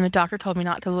 and the doctor told me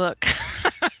not to look.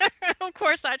 Of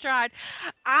course, I tried.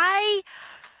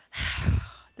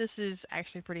 This is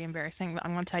actually pretty embarrassing, but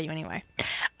I'm going to tell you anyway.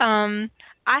 I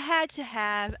had to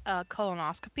have a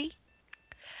colonoscopy.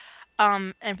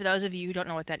 And for those of you who don't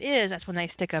know what that is, that's when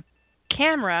they stick a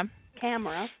camera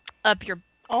up your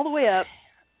all the way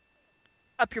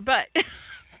up your butt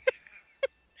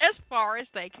as far as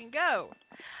they can go.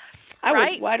 I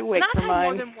right? was wide awake and for I've had mine.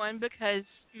 more than one because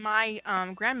my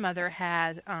grandmother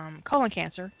had colon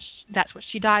cancer. That's what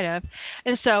she died of.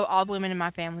 And so all the women in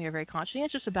my family are very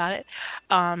conscientious about it.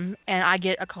 And I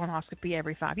get a colonoscopy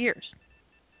every 5 years.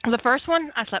 The first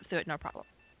one, I slept through it, no problem.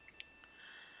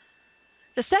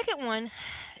 The second one,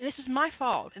 and this is my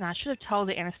fault, and I should have told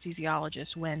the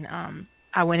anesthesiologist when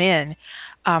I went in.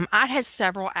 I had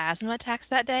several asthma attacks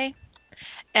that day,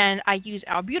 and I used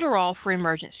albuterol for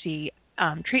emergency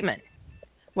treatment.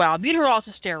 Well, albuterol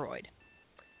is a steroid,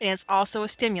 and it's also a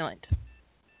stimulant.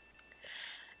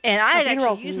 And I had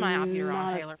actually used my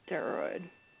albuterol inhaler. Steroid.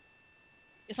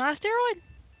 It's not a steroid?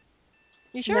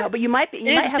 You sure? No, but you might have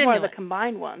one of the stimulant.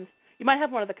 combined ones. You might have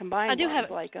one of the combined I do ones, have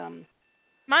it. like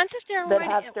Mine's a steroid. that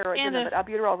have steroids and in it, but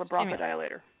albuterol is a stimulant.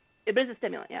 bronchodilator. It is a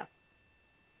stimulant, yeah.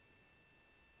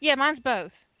 Yeah, mine's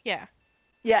both. Yeah.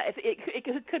 Yeah,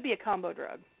 it could be a combo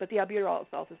drug, but the albuterol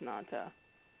itself is not.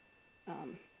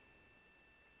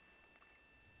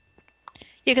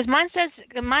 Yeah, because mine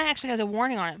actually has a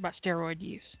warning on it about steroid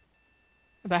use,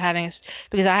 about having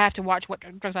because I have to watch what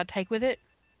drugs I take with it.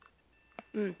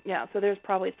 Yeah, so it's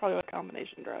probably a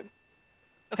combination drug.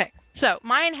 Okay, so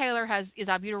my inhaler is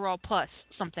albuterol plus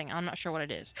something. I'm not sure what it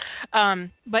is,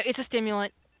 but it's a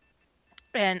stimulant,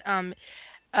 and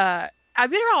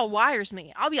albuterol wires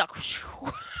me. I'll be like,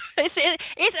 it's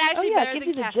actually better it than gives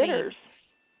you the caffeine. jitters.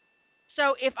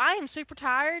 So if I am super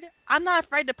tired, I'm not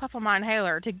afraid to puff on my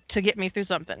inhaler to get me through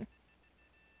something.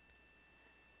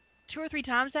 2 or 3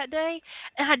 times that day,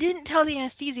 and I didn't tell the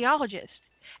anesthesiologist,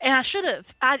 and I should have.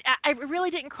 I really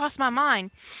didn't cross my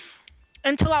mind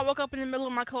until I woke up in the middle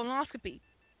of my colonoscopy,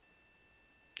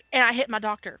 and I hit my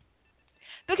doctor.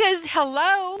 Because,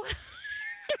 hello,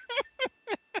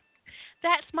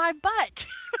 that's my butt.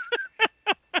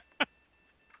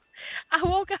 I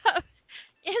woke up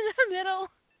in the middle,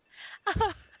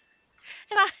 and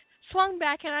I swung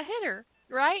back and I hit her,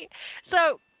 right?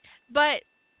 So, but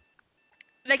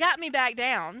they got me back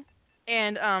down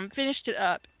and finished it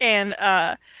up, and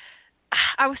I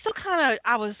I was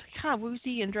kind of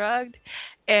woozy and drugged,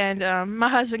 and my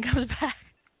husband comes back.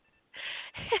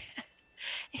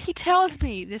 He tells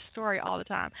me this story all the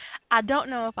time. I don't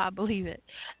know if I believe it,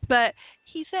 but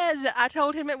he says that I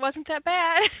told him it wasn't that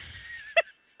bad.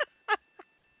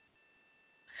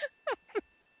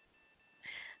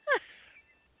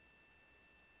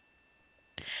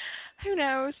 Who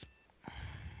knows?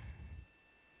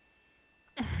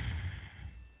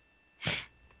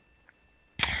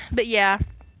 But yeah.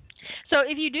 So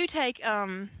if you do take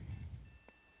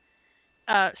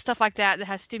stuff like that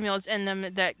has stimulants in them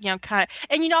that kind of,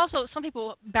 and also some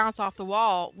people bounce off the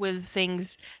wall with things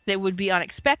that would be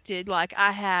unexpected. Like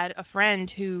I had a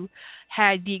friend who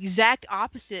had the exact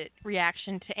opposite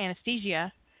reaction to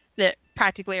anesthesia that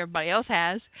practically everybody else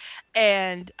has,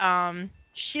 and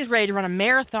she was ready to run a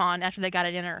marathon after they got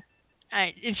it in her.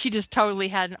 And she just totally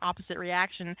had an opposite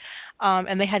reaction,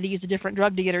 and they had to use a different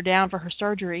drug to get her down for her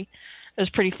surgery. It was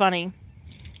pretty funny.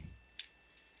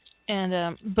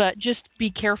 And but just be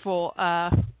careful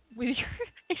with your,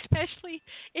 especially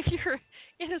if you're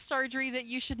in a surgery that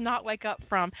you should not wake up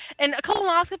from. And a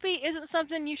colonoscopy isn't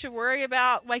something you should worry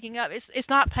about waking up. It's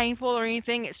not painful or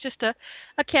anything. It's just a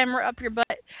camera up your butt.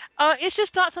 It's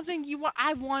just not something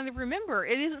I wanted to remember.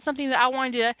 It isn't something that I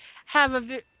wanted to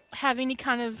have any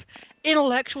kind of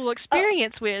intellectual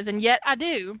experience with, and yet I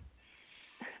do.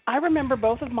 I remember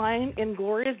both of mine in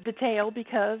glorious detail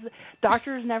because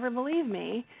doctors never believe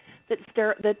me that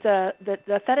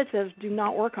the sedatives do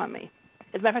not work on me.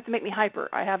 As a matter of fact, they make me hyper.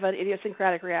 I have an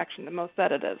idiosyncratic reaction to most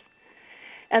sedatives.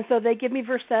 And so they give me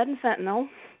Versed and fentanyl,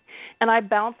 and I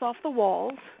bounce off the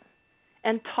walls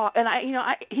and talk. And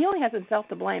he only has himself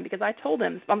to blame because I told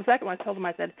him, on the second one,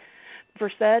 I said,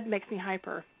 Versed makes me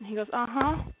hyper. And he goes,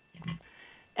 uh-huh.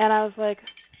 And I was like,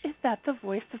 is that the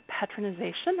voice of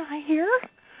patronization I hear?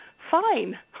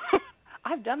 Fine.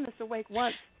 I've done this awake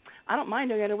once. I don't mind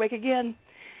doing it awake again.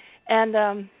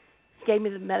 And gave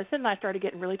me the medicine, and I started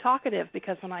getting really talkative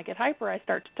because when I get hyper, I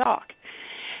start to talk.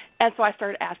 And so I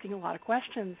started asking a lot of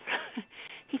questions.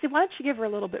 He said, why don't you give her a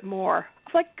little bit more? I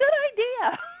was like, good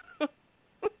idea.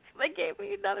 So they gave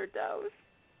me another dose.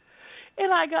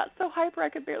 And I got so hyper I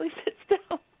could barely sit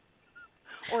still.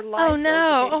 Or lie. Oh,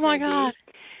 no. Oh, my God.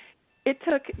 It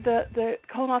took, the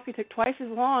colonoscopy took twice as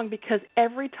long because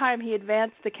every time he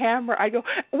advanced the camera, I'd go,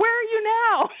 where are you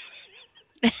now?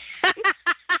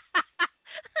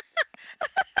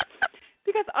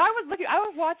 Because I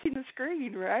was watching the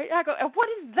screen, right? I go, what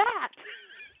is that?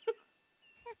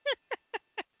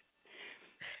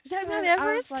 Is that Mount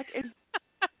Everest? I was like,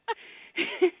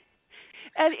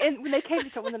 and when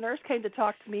the nurse came to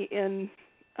talk to me in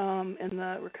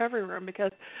the recovery room,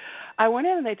 because I went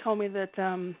in and they told me that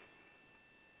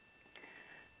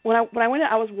when I went in,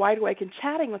 I was wide awake and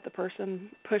chatting with the person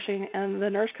pushing, and the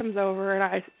nurse comes over and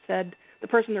I said, the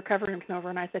person recovering came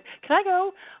over and I said, can I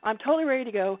go? I'm totally ready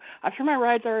to go. I'm sure my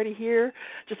ride's already here.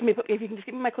 If you can just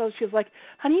give me my clothes. She was like,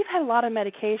 honey, you've had a lot of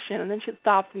medication. And then she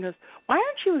stops and goes, why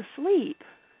aren't you asleep?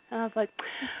 And I was like,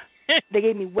 they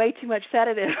gave me way too much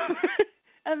sedative.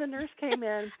 And the nurse came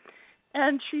in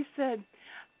and she said,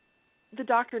 the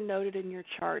doctor noted in your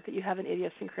chart that you have an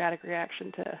idiosyncratic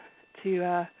reaction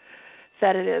to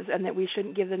sedatives and that we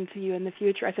shouldn't give them to you in the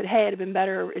future. I said, hey, it'd have been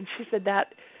better. And she said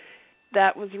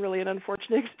that was really an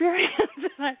unfortunate experience.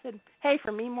 And I said, hey,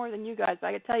 for me more than you guys,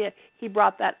 I could tell you he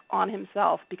brought that on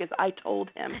himself because I told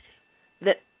him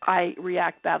that I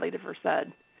react badly to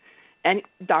Versed. And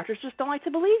doctors just don't like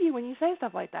to believe you when you say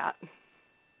stuff like that.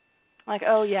 Like,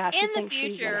 oh, yeah, she thinks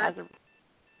she's has a...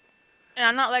 And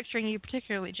I'm not lecturing you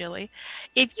particularly, Jilly.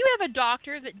 If you have a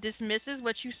doctor that dismisses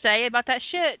what you say about that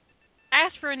shit,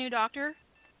 ask for a new doctor.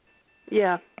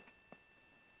 Yeah.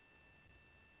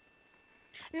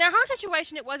 Now, her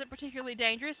situation, it wasn't particularly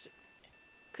dangerous.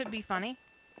 Could be funny,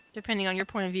 depending on your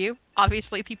point of view.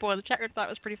 Obviously, people in the chat room thought it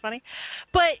was pretty funny.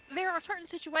 But there are certain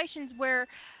situations where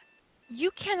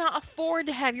you cannot afford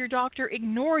to have your doctor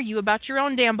ignore you about your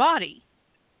own damn body.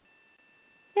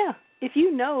 Yeah. If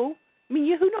you know, who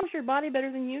knows your body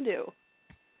better than you do?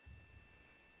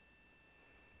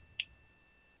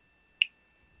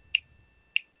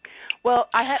 Well,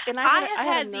 I had a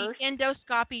nurse. The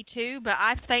endoscopy too, but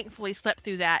I thankfully slept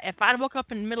through that. If I'd woke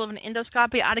up in the middle of an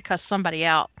endoscopy, I'd have cussed somebody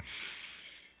out.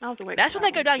 I was awake. That's when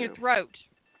they go down your throat.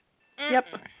 Yep.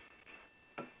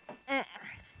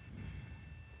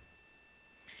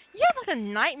 You have like a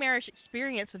nightmarish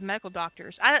experience with medical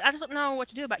doctors. I just don't know what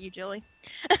to do about you, Jilly.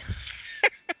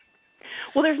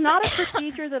 Well, there's not a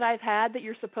procedure that I've had that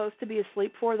you're supposed to be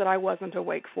asleep for that I wasn't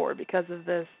awake for because of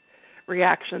this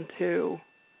reaction to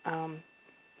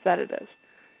sedatives.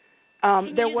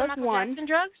 There was one. Jackson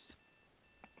drugs?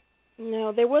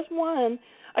 No, there was one.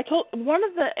 I told one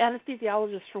of the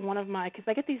anesthesiologists for one of my, because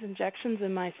I get these injections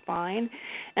in my spine,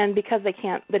 and because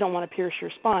they don't want to pierce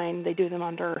your spine, they do them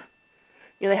under,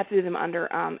 they have to do them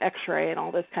under X-ray and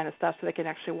all this kind of stuff, so they can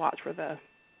actually watch where the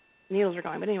needles are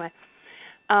going. But anyway,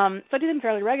 so I do them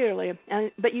fairly regularly.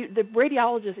 But the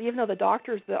radiologist, even though the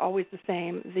doctor's always the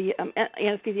same, the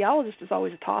anesthesiologist is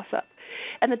always a toss-up.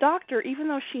 And the doctor, even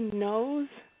though she knows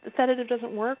the sedative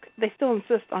doesn't work, they still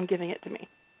insist on giving it to me.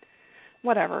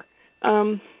 Whatever.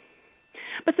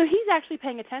 But so he's actually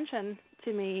paying attention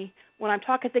to me when I'm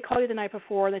talking. They call you the night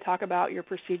before. They talk about your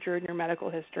procedure and your medical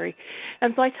history.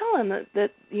 And so I tell him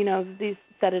that these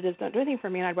sedatives don't do anything for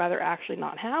me, and I'd rather actually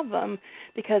not have them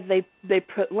because they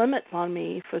put limits on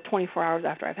me for 24 hours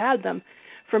after I've had them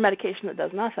for medication that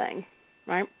does nothing,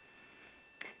 right?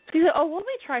 So he said, oh, well, let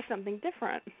me try something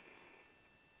different.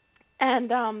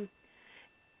 And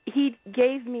he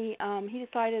gave me, he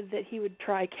decided that he would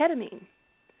try ketamine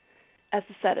as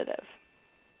a sedative.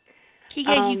 He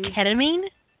gave you ketamine?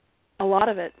 A lot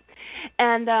of it.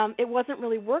 And it wasn't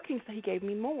really working, so he gave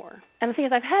me more. And the thing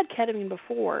is, I've had ketamine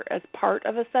before as part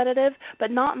of a sedative,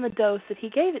 but not in the dose that he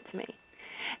gave it to me.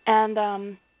 And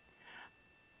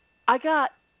I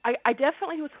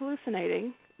definitely was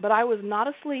hallucinating, but I was not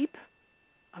asleep.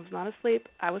 I was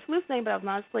hallucinating, but I was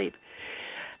not asleep.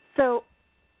 So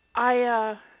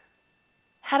I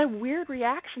had a weird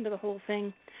reaction to the whole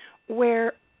thing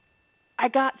where I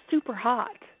got super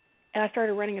hot and I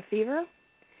started running a fever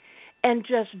and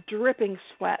just dripping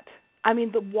sweat. I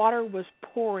mean, the water was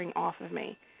pouring off of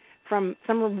me from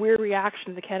some weird reaction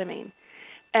to the ketamine.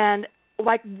 And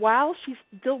like while she's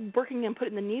still working and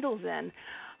putting the needles in,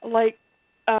 like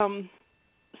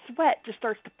sweat just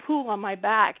starts to pool on my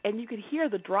back, and you could hear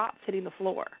the drops hitting the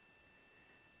floor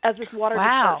as this water just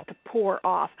starts to pour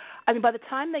off. I mean, by the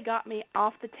time they got me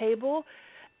off the table,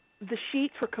 the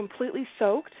sheets were completely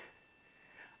soaked.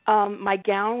 My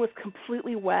gown was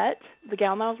completely wet. The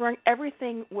gown that I was wearing,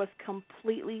 everything was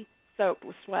completely soaked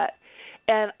with sweat.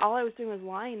 And all I was doing was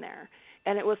lying there.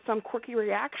 And it was some quirky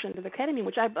reaction to the ketamine,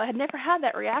 which I had never had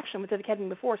that reaction with the ketamine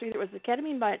before. So either it was the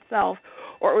ketamine by itself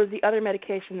or it was the other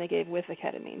medication they gave with the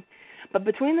ketamine. But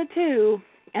between the two,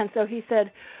 and so he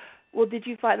said, well, did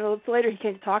you find, so later he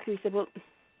came to talk to me, he said, well,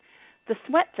 the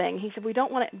sweat thing, he said, we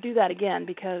don't want to do that again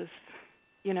because,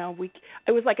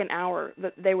 it was like an hour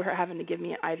that they were having to give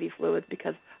me IV fluids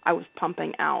because I was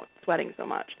pumping out, sweating so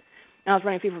much. And I was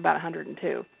running a fever about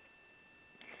 102.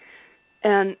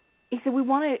 And he said,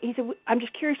 I'm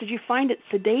just curious, did you find it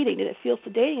sedating? Did it feel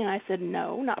sedating? And I said,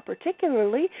 no, not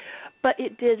particularly, but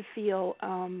it did feel,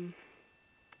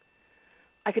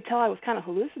 I could tell I was kind of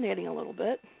hallucinating a little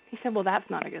bit. He said, well, that's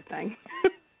not a good thing.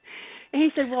 And he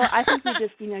said, well, I think you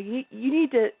just, you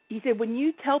need to, he said, when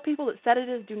you tell people that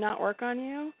sedatives do not work on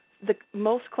you,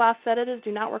 most class sedatives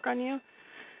do not work on you,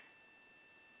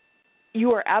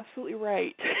 you are absolutely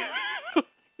right.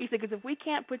 He said, because if we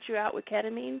can't put you out with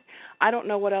ketamine, I don't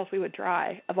know what else we would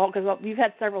try. Because we've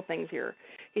had several things here.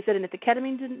 He said, and if the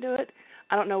ketamine didn't do it,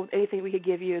 I don't know anything we could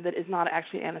give you that is not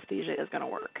actually anesthesia is going to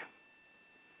work.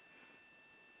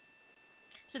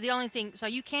 So the only thing, so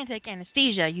you can take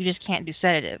anesthesia, you just can't do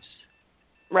sedatives.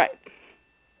 Right.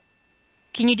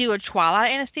 Can you do a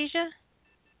twilight anesthesia?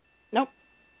 Nope.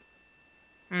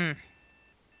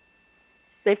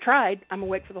 They've tried. I'm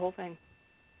awake for the whole thing.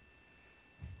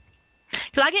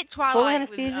 So I get twilight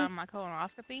with my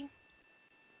colonoscopy.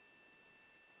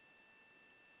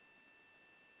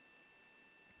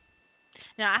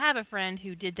 Now, I have a friend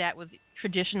who did that with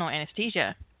traditional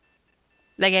anesthesia.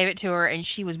 They gave it to her, and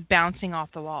she was bouncing off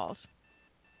the walls.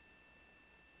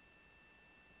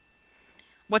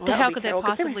 What the hell could they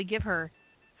possibly give her?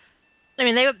 I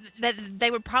mean,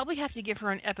 they would probably have to give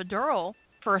her an epidural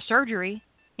for a surgery,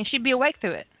 and she'd be awake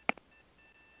through it.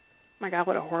 My God,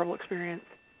 what a horrible experience.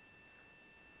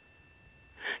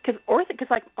 Because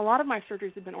like a lot of my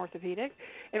surgeries have been orthopedic,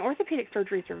 and orthopedic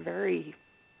surgeries are very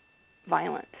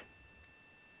violent.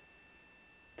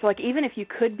 So like even if you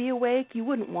could be awake, you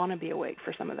wouldn't want to be awake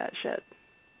for some of that shit.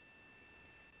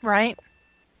 Right.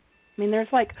 I mean, there's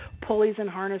like pulleys and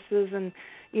harnesses and,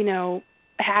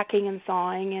 hacking and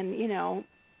sawing and,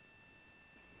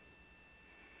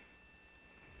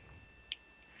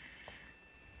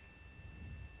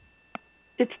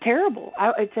 it's terrible.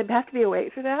 To have to be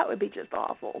awake for that would be just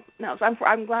awful. No, so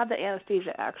I'm glad that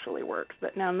anesthesia actually works,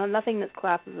 but no, nothing that's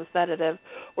classed as a sedative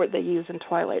or they use in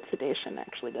twilight sedation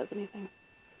actually does anything,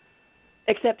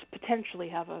 except potentially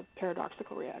have a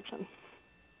paradoxical reaction.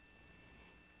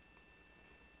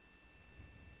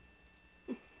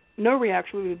 No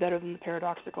reaction would be better than the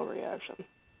paradoxical reaction.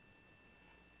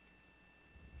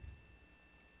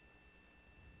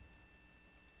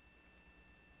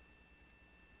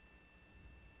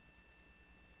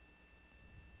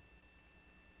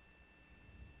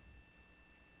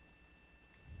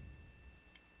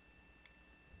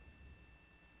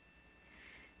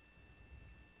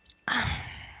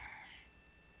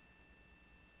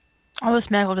 All this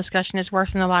medical discussion is worse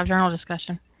than the live journal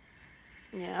discussion.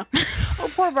 Yeah. Oh,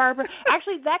 poor Barbara.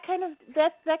 Actually, that kind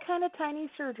of tiny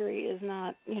surgery is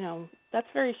not, that's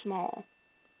very small.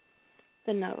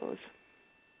 The nose.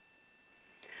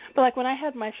 But like when I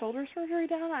had my shoulder surgery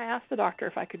done, I asked the doctor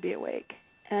if I could be awake,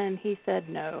 and he said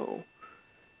no.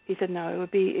 He said no, it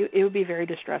would be very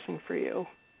distressing for you.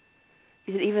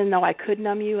 He said even though I could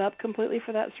numb you up completely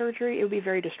for that surgery, it would be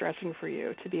very distressing for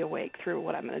you to be awake through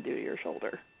what I'm going to do to your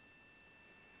shoulder.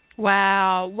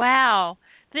 Wow.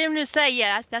 Then I'm going to say,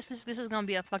 yeah, this is going to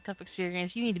be a fucked up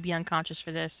experience. You need to be unconscious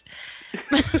for this.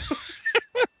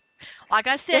 Like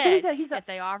I said, if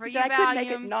they offer you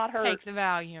Valium, take the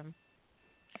Valium.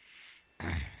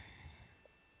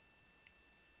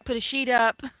 Put a sheet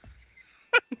up.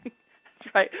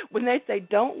 That's right. When they say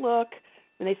don't look,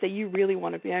 when they say you really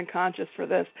want to be unconscious for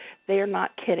this, they are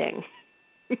not kidding.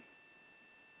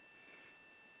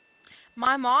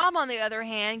 My mom, on the other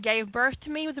hand, gave birth to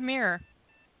me with a mirror.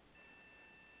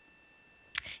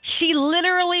 She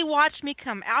literally watched me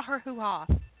come out her hoo-ha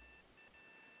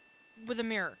with a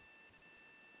mirror.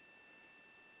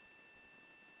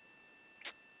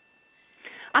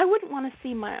 I wouldn't want to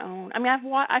see my own. I mean,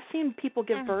 I've seen people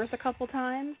give birth a couple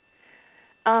times,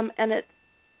 and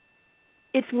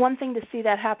it's one thing to see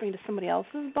that happening to somebody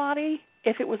else's body.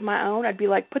 If it was my own, I'd be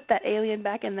like, put that alien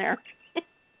back in there.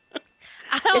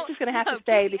 It's just going to have to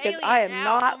stay because I am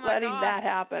not letting that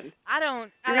happen. You're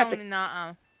going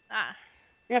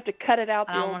to have to cut it out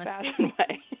the old-fashioned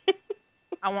way.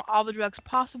 I want all the drugs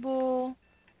possible.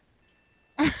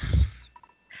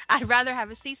 I'd rather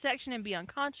have a C-section and be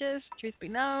unconscious, truth be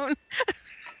known.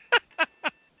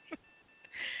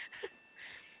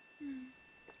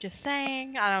 Just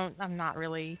saying. I'm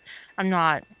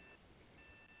not.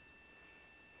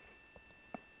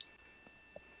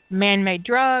 Man-made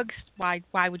drugs. Why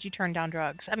would you turn down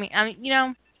drugs? I mean,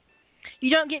 you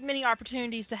don't get many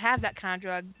opportunities to have that kind of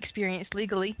drug experience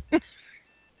legally.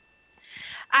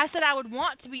 I said I would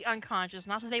want to be unconscious,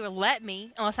 not that they would let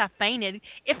me unless I fainted.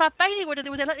 If I fainted, would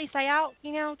they let me stay out?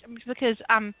 Because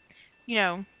I'm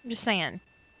just saying.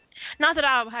 Not that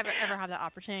I'll ever have that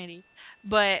opportunity,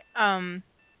 but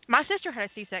my sister had a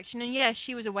C-section, and yes,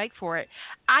 she was awake for it.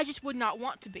 I just would not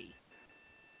want to be.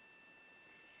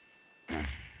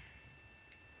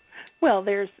 Well,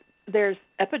 there's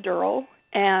epidural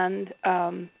and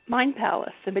Mind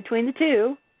Palace, and between the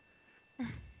two.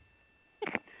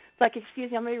 Like, excuse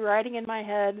me, I'm going to be writing in my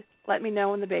head, let me know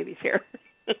when the baby's here.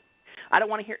 I don't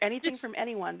want to hear anything from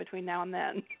anyone between now and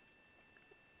then.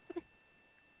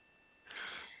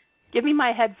 Give me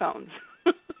my headphones.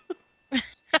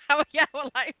 Yeah,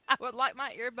 I would like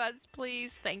my earbuds,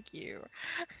 please. Thank you.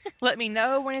 Let me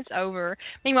know when it's over.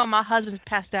 Meanwhile, my husband's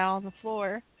passed out on the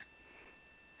floor.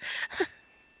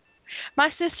 My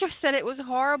sister said it was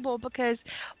horrible because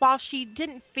while she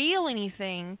didn't feel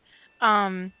anything,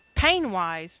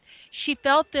 pain-wise, she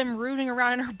felt them rooting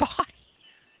around in her body.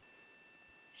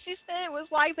 She said it was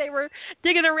like they were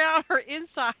digging around her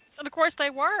insides. And, of course, they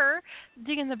were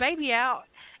digging the baby out.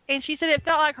 And she said it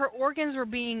felt like her organs were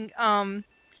being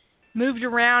moved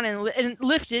around and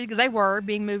lifted, because they were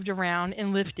being moved around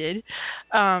and lifted.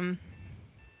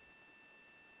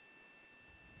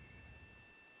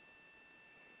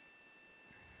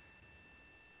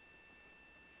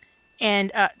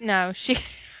 No, she...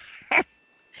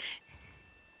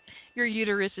 Your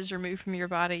uterus is removed from your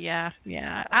body, yeah.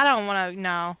 I don't want to,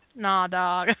 no,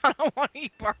 dog. I don't want to be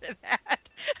part of that.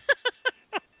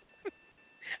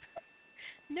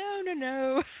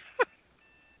 No.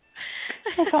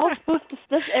 It's all supposed to,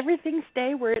 does everything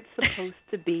stay where it's supposed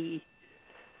to be?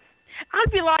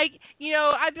 I'd be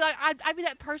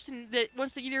that person that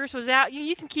once the uterus was out,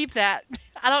 you can keep that.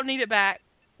 I don't need it back.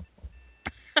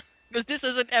 Because this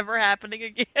isn't ever happening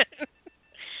again.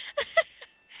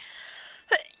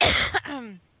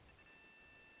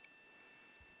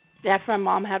 That's when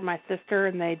Mom had my sister,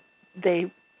 and there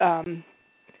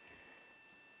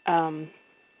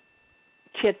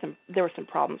were some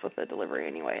problems with the delivery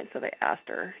anyway, and so they asked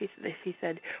her. He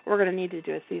said, we're going to need to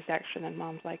do a C-section, and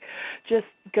Mom's like, just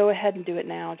go ahead and do it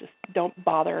now. Just don't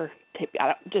bother.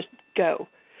 Just go.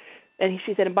 And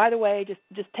she said, and by the way,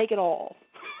 just take it all.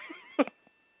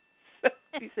 So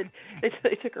he said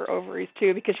they took her ovaries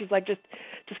too, because she's like, just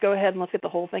go ahead and let's get the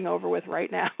whole thing over with right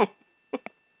now.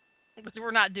 Because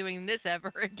we're not doing this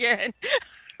ever again.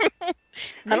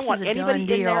 I don't want anybody in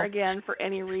there again for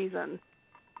any reason.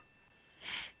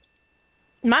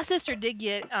 My sister did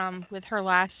get, with her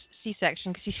last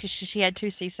C-section, because she had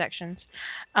 2 C-sections.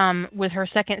 With her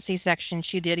second C-section,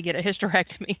 she did get a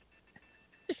hysterectomy.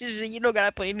 She said, you don't got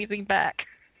to put anything back.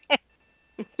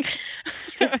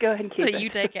 go ahead and keep it. that you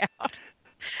take out.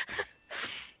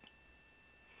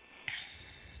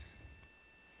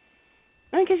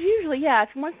 I mean, because usually, yeah, if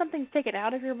once something's taken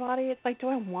out of your body, it's like, do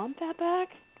I want that back?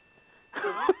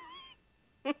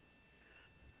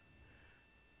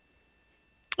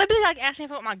 It'd be like asking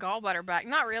if I want my gallbladder back.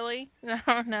 Not really.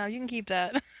 No, you can keep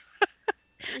that.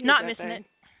 Not missing it.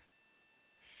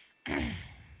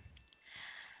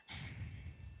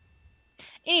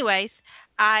 Anyways,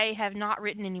 I have not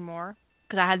written anymore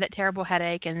because I had that terrible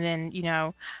headache and then,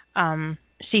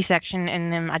 C-section,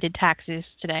 and then I did taxes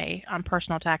today on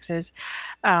personal taxes,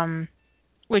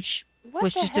 which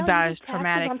was just about as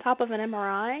traumatic. On top of an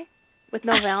MRI with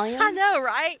no Valium? I know,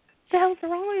 right? What the hell's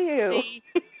wrong with you?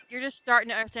 See, you're just starting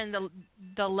to understand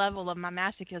the level of my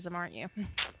masochism, aren't you?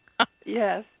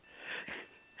 Yes.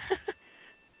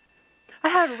 I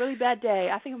had a really bad day.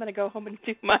 I think I'm going to go home and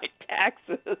do my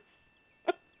taxes.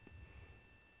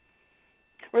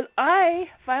 Whereas I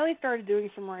finally started doing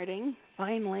some writing,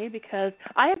 because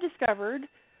I have discovered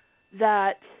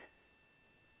that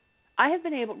I have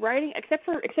been able, writing, except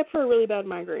for a really bad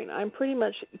migraine, I'm pretty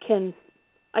much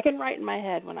I can write in my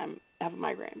head when I have a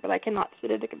migraine, but I cannot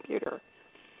sit at a computer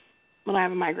when I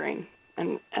have a migraine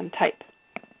and type.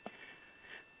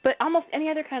 But almost any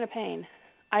other kind of pain,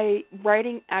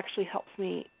 writing actually helps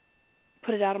me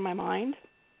put it out of my mind,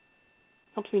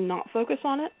 helps me not focus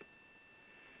on it.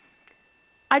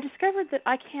 I discovered that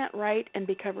I can't write and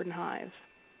be covered in hives.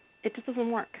 It just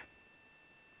doesn't work.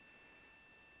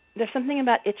 There's something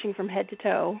about itching from head to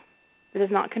toe that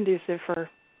is not conducive for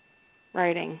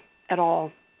writing at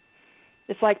all.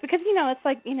 It's like, because,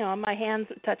 my hands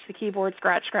touch the keyboard,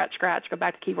 scratch, scratch, scratch, go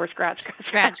back to keyboard, scratch,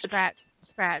 scratch, scratch.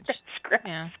 Scratch.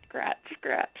 Yeah. Scratch.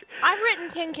 I've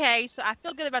written 10K, so I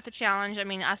feel good about the challenge. I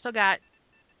mean, I still got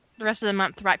the rest of the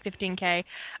month to write 15K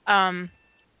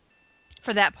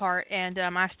for that part, and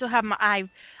I still have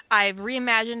I've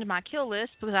reimagined my kill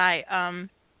list because I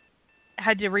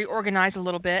had to reorganize a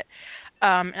little bit,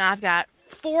 and I've got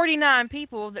 49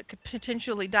 people that could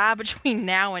potentially die between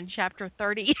now and chapter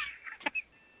 30.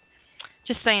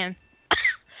 Just saying.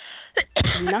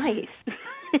 Nice.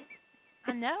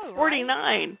 I know, right?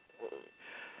 49.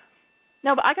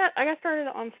 No, but I got started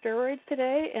on steroids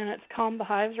today, and it's calmed the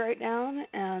hives right down,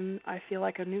 and I feel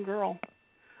like a new girl.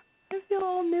 I feel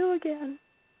all new again.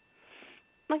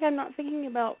 Like I'm not thinking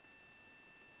about.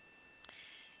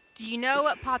 Do you know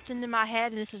what popped into my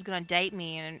head? And this is going to date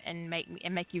me and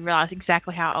make you realize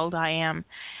exactly how old I am.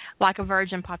 Like a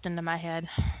virgin popped into my head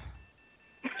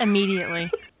immediately.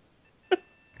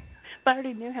 I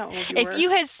already knew how old you were. If you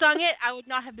had sung it, I would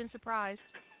not have been surprised.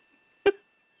 I'd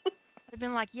have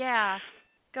been like, "Yeah,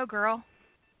 go girl."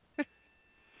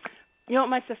 You know what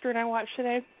my sister and I watched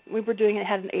today? We were doing it,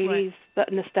 had an 80s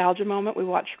nostalgia moment. We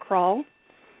watched Crawl.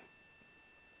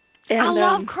 And, I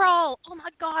love Crawl. Oh my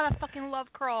God, I fucking love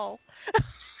Crawl.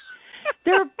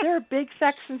 There are big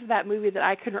sections of that movie that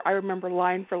I remember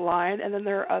line for line, and then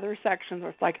there are other sections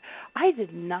where it's like, I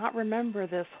did not remember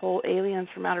this whole aliens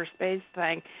from outer space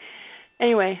thing.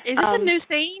 Anyway. Is this a new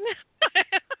scene?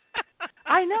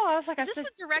 I know. I was like, is this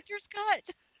a director's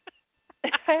cut?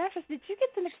 I asked her, did you get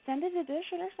an extended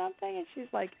edition or something? And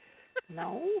she's like,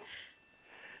 no.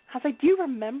 I was like, do you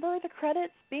remember the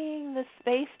credits being the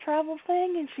space travel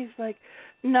thing? And she's like,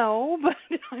 no, but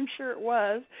I'm sure it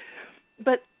was.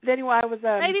 But anyway, I was...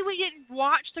 maybe we didn't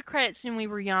watch the credits when we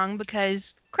were young because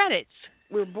credits.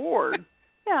 We were bored.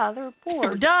 Yeah, they were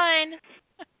bored. We're done.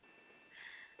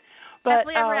 But,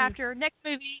 happily ever after. Next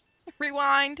movie.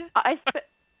 Rewind.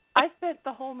 I spent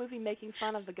the whole movie making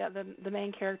fun of the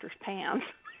main character's pants.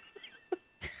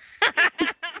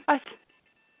 My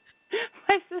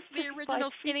sister's the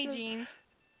original skinny jeans.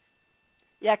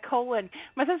 Yeah, colon.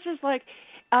 My sister's like,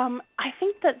 I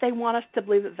think that they want us to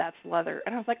believe that that's leather.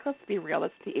 And I was like, let's be real.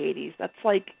 That's the 80s. That's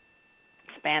like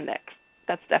spandex.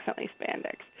 That's definitely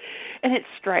spandex. And it's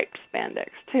striped spandex,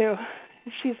 too.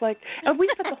 And she's like, and we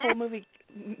spent the whole movie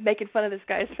making fun of this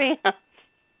guy's pants.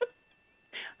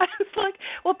 I was like,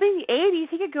 well, being the 80s,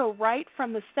 he could go right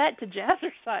from the set to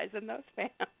jazzercise in those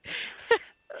pants.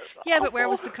 Yeah, but where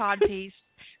was the codpiece?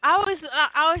 I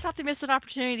always thought they missed an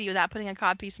opportunity without putting a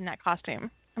codpiece in that costume.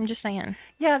 I'm just saying.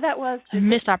 Yeah, that was a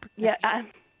missed opportunity.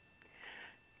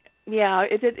 Yeah,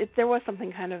 it did. There was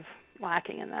something kind of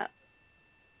lacking in that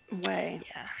way.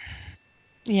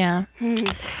 Yeah.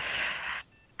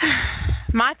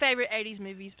 My favorite 80s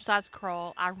movies, besides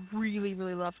Crawl, I really,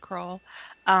 really love Crawl.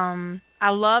 I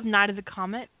love Night of the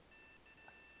Comet.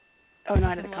 Oh,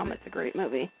 Night of the Comet's a great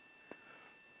movie.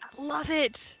 I love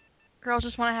it. Girls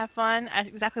just want to have fun.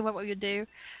 Exactly what we would do.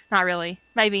 Not really.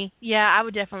 Maybe. Yeah, I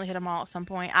would definitely hit them all at some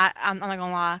point. I'm not going to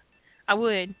lie. I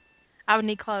would. I would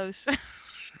need clothes.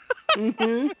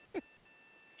 Mhm.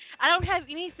 I don't have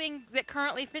anything that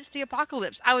currently fits the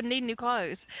apocalypse. I would need new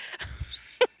clothes.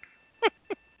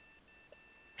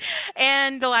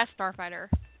 And The Last Starfighter.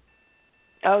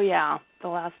 Oh yeah, The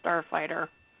Last Starfighter.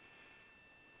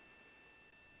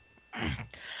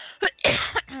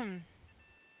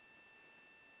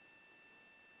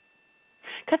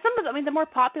 Because some of the more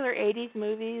popular '80s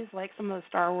movies, like some of the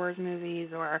Star Wars movies,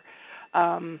 or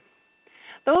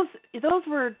those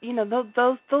were,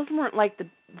 those weren't like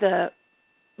the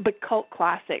cult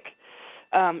classic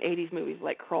 '80s movies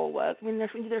like Kroll was. I mean,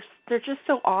 they're just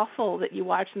so awful that you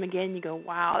watch them again, and you go,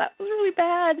 wow, that was really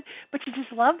bad, but you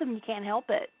just love them. You can't help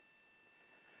it.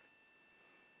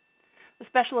 The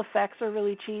special effects are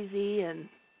really cheesy, and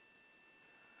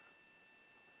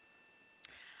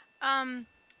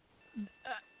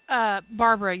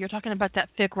Barbara, you're talking about that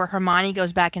fic where Hermione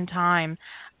goes back in time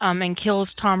and kills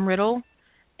Tom Riddle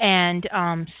and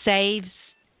saves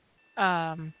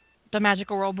the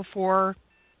magical world before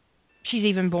she's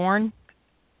even born.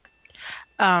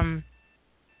 And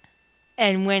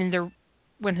when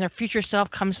her future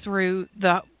self comes through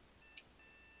the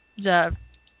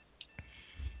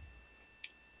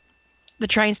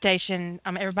train station,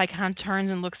 everybody kind of turns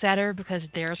and looks at her because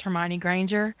there's Hermione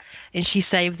Granger, and she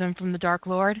saves them from the Dark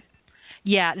Lord.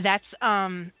 Yeah, that's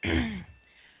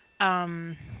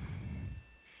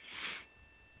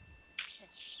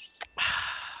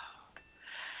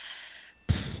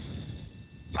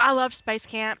I love Space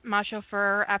Camp, My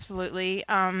Chauffeur, absolutely.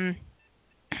 I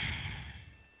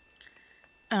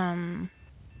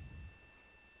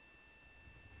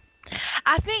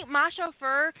think My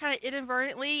Chauffeur kind of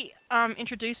inadvertently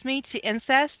introduced me to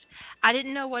incest. I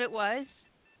didn't know what it was.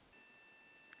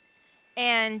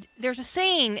 And there's a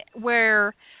scene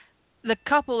where the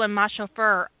couple in My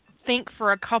Chauffeur think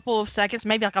for a couple of seconds,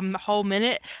 maybe like a whole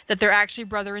minute, that they're actually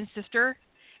brother and sister.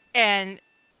 And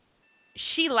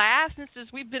she laughs and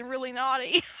says, "We've been really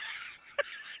naughty."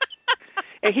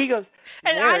 And he goes,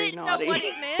 and very I didn't naughty. know what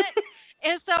it meant.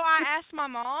 And so I asked my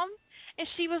mom, and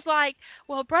she was like,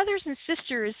 "Well, brothers and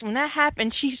sisters, when that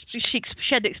happened, she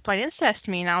had to explain incest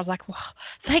to me." And I was like, "Well,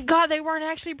 thank God they weren't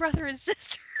actually brother and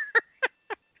sister."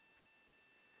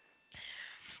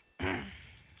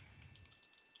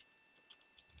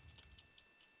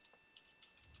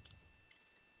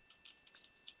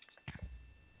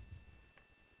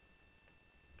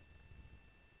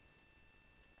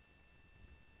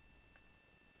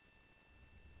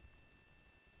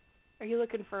 Are you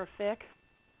looking for a fic?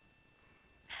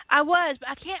 I was, but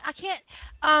I can't.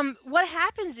 What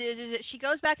happens is that she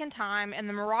goes back in time, and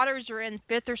the Marauders are in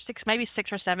fifth or sixth, maybe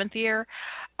sixth or seventh year,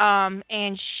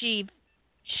 and she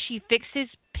fixes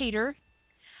Peter.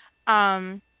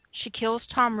 She kills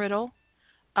Tom Riddle,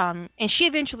 and she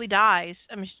eventually dies.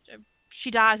 I mean,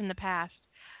 she dies in the past,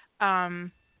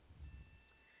 and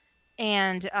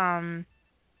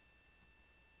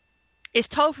it's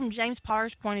told from James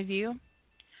Potter's point of view.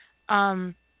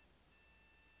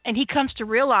 And he comes to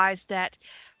realize that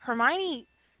Hermione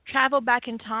traveled back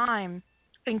in time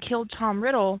and killed Tom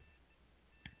Riddle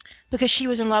because she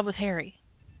was in love with Harry.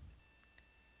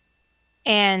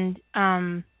 And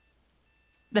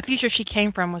the future she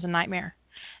came from was a nightmare.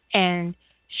 And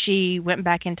she went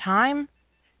back in time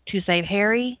to save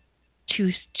Harry,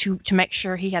 to make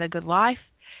sure he had a good life.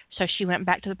 So she went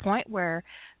back to the point where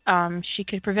she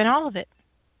could prevent all of it.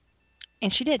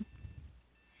 And she did.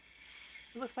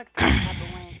 It looks like some type of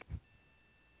link.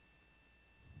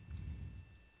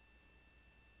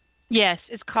 Yes,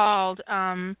 it's called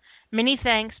Many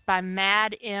Thanks by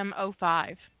Mad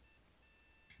M05.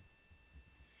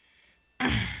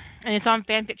 And it's on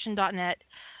fanfiction.net.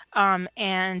 And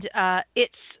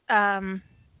it's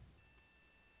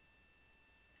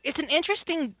an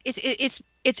interesting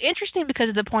it's interesting because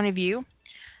of the point of view,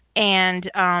 and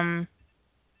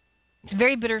it's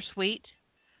very bittersweet.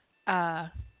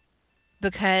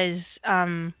 Because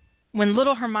when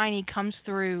little Hermione comes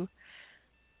through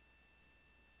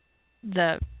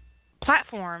the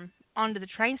platform onto the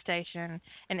train station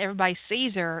and everybody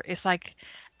sees her, it's like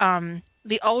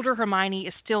the older Hermione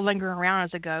is still lingering around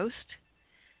as a ghost,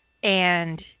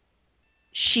 and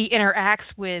she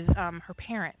interacts with her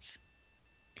parents.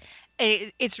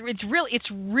 It's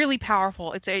really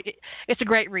powerful. It's a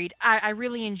great read. I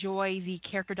really enjoy the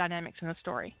character dynamics in the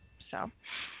story. So.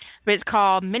 But it's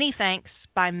called Many Thanks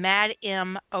by Mad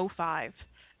M05,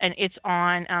 and it's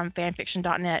on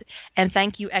fanfiction.net. And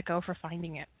thank you, Echo, for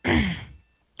finding it.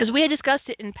 Because we had discussed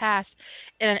it in past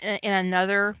in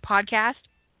another podcast,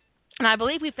 and I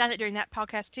believe we found it during that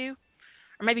podcast too,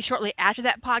 or maybe shortly after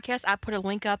that podcast. I put a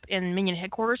link up in Minion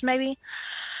headquarters, maybe.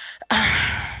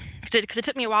 Because it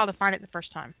took me a while to find it the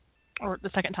first time, or the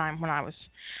second time when I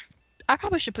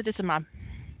probably should put this in my.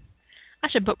 I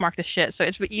should bookmark this shit so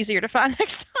it's easier to find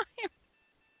next time.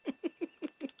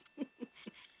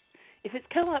 If it's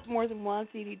come up more than once,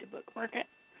 you need to bookmark it.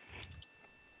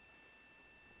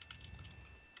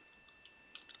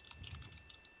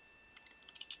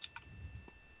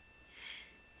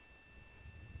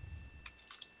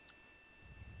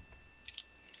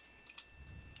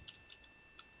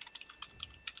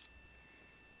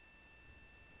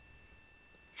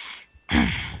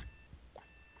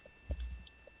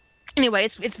 Anyway,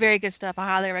 it's very good stuff. I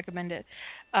highly recommend it.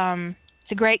 It's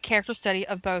a great character study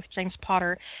of both James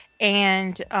Potter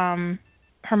and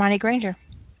Hermione Granger.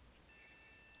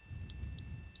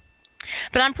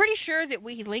 But I'm pretty sure that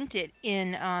we linked it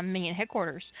in Minion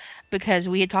Headquarters because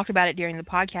we had talked about it during the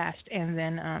podcast, and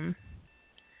then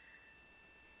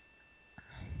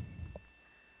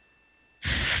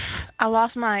I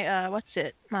lost my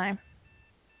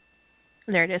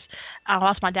there it is. I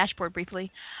lost my dashboard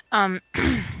briefly.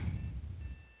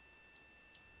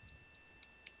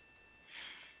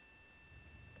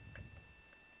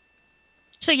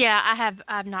 So yeah,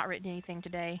 I've not written anything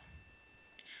today,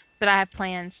 but I have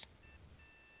plans.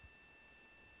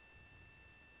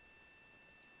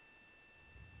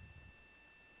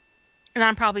 And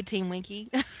I'm probably Team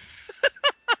Winky.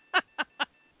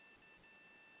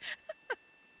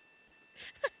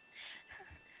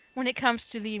 When it comes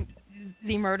to the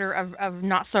murder of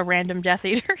not so random Death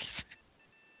Eaters.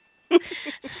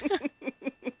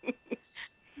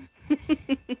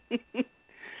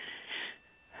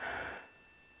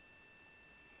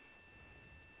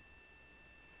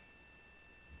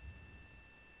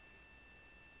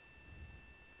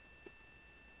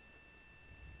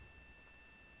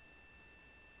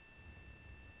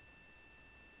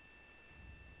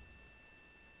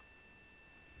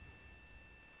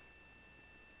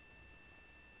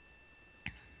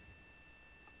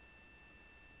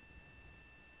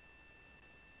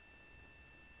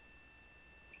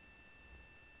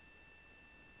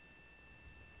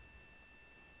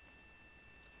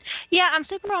 Yeah, I'm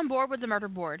super on board with the murder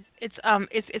board. It's going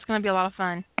to be a lot of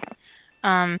fun.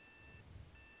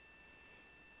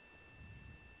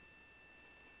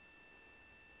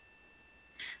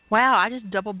 Wow, I just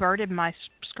double birded my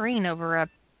screen over a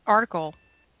article.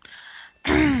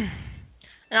 And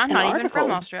I'm not even from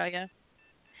Australia.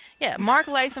 Yeah, Mark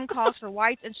Latham calls for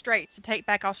whites and straights to take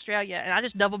back Australia, and I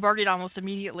just double birded almost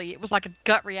immediately. It was like a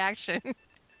gut reaction.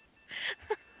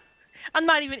 I'm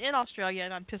not even in Australia,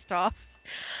 and I'm pissed off.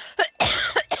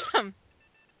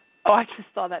 Oh, I just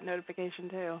saw that notification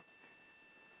too.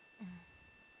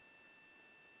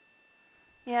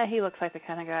 Yeah, he looks like the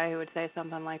kind of guy who would say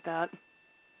something like that.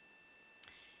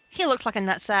 He looks like a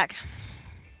nutsack.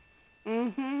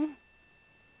 Mhm.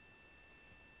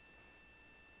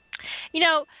 You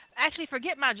know, actually,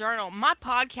 forget my journal. My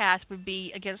podcast would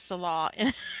be against the law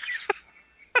in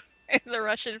the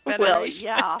Russian Federation. Well,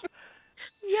 yeah.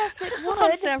 Yes, it would.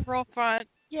 On several fronts.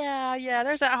 Yeah.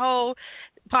 There's that whole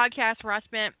podcast where I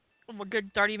spent a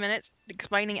good 30 minutes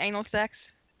explaining anal sex.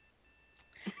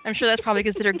 I'm sure that's probably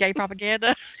considered gay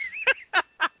propaganda.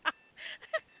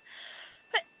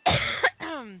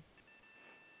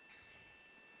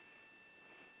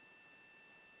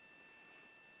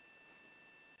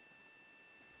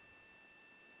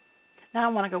 Now I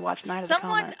want to go watch Night of the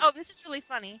Comet. Oh, this is really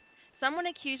funny. Someone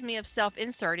accused me of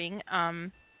self-inserting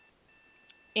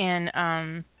in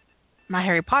my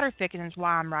Harry Potter fiction,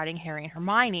 why I'm writing Harry and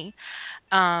Hermione.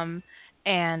 And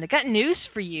I got news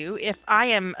for you. If I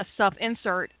am a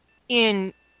self-insert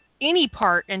in any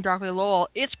part in Darkly Lowell,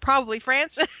 it's probably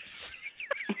Francis.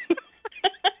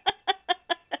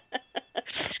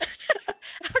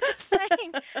 I'm just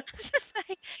saying,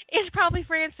 it's probably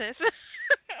Francis.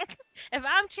 If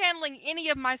I'm channeling any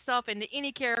of myself into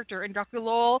any character in Dr.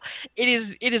 Lowell, it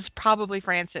is probably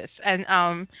Francis.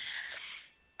 And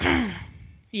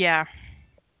yeah.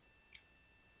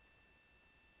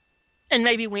 And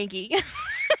maybe Winky.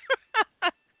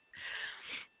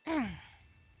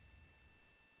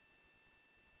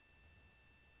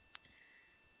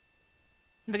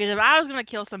 Because if I was going to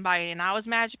kill somebody and I was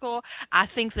magical, I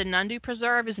think the Nundu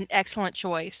Preserve is an excellent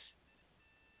choice.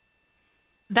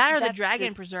 That or the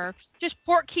Dragon Preserve. Just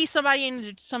portkey somebody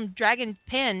into some dragon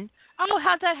pen. Oh,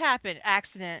 how'd that happen?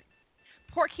 Accident.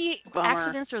 Portkey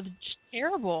accidents are just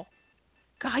terrible.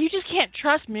 God, you just can't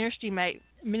trust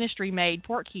ministry-made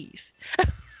portkeys.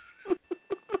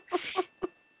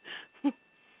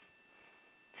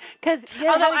 Because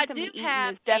although I do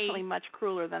have is definitely much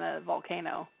crueler than a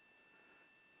volcano.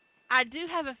 I do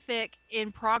have a fic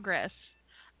in progress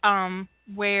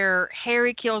where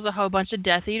Harry kills a whole bunch of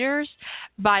Death Eaters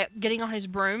by getting on his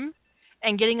broom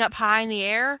and getting up high in the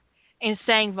air and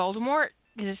saying Voldemort,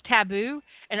 because it's taboo,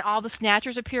 and all the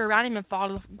Snatchers appear around him and fall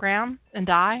to the ground and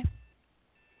die.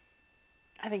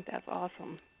 I think that's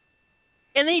awesome.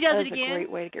 And then he does That it is again. a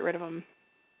great way to get rid of them.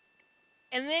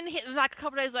 And then, like a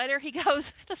couple days later, he goes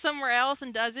to somewhere else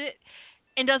and does it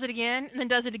again, and then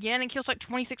does it again, and kills like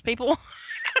 26 people.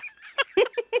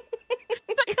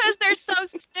 Because they're so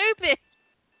stupid.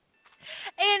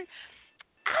 And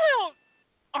I don't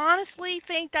honestly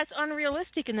think that's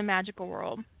unrealistic in the magical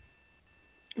world.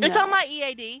 No. It's on my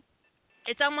EAD.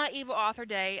 It's on my Evil Author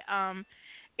Day.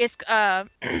 It's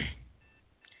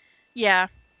yeah.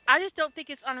 I just don't think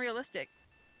it's unrealistic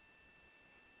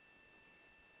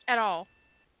at all.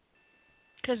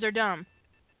 Because they're dumb.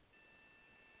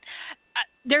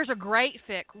 There's a great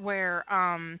fic where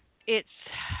it's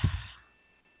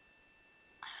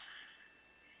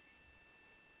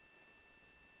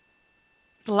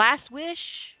The Last Wish?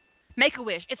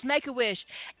 Make-A-Wish. It's Make-A-Wish.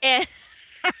 And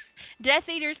Death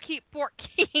Eaters keep port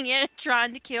keying in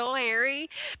trying to kill Harry,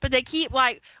 but they keep,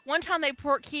 like, one time they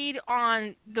port keyed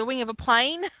on the wing of a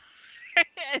plane.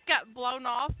 It got blown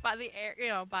off by the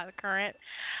air, by the current.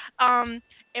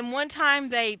 And one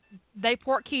time they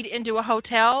port keyed into a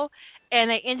hotel, and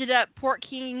they ended up port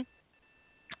keying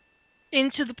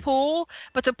into the pool,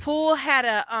 but the pool had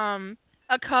a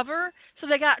cover, so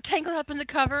they got tangled up in the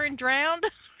cover and drowned.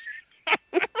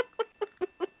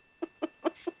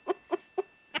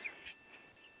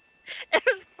 It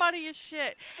was funny as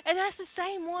shit. And that's the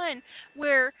same one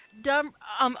where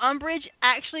Umbridge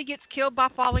actually gets killed by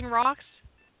falling rocks.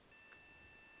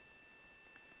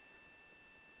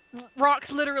 Rocks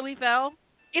literally fell.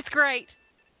 It's great.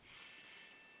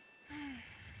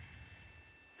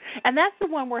 And that's the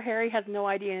one where Harry has no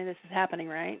idea this is happening,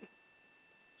 right?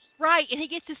 Right, and he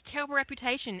gets this terrible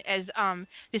reputation as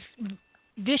this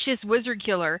vicious wizard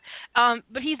killer.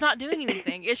 But he's not doing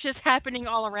anything. It's just happening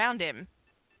all around him.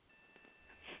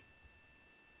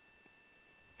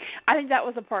 I think that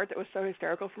was the part that was so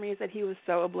hysterical for me, is that he was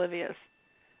so oblivious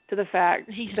to the fact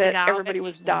He's that out. everybody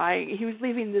was dying. He was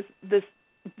leaving this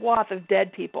swath of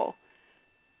dead people,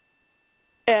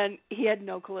 and he had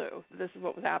no clue this is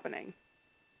what was happening.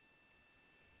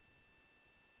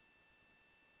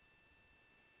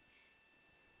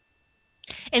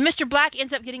 And Mr. Black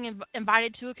ends up getting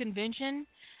invited to a convention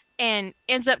and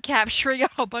ends up capturing a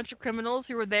whole bunch of criminals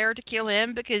who were there to kill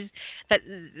him because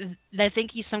they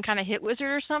think he's some kind of hit wizard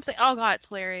or something. Oh, God, it's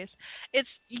hilarious.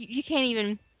 You can't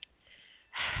even...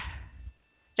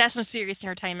 That's some serious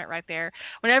entertainment right there.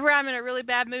 Whenever I'm in a really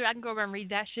bad mood, I can go over and read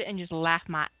that shit and just laugh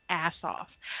my ass off.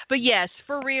 But yes,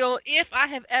 for real, if I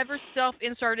have ever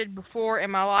self-inserted before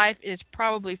in my life, it's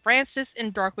probably Francis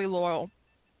and Darkly Loyal.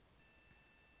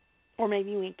 Or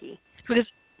maybe Winky.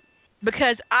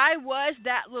 Because I was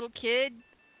that little kid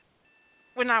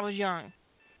when I was young.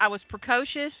 I was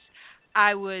precocious.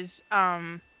 I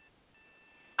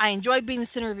enjoyed being the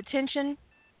center of attention.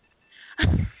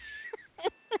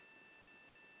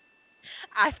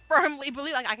 I firmly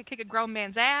believe I could kick a grown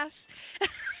man's ass.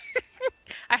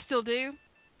 I still do.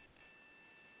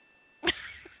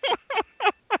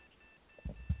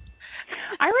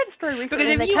 I read a story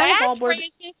recently, because and they kind of all were...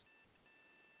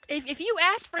 If you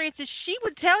asked Frances, she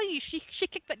would tell you she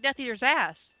kicked that Death Eater's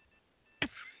ass.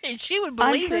 And she would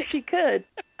believe I'm sure it. she could.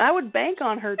 I would bank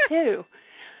on her, too.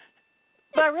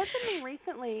 But I read something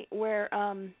recently where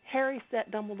Harry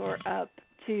set Dumbledore up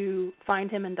to find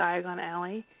him in Diagon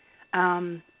Alley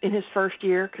in his first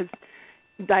year, because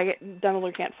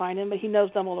Dumbledore can't find him, but he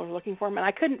knows Dumbledore's looking for him. And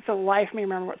I couldn't for the life of me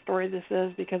remember what story this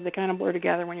is, because they kind of blur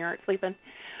together when you aren't sleeping.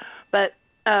 But...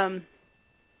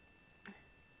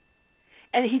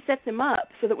 and he sets him up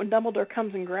so that when Dumbledore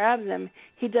comes and grabs him,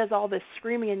 he does all this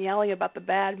screaming and yelling about the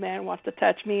bad man wants to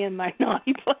touch me in my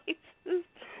naughty places.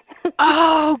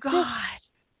 Oh, God.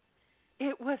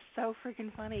 It was so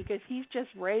freaking funny, because he's just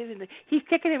he's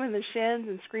kicking him in the shins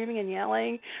and screaming and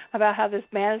yelling about how this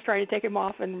man is trying to take him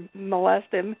off and molest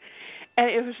him. And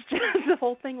it was just, the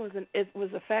whole thing was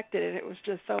affected, and it was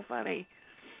just so funny.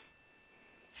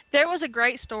 There was a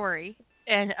great story,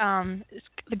 and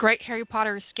the Great Harry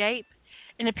Potter Escape.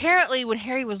 And apparently, when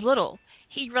Harry was little,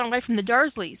 he'd run away from the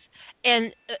Dursleys,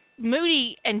 and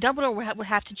Moody and Dumbledore would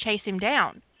have to chase him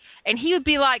down, and he would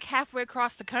be like halfway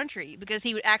across the country because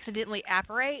he would accidentally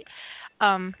apparate,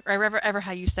 or ever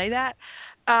how you say that,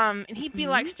 and he'd be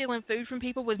like stealing food from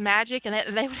people with magic, and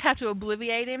they would have to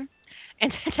obliviate him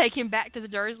and take him back to the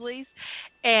Dursleys.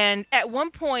 And at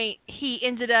one point, he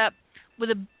ended up with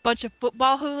a bunch of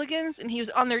football hooligans, and he was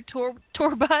on their tour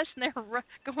bus, and they were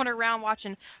going around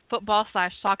watching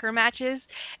football/soccer matches,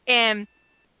 and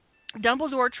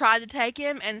Dumbledore tried to take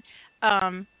him, and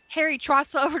Harry trots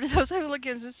over to those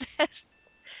hooligans and says,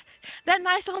 "That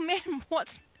nice old man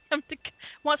wants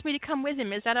me to come with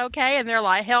him. Is that okay?" And they're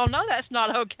like, "Hell no, that's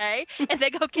not okay." And they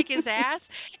go kick his ass.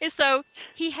 And so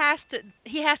he has to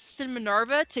send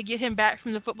Minerva to get him back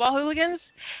from the football hooligans,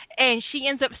 and she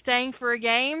ends up staying for a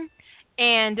game.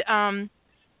 And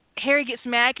Harry gets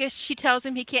mad because she tells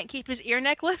him he can't keep his ear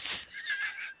necklace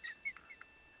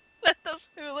that those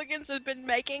hooligans have been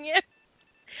making it.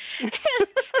 And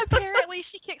apparently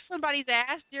she kicked somebody's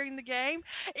ass during the game.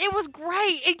 It was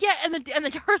great. And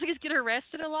the hooligans get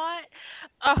arrested a lot.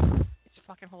 Oh, it's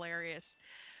fucking hilarious.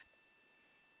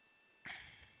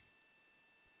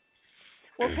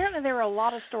 Well, apparently there were a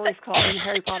lot of stories called in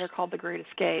Harry Potter called The Great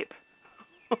Escape.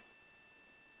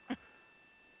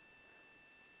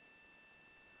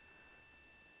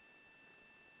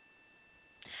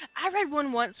 I read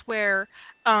one once where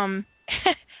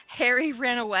Harry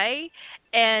ran away,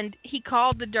 and he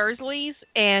called the Dursleys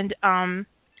and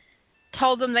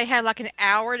told them they had like an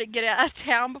hour to get out of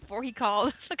town before he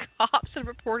called the cops and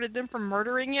reported them for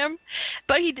murdering him.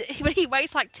 But he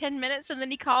waits like 10 minutes, and then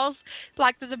he calls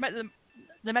like the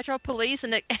Metro Police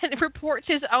and reports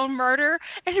his own murder,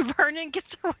 and Vernon gets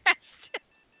arrested.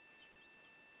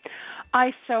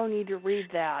 I so need to read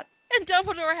that. And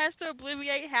Dumbledore has to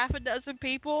obliviate half a dozen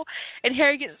people, and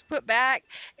Harry gets put back,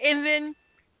 and then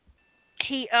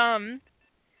he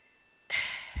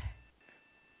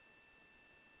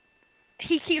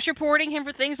keeps reporting him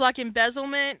for things like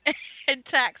embezzlement and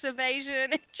tax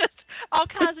evasion and just all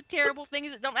kinds of terrible things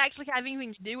that don't actually have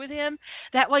anything to do with him.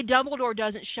 That way Dumbledore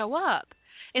doesn't show up.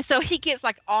 And so he gets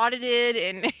like audited,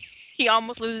 and he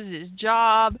almost loses his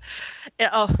job. And,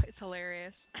 it's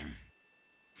hilarious.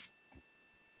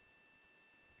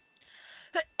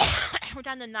 We're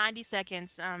down to 90 seconds.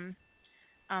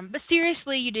 But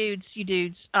seriously, you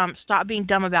dudes, stop being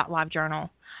dumb about LiveJournal.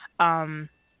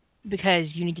 Because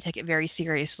you need to take it very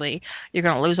seriously. You're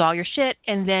going to lose all your shit,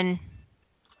 and then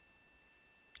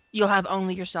you'll have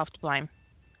only yourself to blame.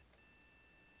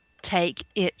 Take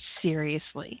it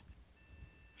seriously.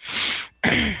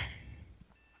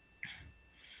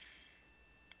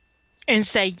 And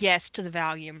say yes to the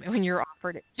volume when you're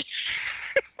offered it.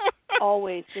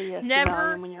 Always say yes Never, to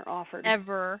volume when you're offered.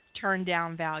 Ever turn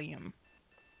down volume.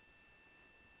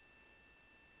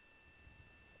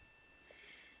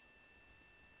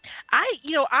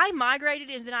 I migrated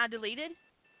and then I deleted.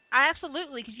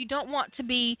 Absolutely, because you don't want to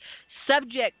be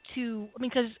subject to,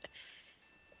 because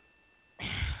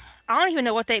I don't even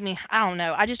know what they mean. I don't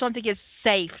know. I just don't think it's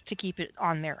safe to keep it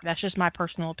on there. That's just my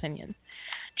personal opinion.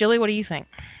 Julie, what do you think?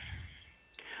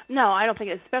 No, I don't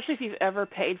think it, especially if you've ever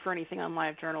paid for anything on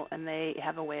LiveJournal and they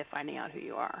have a way of finding out who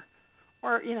you are.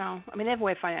 Or, they have a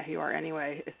way of finding out who you are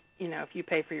anyway, if you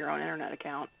pay for your own internet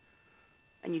account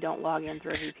and you don't log in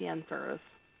through a VPN service.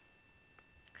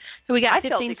 So we got I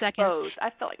 15 felt seconds. I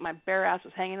felt like my bare ass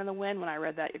was hanging in the wind when I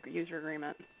read that user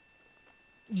agreement.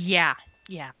 Yeah.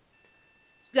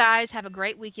 Guys, have a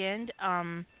great weekend.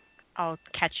 I'll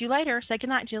catch you later. Say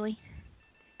goodnight, Julie.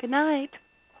 Good night.